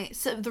some point,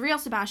 so the real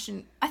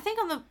Sebastian, I think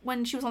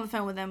when she was on the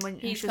phone with him, when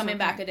he's she was coming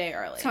back a day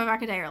early. He's coming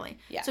back a day early.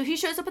 Yeah. So he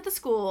shows up at the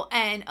school,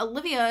 and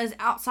Olivia is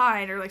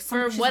outside, or like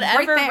for she's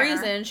whatever right there,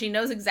 reason, she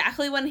knows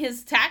exactly when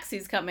his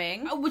taxi's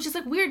coming, which is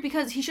like weird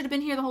because he should have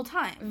been here the whole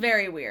time.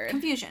 Very weird.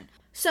 Confusion.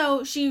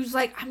 So she was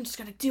like, I'm just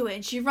gonna do it,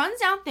 and she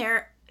runs out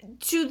there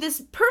to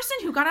this person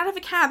who got out of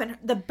a cab, and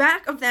the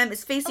back of them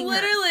is facing her.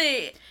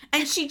 Literally.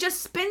 And she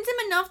just spins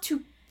him enough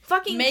to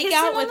fucking make kiss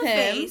out him with on the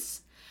him. face.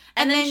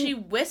 And then she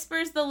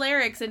whispers the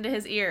lyrics into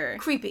his ear.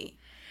 Creepy.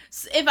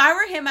 If I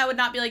were him, I would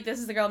not be like, this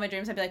is the girl of my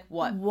dreams. I'd be like,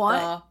 what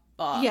the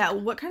fuck? Yeah,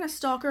 what kind of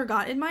stalker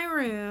got in my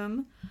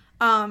room?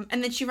 And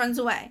then she runs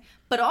away.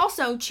 But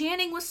also,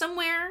 Channing was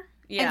somewhere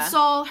and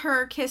saw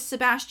her kiss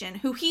Sebastian,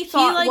 who he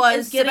thought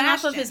was is getting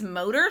Sebastian. off of his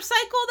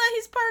motorcycle that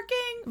he's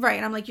parking. Right,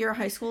 and I'm like, you're a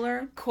high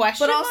schooler?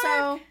 Question But mark?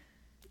 also,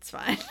 it's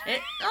fine.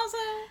 It also,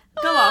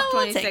 go off,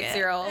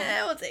 26-year-old.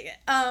 We'll take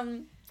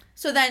it.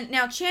 So then,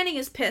 now Channing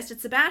is pissed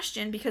at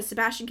Sebastian because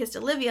Sebastian kissed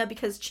Olivia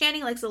because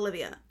Channing likes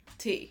Olivia.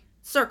 T.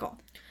 Circle.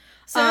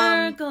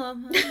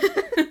 Circle.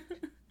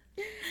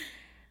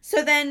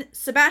 So then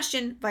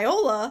Sebastian,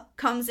 Viola,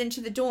 comes into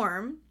the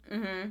dorm.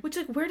 Mm-hmm. Which,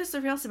 like, where does the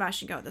real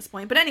Sebastian go at this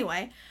point? But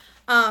anyway.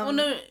 Well,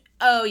 no.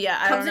 Oh, yeah,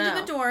 I don't know. Comes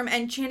into the dorm,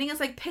 and Channing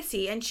is, like,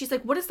 pissy. And she's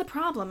like, what is the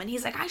problem? And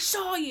he's like, I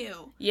saw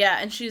you. Yeah,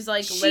 and she's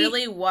like,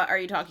 literally, what are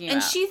you talking about?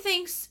 And she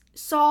thinks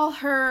saw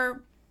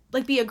her...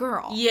 like, be a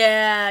girl.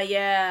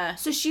 Yeah.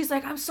 So she's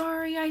like, I'm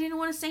sorry, I didn't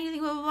want to say anything,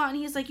 blah, blah, blah. And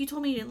he's like, you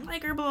told me you didn't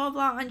like her, blah,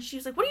 blah, blah. And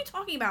she's like, what are you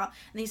talking about?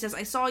 And he says,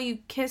 I saw you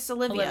kiss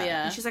Olivia.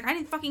 And she's like, I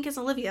didn't fucking kiss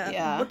Olivia.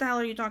 Yeah. What the hell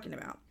are you talking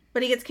about?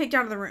 But he gets kicked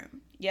out of the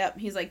room. Yep.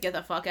 He's like, get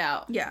the fuck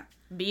out. Yeah.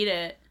 Beat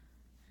it.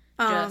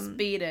 Just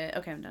beat it.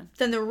 Okay, I'm done.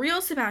 Then the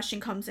real Sebastian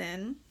comes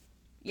in.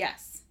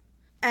 Yes.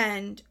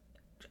 And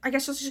I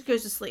guess she just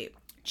goes to sleep.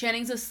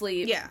 Channing's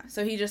asleep. Yeah.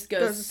 So he just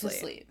goes to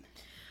sleep.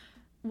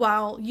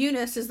 While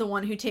Eunice is the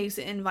one who takes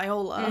in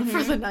Viola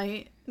for the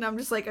night. And I'm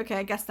just like, okay,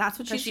 I guess that's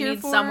what she's she here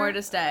needs for. somewhere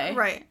to stay.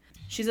 Right.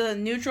 She's a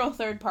neutral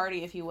third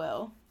party, if you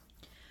will.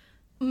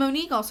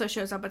 Monique also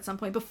shows up at some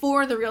point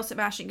before the real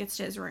Sebastian gets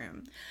to his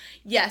room.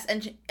 Yes,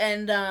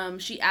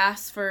 and she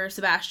asks for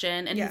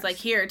Sebastian, and he's like,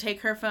 "Here,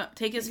 take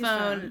his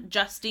phone.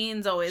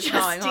 Justine's always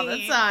calling all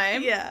the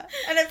time." Yeah.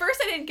 And at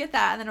first I didn't get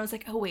that, and then I was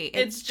like, "Oh wait,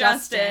 it's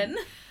Justin."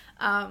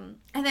 And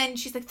then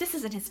she's like, "This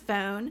isn't his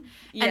phone."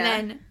 Yeah. And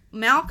then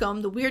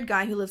Malcolm, the weird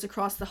guy who lives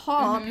across the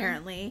hall,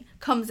 apparently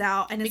comes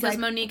out and is because like,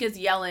 Monique is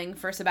yelling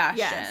for Sebastian.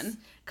 Yes,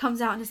 comes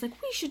out and is like,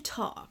 "We should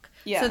talk."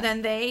 Yeah. So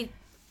then they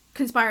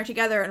conspire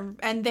together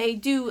and they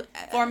do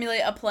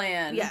formulate a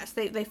plan. Yes,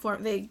 they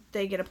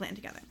get a plan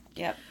together.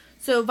 Yep.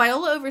 So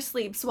Viola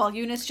oversleeps while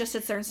Eunice just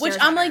sits there and stares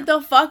Which I'm at her. like,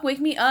 the fuck, wake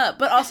me up.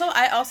 But also,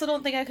 I also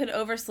don't think I could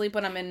oversleep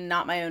when I'm in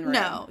not my own room.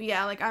 No,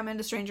 yeah, like I'm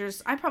into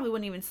strangers. I probably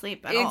wouldn't even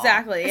sleep at all.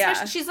 Exactly, yeah.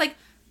 Especially, she's like,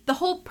 the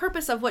whole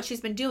purpose of what she's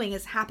been doing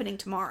is happening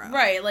tomorrow.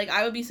 Right, like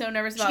I would be so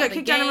nervous about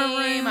the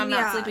game. I'm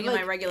not sleeping in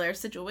my regular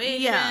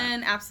situation.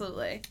 Yeah.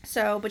 Absolutely.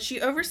 So, but she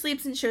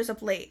oversleeps and shows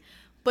up late.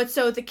 But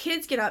so the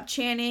kids get up,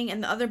 Channing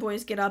and the other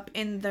boys get up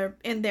in their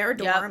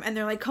dorm, and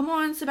they're like, "Come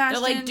on,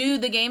 Sebastian!" They're like,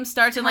 "Dude, the game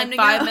starts in like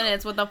 5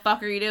 minutes. What the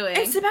fuck are you doing?"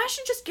 And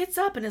Sebastian just gets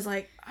up and is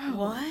like, "Oh,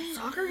 what?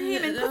 Soccer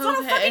game?" And puts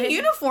on a fucking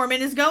uniform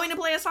and is going to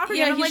play a soccer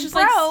game. Yeah, I'm he's like, just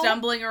bro, like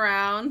stumbling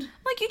around.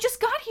 Like, you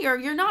just got here.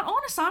 You're not on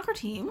a soccer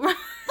team. Like,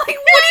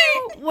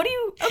 what are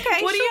you?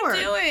 Okay, what sure. are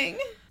you doing?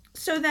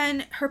 So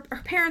then her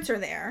parents are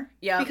there.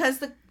 Yeah. Because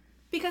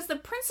the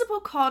principal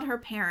called her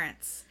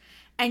parents.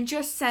 And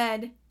just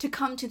said to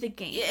come to the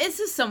game.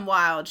 This is some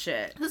wild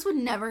shit. This would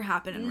never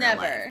happen in real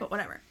life, but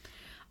whatever.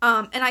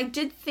 And I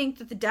did think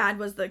that the dad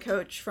was the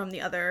coach from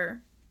the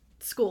other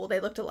school.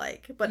 They looked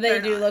alike, but they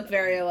do look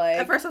very alike.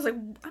 At first, I was like,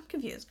 I'm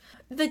confused.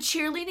 The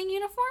cheerleading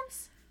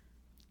uniforms.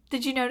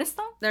 Did you notice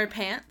them? Their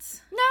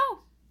pants? No.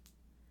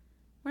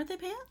 Weren't they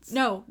pants?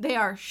 No, they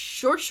are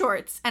short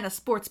shorts and a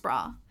sports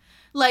bra.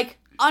 Like,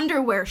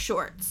 underwear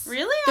shorts.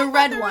 Really? The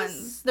red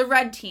ones. The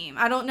red team.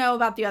 I don't know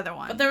about the other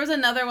one. But there was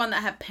another one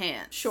that had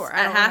pants. Sure.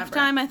 At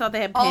halftime, I thought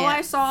they had pants. All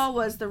I saw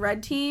was the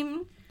red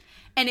team,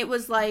 and it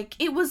was like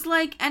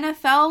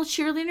NFL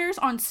cheerleaders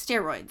on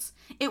steroids.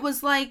 It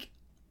was like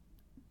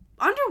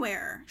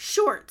underwear,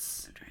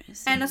 shorts,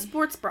 and a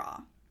sports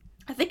bra.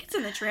 I think it's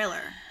in the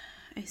trailer.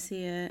 I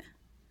see it.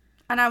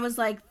 And I was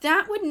like,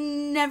 that would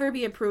never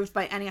be approved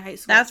by any high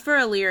school. That's for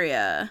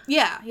Illyria.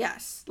 Yeah,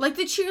 yes. Like,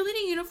 the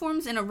cheerleading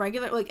uniforms in a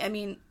regular,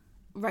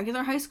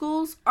 regular high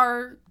schools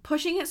are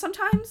pushing it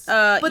sometimes.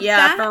 But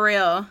yeah, for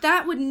real.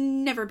 That would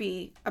never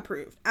be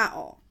approved at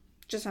all.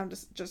 Just had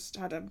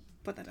to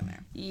put that in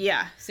there.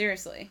 Yeah,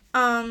 seriously.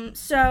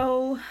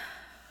 So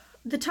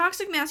the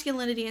toxic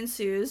masculinity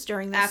ensues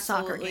during this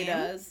soccer game.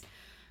 Does.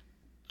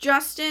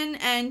 Justin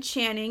and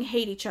Channing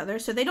hate each other,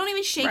 so they don't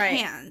even shake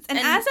hands. And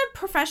as a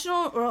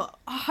professional or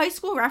a high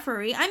school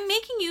referee, I'm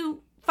making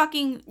you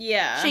fucking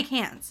shake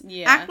hands.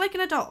 Yeah. Act like an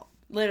adult.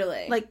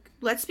 Literally. Like,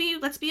 let's be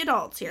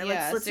adults here.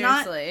 Yeah, let's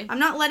seriously. I'm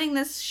not letting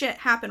this shit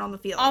happen on the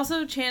field.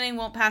 Also, Channing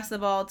won't pass the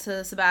ball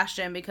to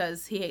Sebastian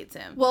because he hates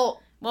him.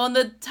 Well, in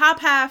the top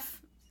half,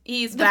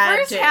 he's bad, the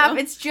first too. half,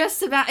 it's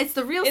just it's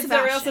the real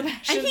Sebastian.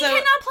 And he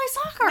cannot play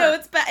soccer. No,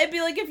 it's bad. It'd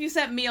be like if you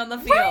sent me on the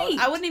field. Right.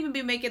 I wouldn't even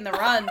be making the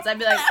runs. I'd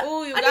be like,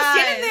 oh, you guys. I'm just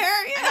getting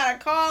there. Yeah. I gotta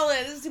call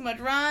it. This is too much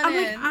running.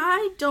 I'm like,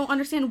 I don't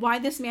understand why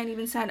this man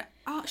even said,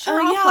 I'll play.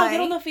 I'll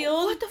get on the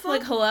field. What the fuck?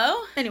 Like,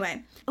 hello?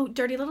 Anyway. Oh,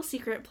 Dirty Little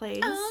Secret plays.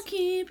 I'll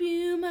keep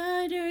you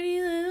my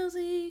dirty little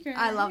secret.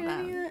 I love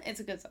them. It's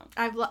a good song.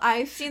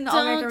 I've seen the All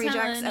American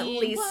Rejects at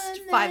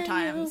least 5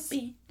 times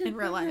in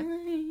real life.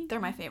 They're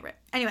my favorite.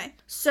 Anyway,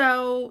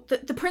 so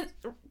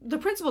the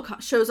principal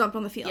shows up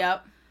on the field.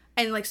 Yep.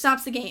 And like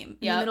stops the game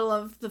in the middle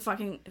of the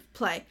fucking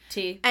play.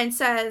 And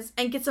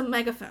gets a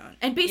megaphone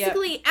and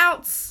basically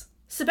outs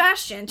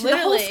Sebastian to the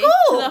whole school.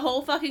 To the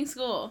whole fucking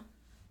school.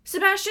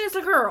 Sebastian is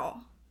a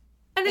girl.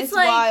 And it's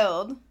like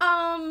wild.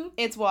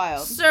 It's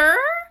wild. Sir?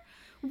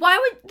 This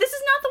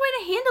is not the way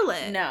to handle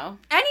it. No.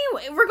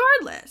 Anyway,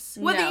 regardless.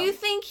 Whether you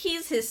think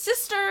he's his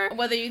sister.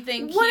 Whether you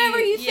think whatever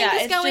you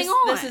think is going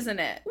on. This isn't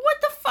it.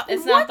 What the fuck?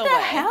 It's what not the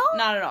way. Hell?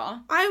 Not at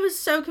all. I was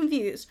so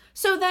confused.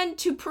 So then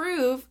to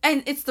prove,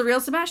 and it's the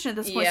real Sebastian at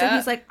this point, so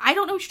he's like, I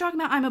don't know what you're talking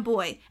about, I'm a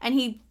boy. And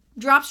he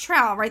drops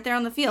trowel right there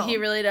on the field. He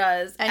really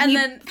does. And he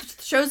then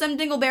shows them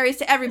dingleberries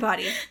to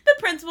everybody. The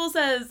principal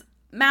says,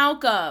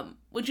 Malcolm,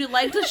 would you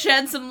like to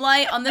shed some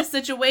light on this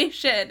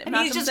situation? And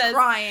he's just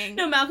crying.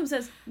 No, Malcolm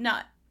says,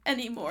 not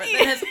anymore.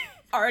 That has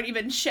already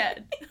been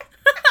shed.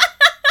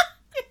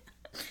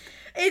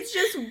 It's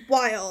just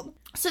wild.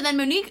 So then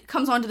Monique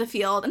comes onto the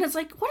field and it's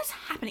like, what is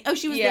happening? Oh,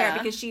 she was there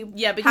because she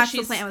hatched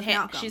the plan with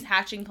Malcolm. She's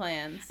hatching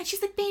plans. And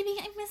she's like, baby,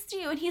 I missed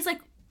you. And he's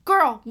like,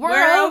 girl, we're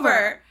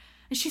over.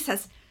 And she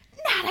says,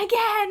 not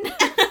again.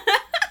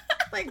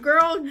 Like,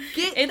 girl,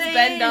 It's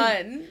been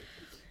done.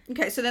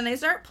 Okay, so then they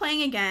start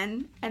playing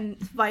again, and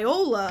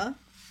Viola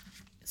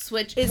is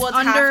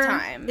under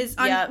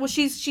halftime. Well,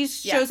 she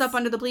shows up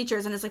under the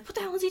bleachers and is like, what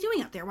the hell is he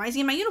doing out there? Why is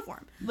he in my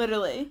uniform?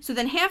 Literally. So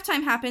then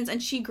halftime happens,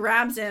 and she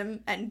grabs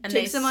him and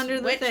takes him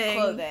under the thing.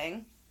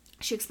 Clothing.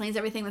 She explains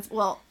everything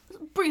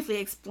briefly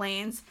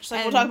explains. She's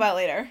like, we'll talk about it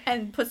later.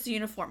 And puts the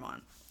uniform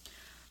on.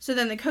 So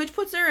then the coach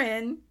puts her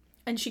in,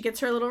 and she gets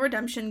her little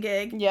redemption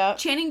gig. Yeah.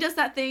 Channing does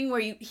that thing where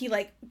he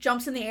like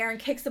jumps in the air and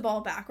kicks the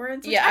ball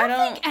backwards. Which yeah, I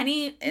don't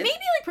think maybe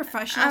like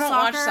professional soccer. I don't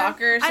watch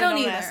soccer, so I don't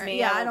either. Ask me.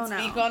 Yeah, I don't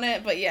speak know. on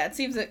it, but yeah, it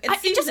seems intense.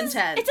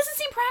 It doesn't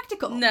seem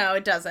practical. No,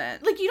 it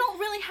doesn't. Like, you don't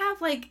really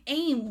have like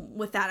aim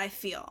with that, I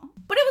feel.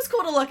 But it was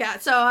cool to look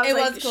at, so I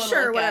was cool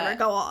sure, whatever,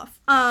 go off.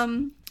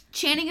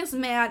 Channing is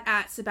mad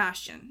at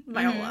Sebastian,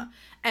 Viola,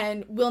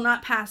 and will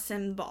not pass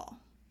him the ball.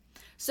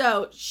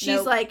 So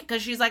she's like...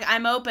 Because she's like,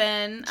 I'm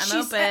open.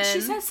 She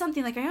says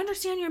something like, I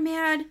understand you're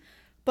mad,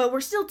 but we're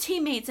still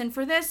teammates, and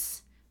for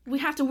this, we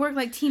have to work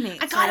like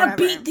teammates. I gotta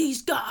beat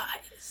these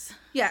guys.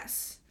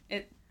 Yes.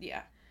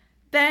 Yeah.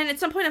 Then at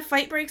some point a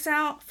fight breaks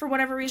out for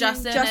whatever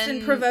reason.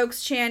 Justin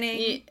provokes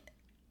Channing.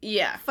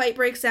 Yeah. Fight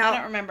breaks out. I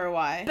don't remember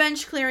why.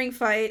 Bench clearing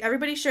fight.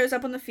 Everybody shows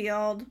up on the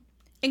field.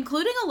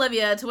 Including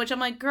Olivia, to which I'm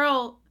like,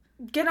 girl...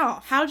 Get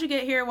off. How'd you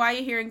get here? Why are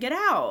you here? And get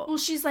out. Well,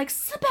 she's like,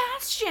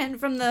 Sebastian,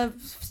 from the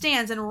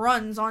stands and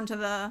runs onto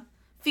the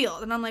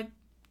field. And I'm like,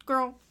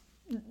 girl,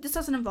 this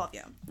doesn't involve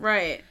you.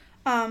 Right.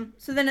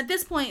 So then at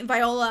this point,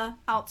 Viola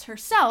outs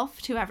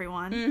herself to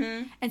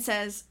everyone and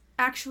says,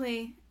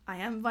 actually, I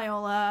am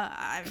Viola.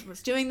 I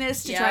was doing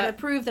this to try to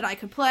prove that I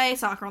could play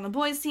soccer on the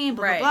boys team,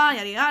 blah, blah, blah,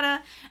 yada,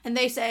 yada. And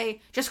they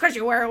say, just because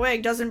you wear a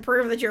wig doesn't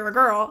prove that you're a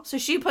girl. So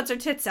she puts her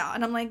tits out.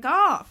 And I'm like, go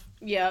off.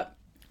 Yep.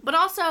 But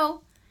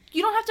also...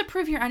 You don't have to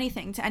prove you're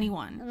anything to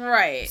anyone.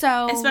 Right.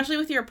 So especially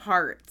with your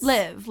parts.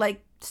 Live.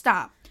 Like,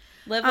 stop.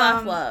 Live,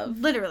 laugh, love.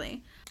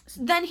 Literally.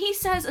 Then he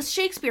says a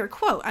Shakespeare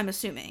quote, I'm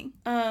assuming.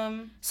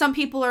 Some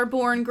people are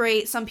born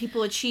great, some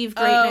people achieve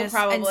greatness,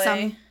 and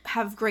some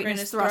have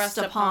greatness thrust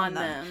upon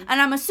them. And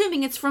I'm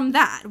assuming it's from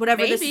that,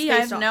 whatever this is based I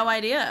have on. No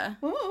idea.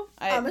 Ooh,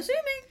 I'm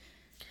assuming.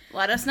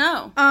 Let us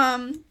know.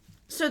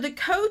 So the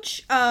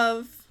coach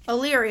of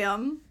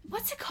Illyrium,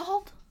 what's it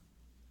called?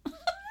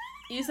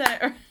 You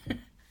said it.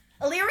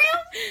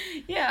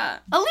 Illyrium? Yeah.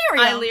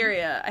 Illyrium.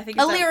 Illyria. I think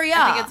it's Illyria.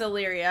 I think it's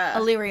Illyria.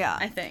 Illyria.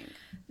 I think.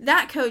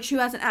 That coach who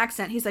has an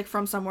accent, he's like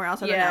from somewhere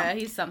else. I don't know. Yeah,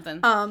 he's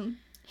something.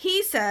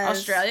 He says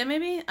Australia,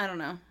 maybe? I don't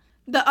know.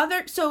 The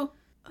other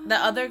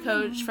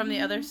coach from the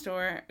other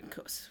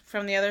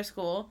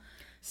school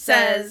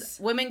says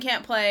women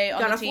can't play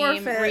on the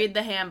team. Forfeit. Read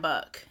the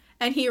handbook.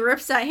 And he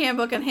rips that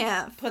handbook in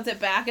half. Puts it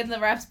back in the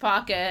ref's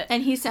pocket.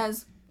 And he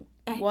says,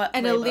 "What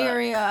at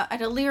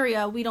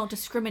Illyria, we don't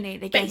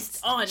discriminate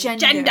against based on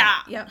gender."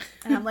 Yep.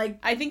 And I'm like,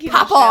 I think he's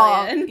pop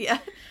Australian. off. Yeah.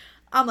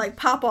 I'm like,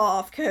 pop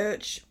off,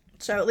 coach.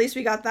 So at least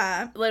we got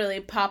that.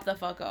 Literally, pop the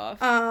fuck off.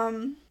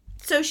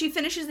 So she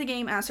finishes the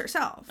game as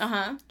herself.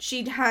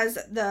 She has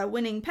the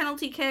winning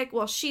penalty kick.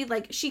 Well, she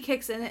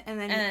kicks in it, and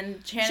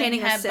then Channing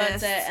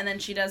headbutts it, and then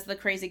she does the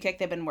crazy kick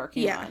they've been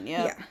working on.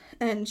 Yep. Yeah.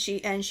 And she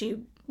wins.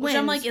 Which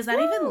I'm like, is that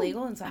even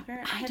legal in soccer?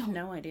 I have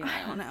no idea.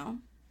 I don't know.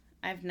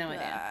 I have no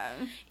idea.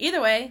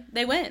 Either way,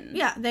 they win.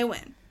 Yeah, they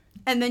win.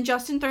 And then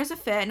Justin throws a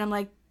fit, and I'm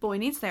like, boy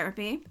needs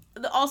therapy.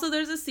 Also,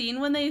 there's a scene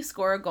when they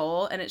score a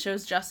goal, and it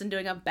shows Justin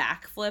doing a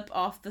backflip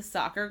off the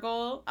soccer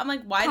goal. I'm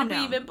like, why did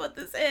we even put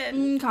this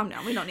in? Calm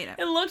down. We don't need it.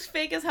 It looked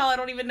fake as hell. I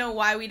don't even know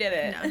why we did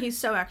it. No, he's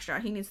so extra.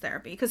 He needs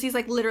therapy. Because he's,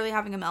 like, literally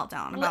having a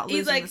meltdown about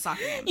losing the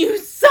soccer game. You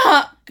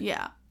suck!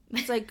 Yeah.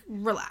 It's like,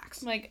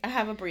 relax. I'm like, I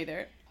have a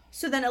breather.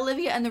 So then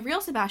Olivia and the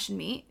real Sebastian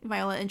meet.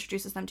 Viola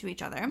introduces them to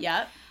each other.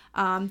 Yep.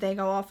 They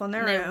go off on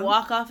their own. They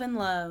walk off in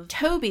love.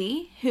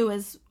 Toby,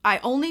 I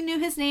only knew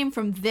his name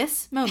from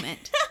this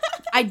moment.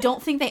 I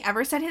don't think they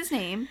ever said his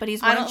name, but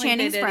he's one of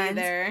Channing's friends.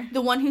 Either.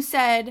 The one who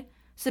said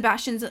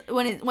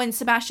when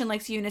Sebastian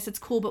likes Eunice, it's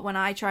cool, but when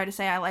I try to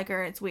say I like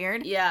her, it's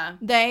weird. Yeah.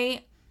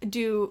 They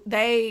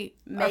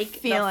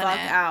make the fuck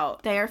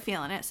out. They are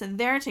feeling it. So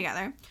they're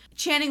together.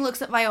 Channing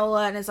looks at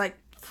Viola and is like,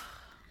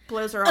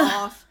 blows her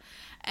off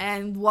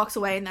and walks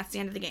away, and that's the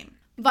end of the game.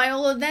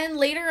 Viola then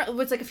later,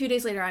 it's like a few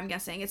days later, I'm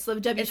guessing, it's the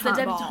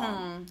debutante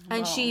ball.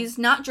 And she's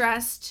not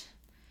dressed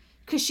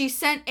because she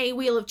sent a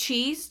wheel of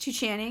cheese to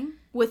Channing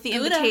with the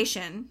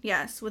invitation.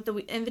 Yes, with the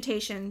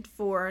invitation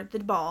for the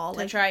ball.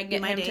 To try and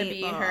get him to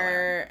be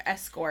her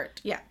escort.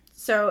 Yeah.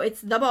 So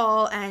it's the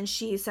ball, and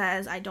she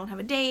says, I don't have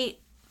a date.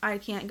 I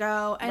can't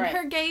go. And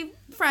her gay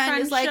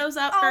friend is like, shows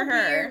up for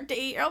her.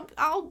 Be your date.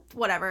 I'll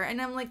whatever.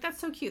 And I'm like, that's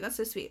so cute. That's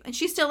so sweet. And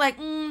she's still like,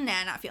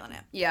 nah, not feeling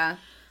it. Yeah.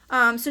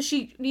 So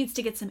she needs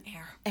to get some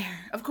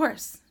air. Of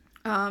course.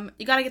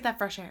 You gotta get that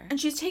fresh air. And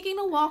she's taking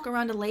a walk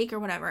around a lake or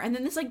whatever, and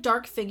then this like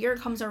dark figure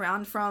comes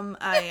around from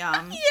a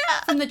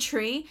from the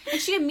tree, and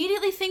she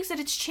immediately thinks that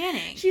it's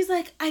Channing. She's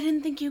like, I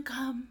didn't think you'd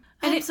come.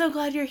 And I'm so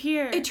glad you're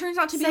here. It turns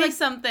out to be Say like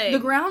something. The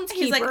groundskeeper.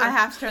 He's like, I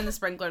have to turn the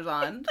sprinklers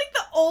on. Like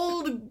the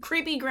old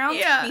creepy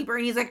groundskeeper,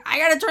 and he's like, I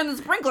gotta turn the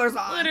sprinklers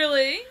on.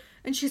 Literally.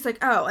 And she's like,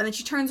 oh, and then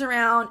she turns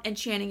around, and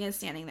Channing is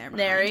standing there.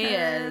 There he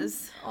her,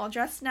 is. All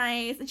dressed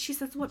nice. And she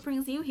says, what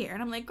brings you here?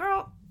 And I'm like,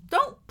 girl,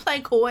 don't play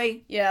coy.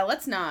 Yeah,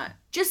 let's not.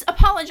 Just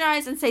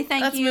apologize and say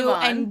thank you, move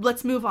on. and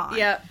let's move on.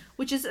 Yep.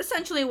 Which is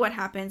essentially what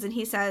happens. And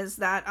he says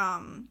that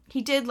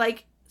he did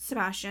like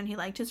Sebastian. He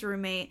liked his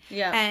roommate.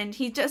 Yeah. And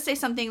he does say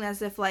something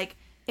as if, like,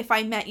 if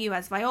I met you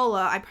as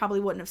Viola, I probably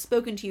wouldn't have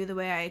spoken to you the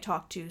way I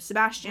talked to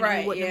Sebastian. Right,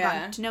 and we wouldn't have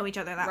gotten to know each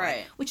other that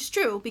way. Which is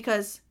true,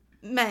 because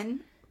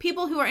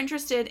people who are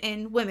interested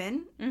in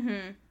women,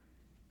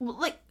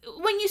 like,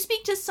 when you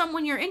speak to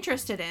someone you're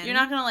interested in, you're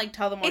not gonna like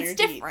tell them all your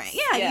different.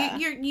 deets. Yeah.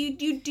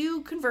 You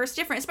do converse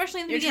different,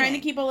 especially in the beginning. You're trying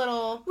to keep a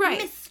little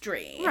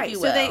mystery, right? If you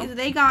so will.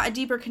 they got a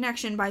deeper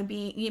connection by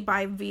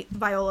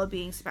Viola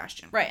being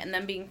Sebastian, right, and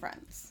them being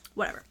friends,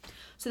 whatever.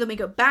 So then we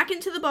go back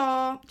into the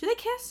ball. Do they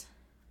kiss?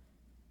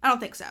 I don't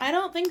think so. I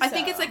don't think so. I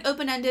think it's like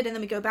open ended, and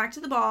then we go back to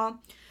the ball.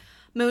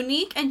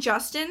 Monique and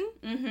Justin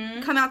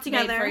come out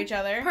together. Made for each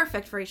other.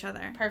 Perfect for each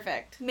other.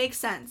 Perfect. Makes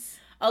sense.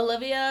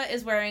 Olivia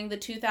is wearing the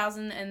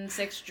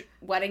 2006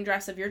 wedding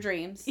dress of your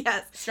dreams.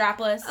 Yes.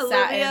 Strapless,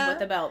 satin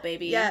with a belt,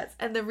 baby. Yes.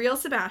 And the real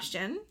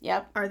Sebastian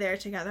Yep. are there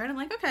together. And I'm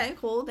like, okay,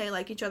 cool. They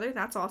like each other.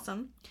 That's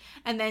awesome.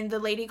 And then the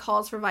lady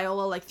calls for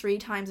Viola like 3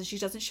 times, and she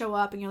doesn't show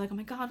up. And you're like, oh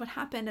my God, what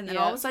happened? And then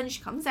all of a sudden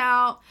she comes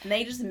out. And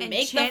they just make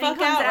the Channing fuck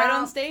comes out right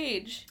on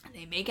stage. And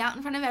they make out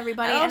in front of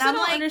everybody. I also and I'm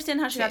don't like,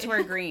 understand how she got to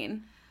wear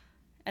green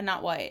and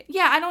not white.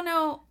 Yeah, I don't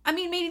know. I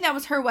mean, maybe that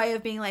was her way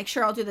of being like,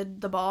 sure, I'll do the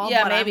ball,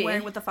 yeah, but maybe. I'm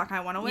wearing what the fuck I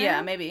want to wear.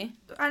 Yeah, maybe.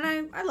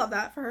 And I love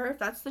that for her, if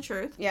that's the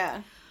truth.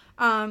 Yeah.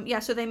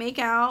 So they make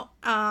out.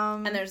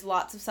 And there's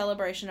lots of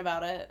celebration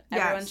about it.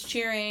 Yes. Everyone's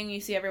cheering.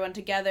 You see everyone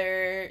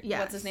together. Yes.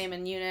 What's his name?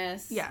 And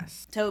Eunice.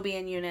 Yes. Toby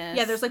and Eunice.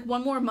 Yeah, there's like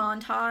one more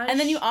montage. And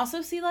then you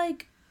also see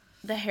like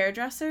the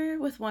hairdresser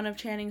with one of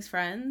Channing's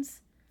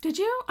friends. Did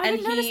you? I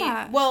didn't notice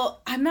that.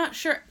 Well, I'm not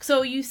sure.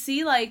 So you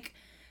see like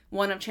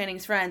one of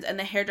Channing's friends, and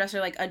the hairdresser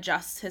like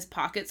adjusts his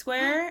pocket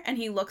square, and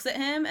he looks at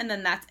him, and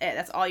then that's it.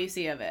 That's all you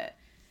see of it.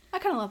 I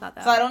kind of love that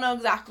though. So I don't know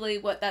exactly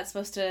what that's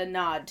supposed to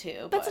nod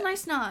to. That's a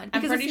nice nod.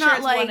 I'm Because pretty it's sure not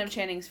it's like one of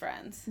Channing's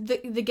friends.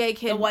 The gay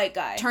kid, the white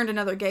guy, turned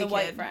another gay the kid.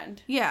 white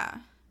friend. Yeah,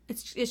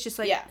 It's just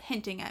like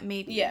hinting at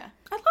maybe. Yeah.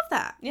 I love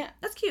that. Yeah.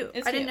 That's cute.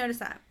 It's I didn't cute. notice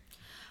that.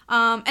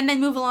 And then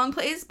Move Along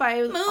plays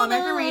by All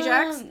American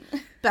Rejects.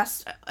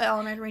 Best All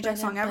American Rejects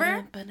song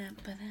ever.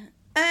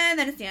 And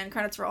then it's the end.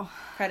 Credits roll.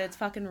 Credits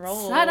fucking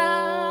roll.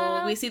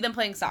 Ta-da! We see them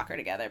playing soccer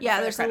together. Yeah,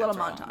 before there's the a little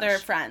credits roll. montage. They're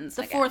friends.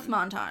 The again. fourth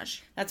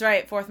montage. That's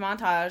right. Fourth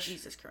montage.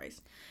 Jesus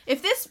Christ.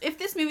 If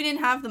this movie didn't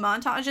have the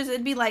montages,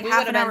 it'd be like We half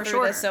would an have hour been through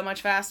shorter. this so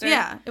much faster.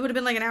 Yeah, it would have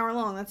been like an hour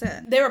long. That's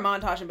it. They were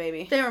montaging,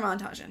 baby. They were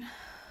montaging.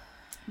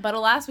 But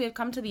alas, we have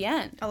come to the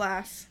end.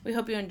 Alas. We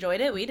hope you enjoyed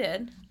it. We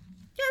did.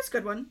 Yeah, it's a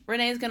good one.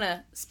 Renee's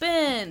gonna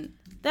spin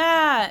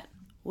that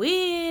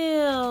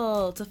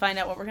wheel to find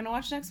out what we're gonna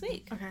watch next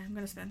week. Okay, I'm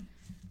gonna spin.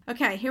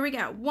 Okay, here we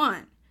go.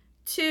 1,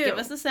 2. Give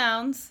us the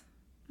sounds.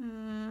 3. A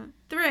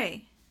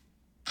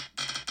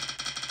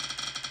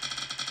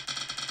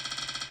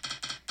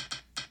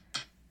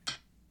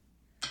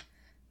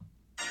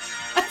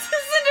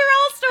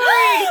Cinderella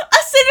story.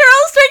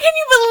 Can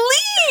you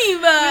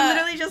believe? We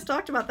literally just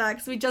talked about that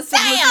because we just said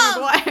Lizzie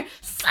McGuire.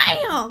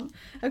 Sam.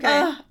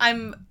 Okay.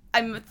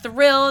 I'm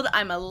thrilled.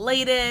 I'm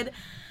elated.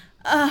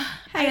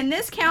 Hey, and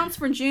this counts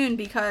for June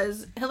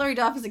because Hilary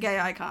Duff is a gay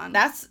icon.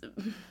 That's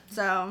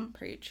so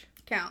preach.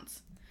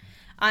 Counts.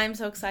 I'm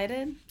so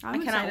excited. I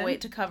cannot excited.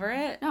 wait to cover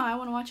it. No, I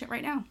want to watch it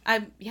right now.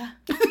 Yeah.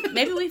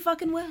 Maybe we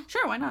fucking will.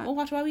 Sure, why not? We'll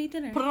watch while we eat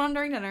dinner. Put it on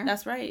during dinner.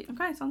 That's right.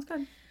 Okay, sounds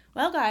good.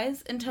 Well,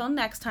 guys, until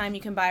next time,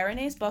 you can buy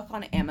Renee's book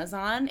on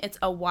Amazon. It's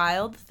A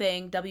Wild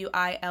Thing,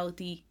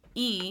 WILDE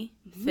thing.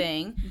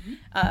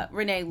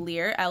 Renee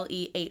Lehr,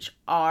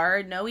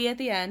 LEHR. No E at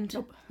the end.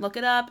 Nope. Look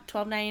it up.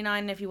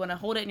 $12.99 if you want to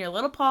hold it in your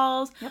little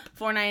paws. Yep.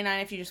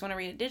 $4.99 if you just want to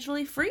read it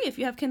digitally. Free if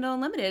you have Kindle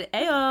Unlimited.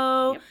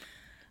 Ayo. Yep.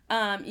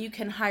 You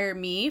can hire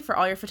me for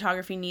all your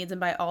photography needs,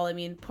 and by all I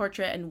mean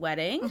portrait and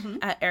wedding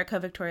at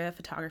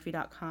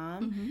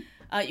ericavictoriaphotography.com.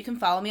 You can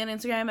follow me on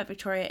Instagram at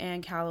Victoria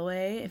Ann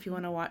Calloway if you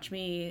want to watch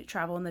me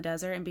travel in the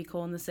desert and be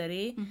cool in the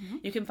city.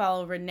 You can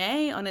follow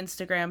Renee on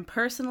Instagram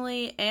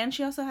personally, and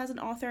she also has an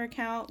author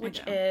account,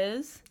 which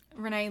is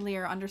Renee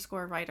Lehr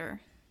 _writer.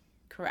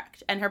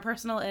 Correct. And her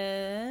personal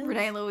is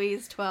Renee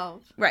Louise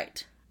 12.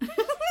 Right.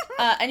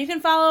 And you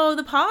can follow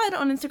the pod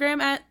on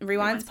Instagram at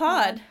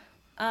RewindsPod.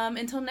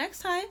 Until next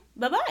time,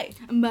 bye-bye.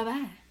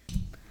 Bye-bye.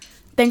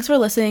 Thanks for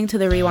listening to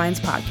the Rewinds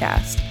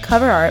podcast.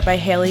 Cover art by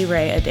Haley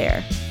Ray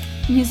Adair.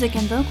 Music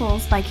and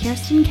vocals by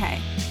Kirsten K.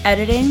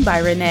 Editing by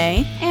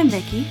Renee and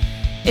Vicky.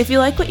 If you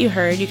like what you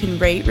heard, you can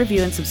rate,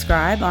 review, and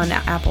subscribe on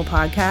Apple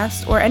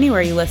Podcasts or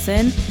anywhere you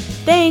listen.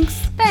 Thanks!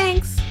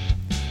 Thanks!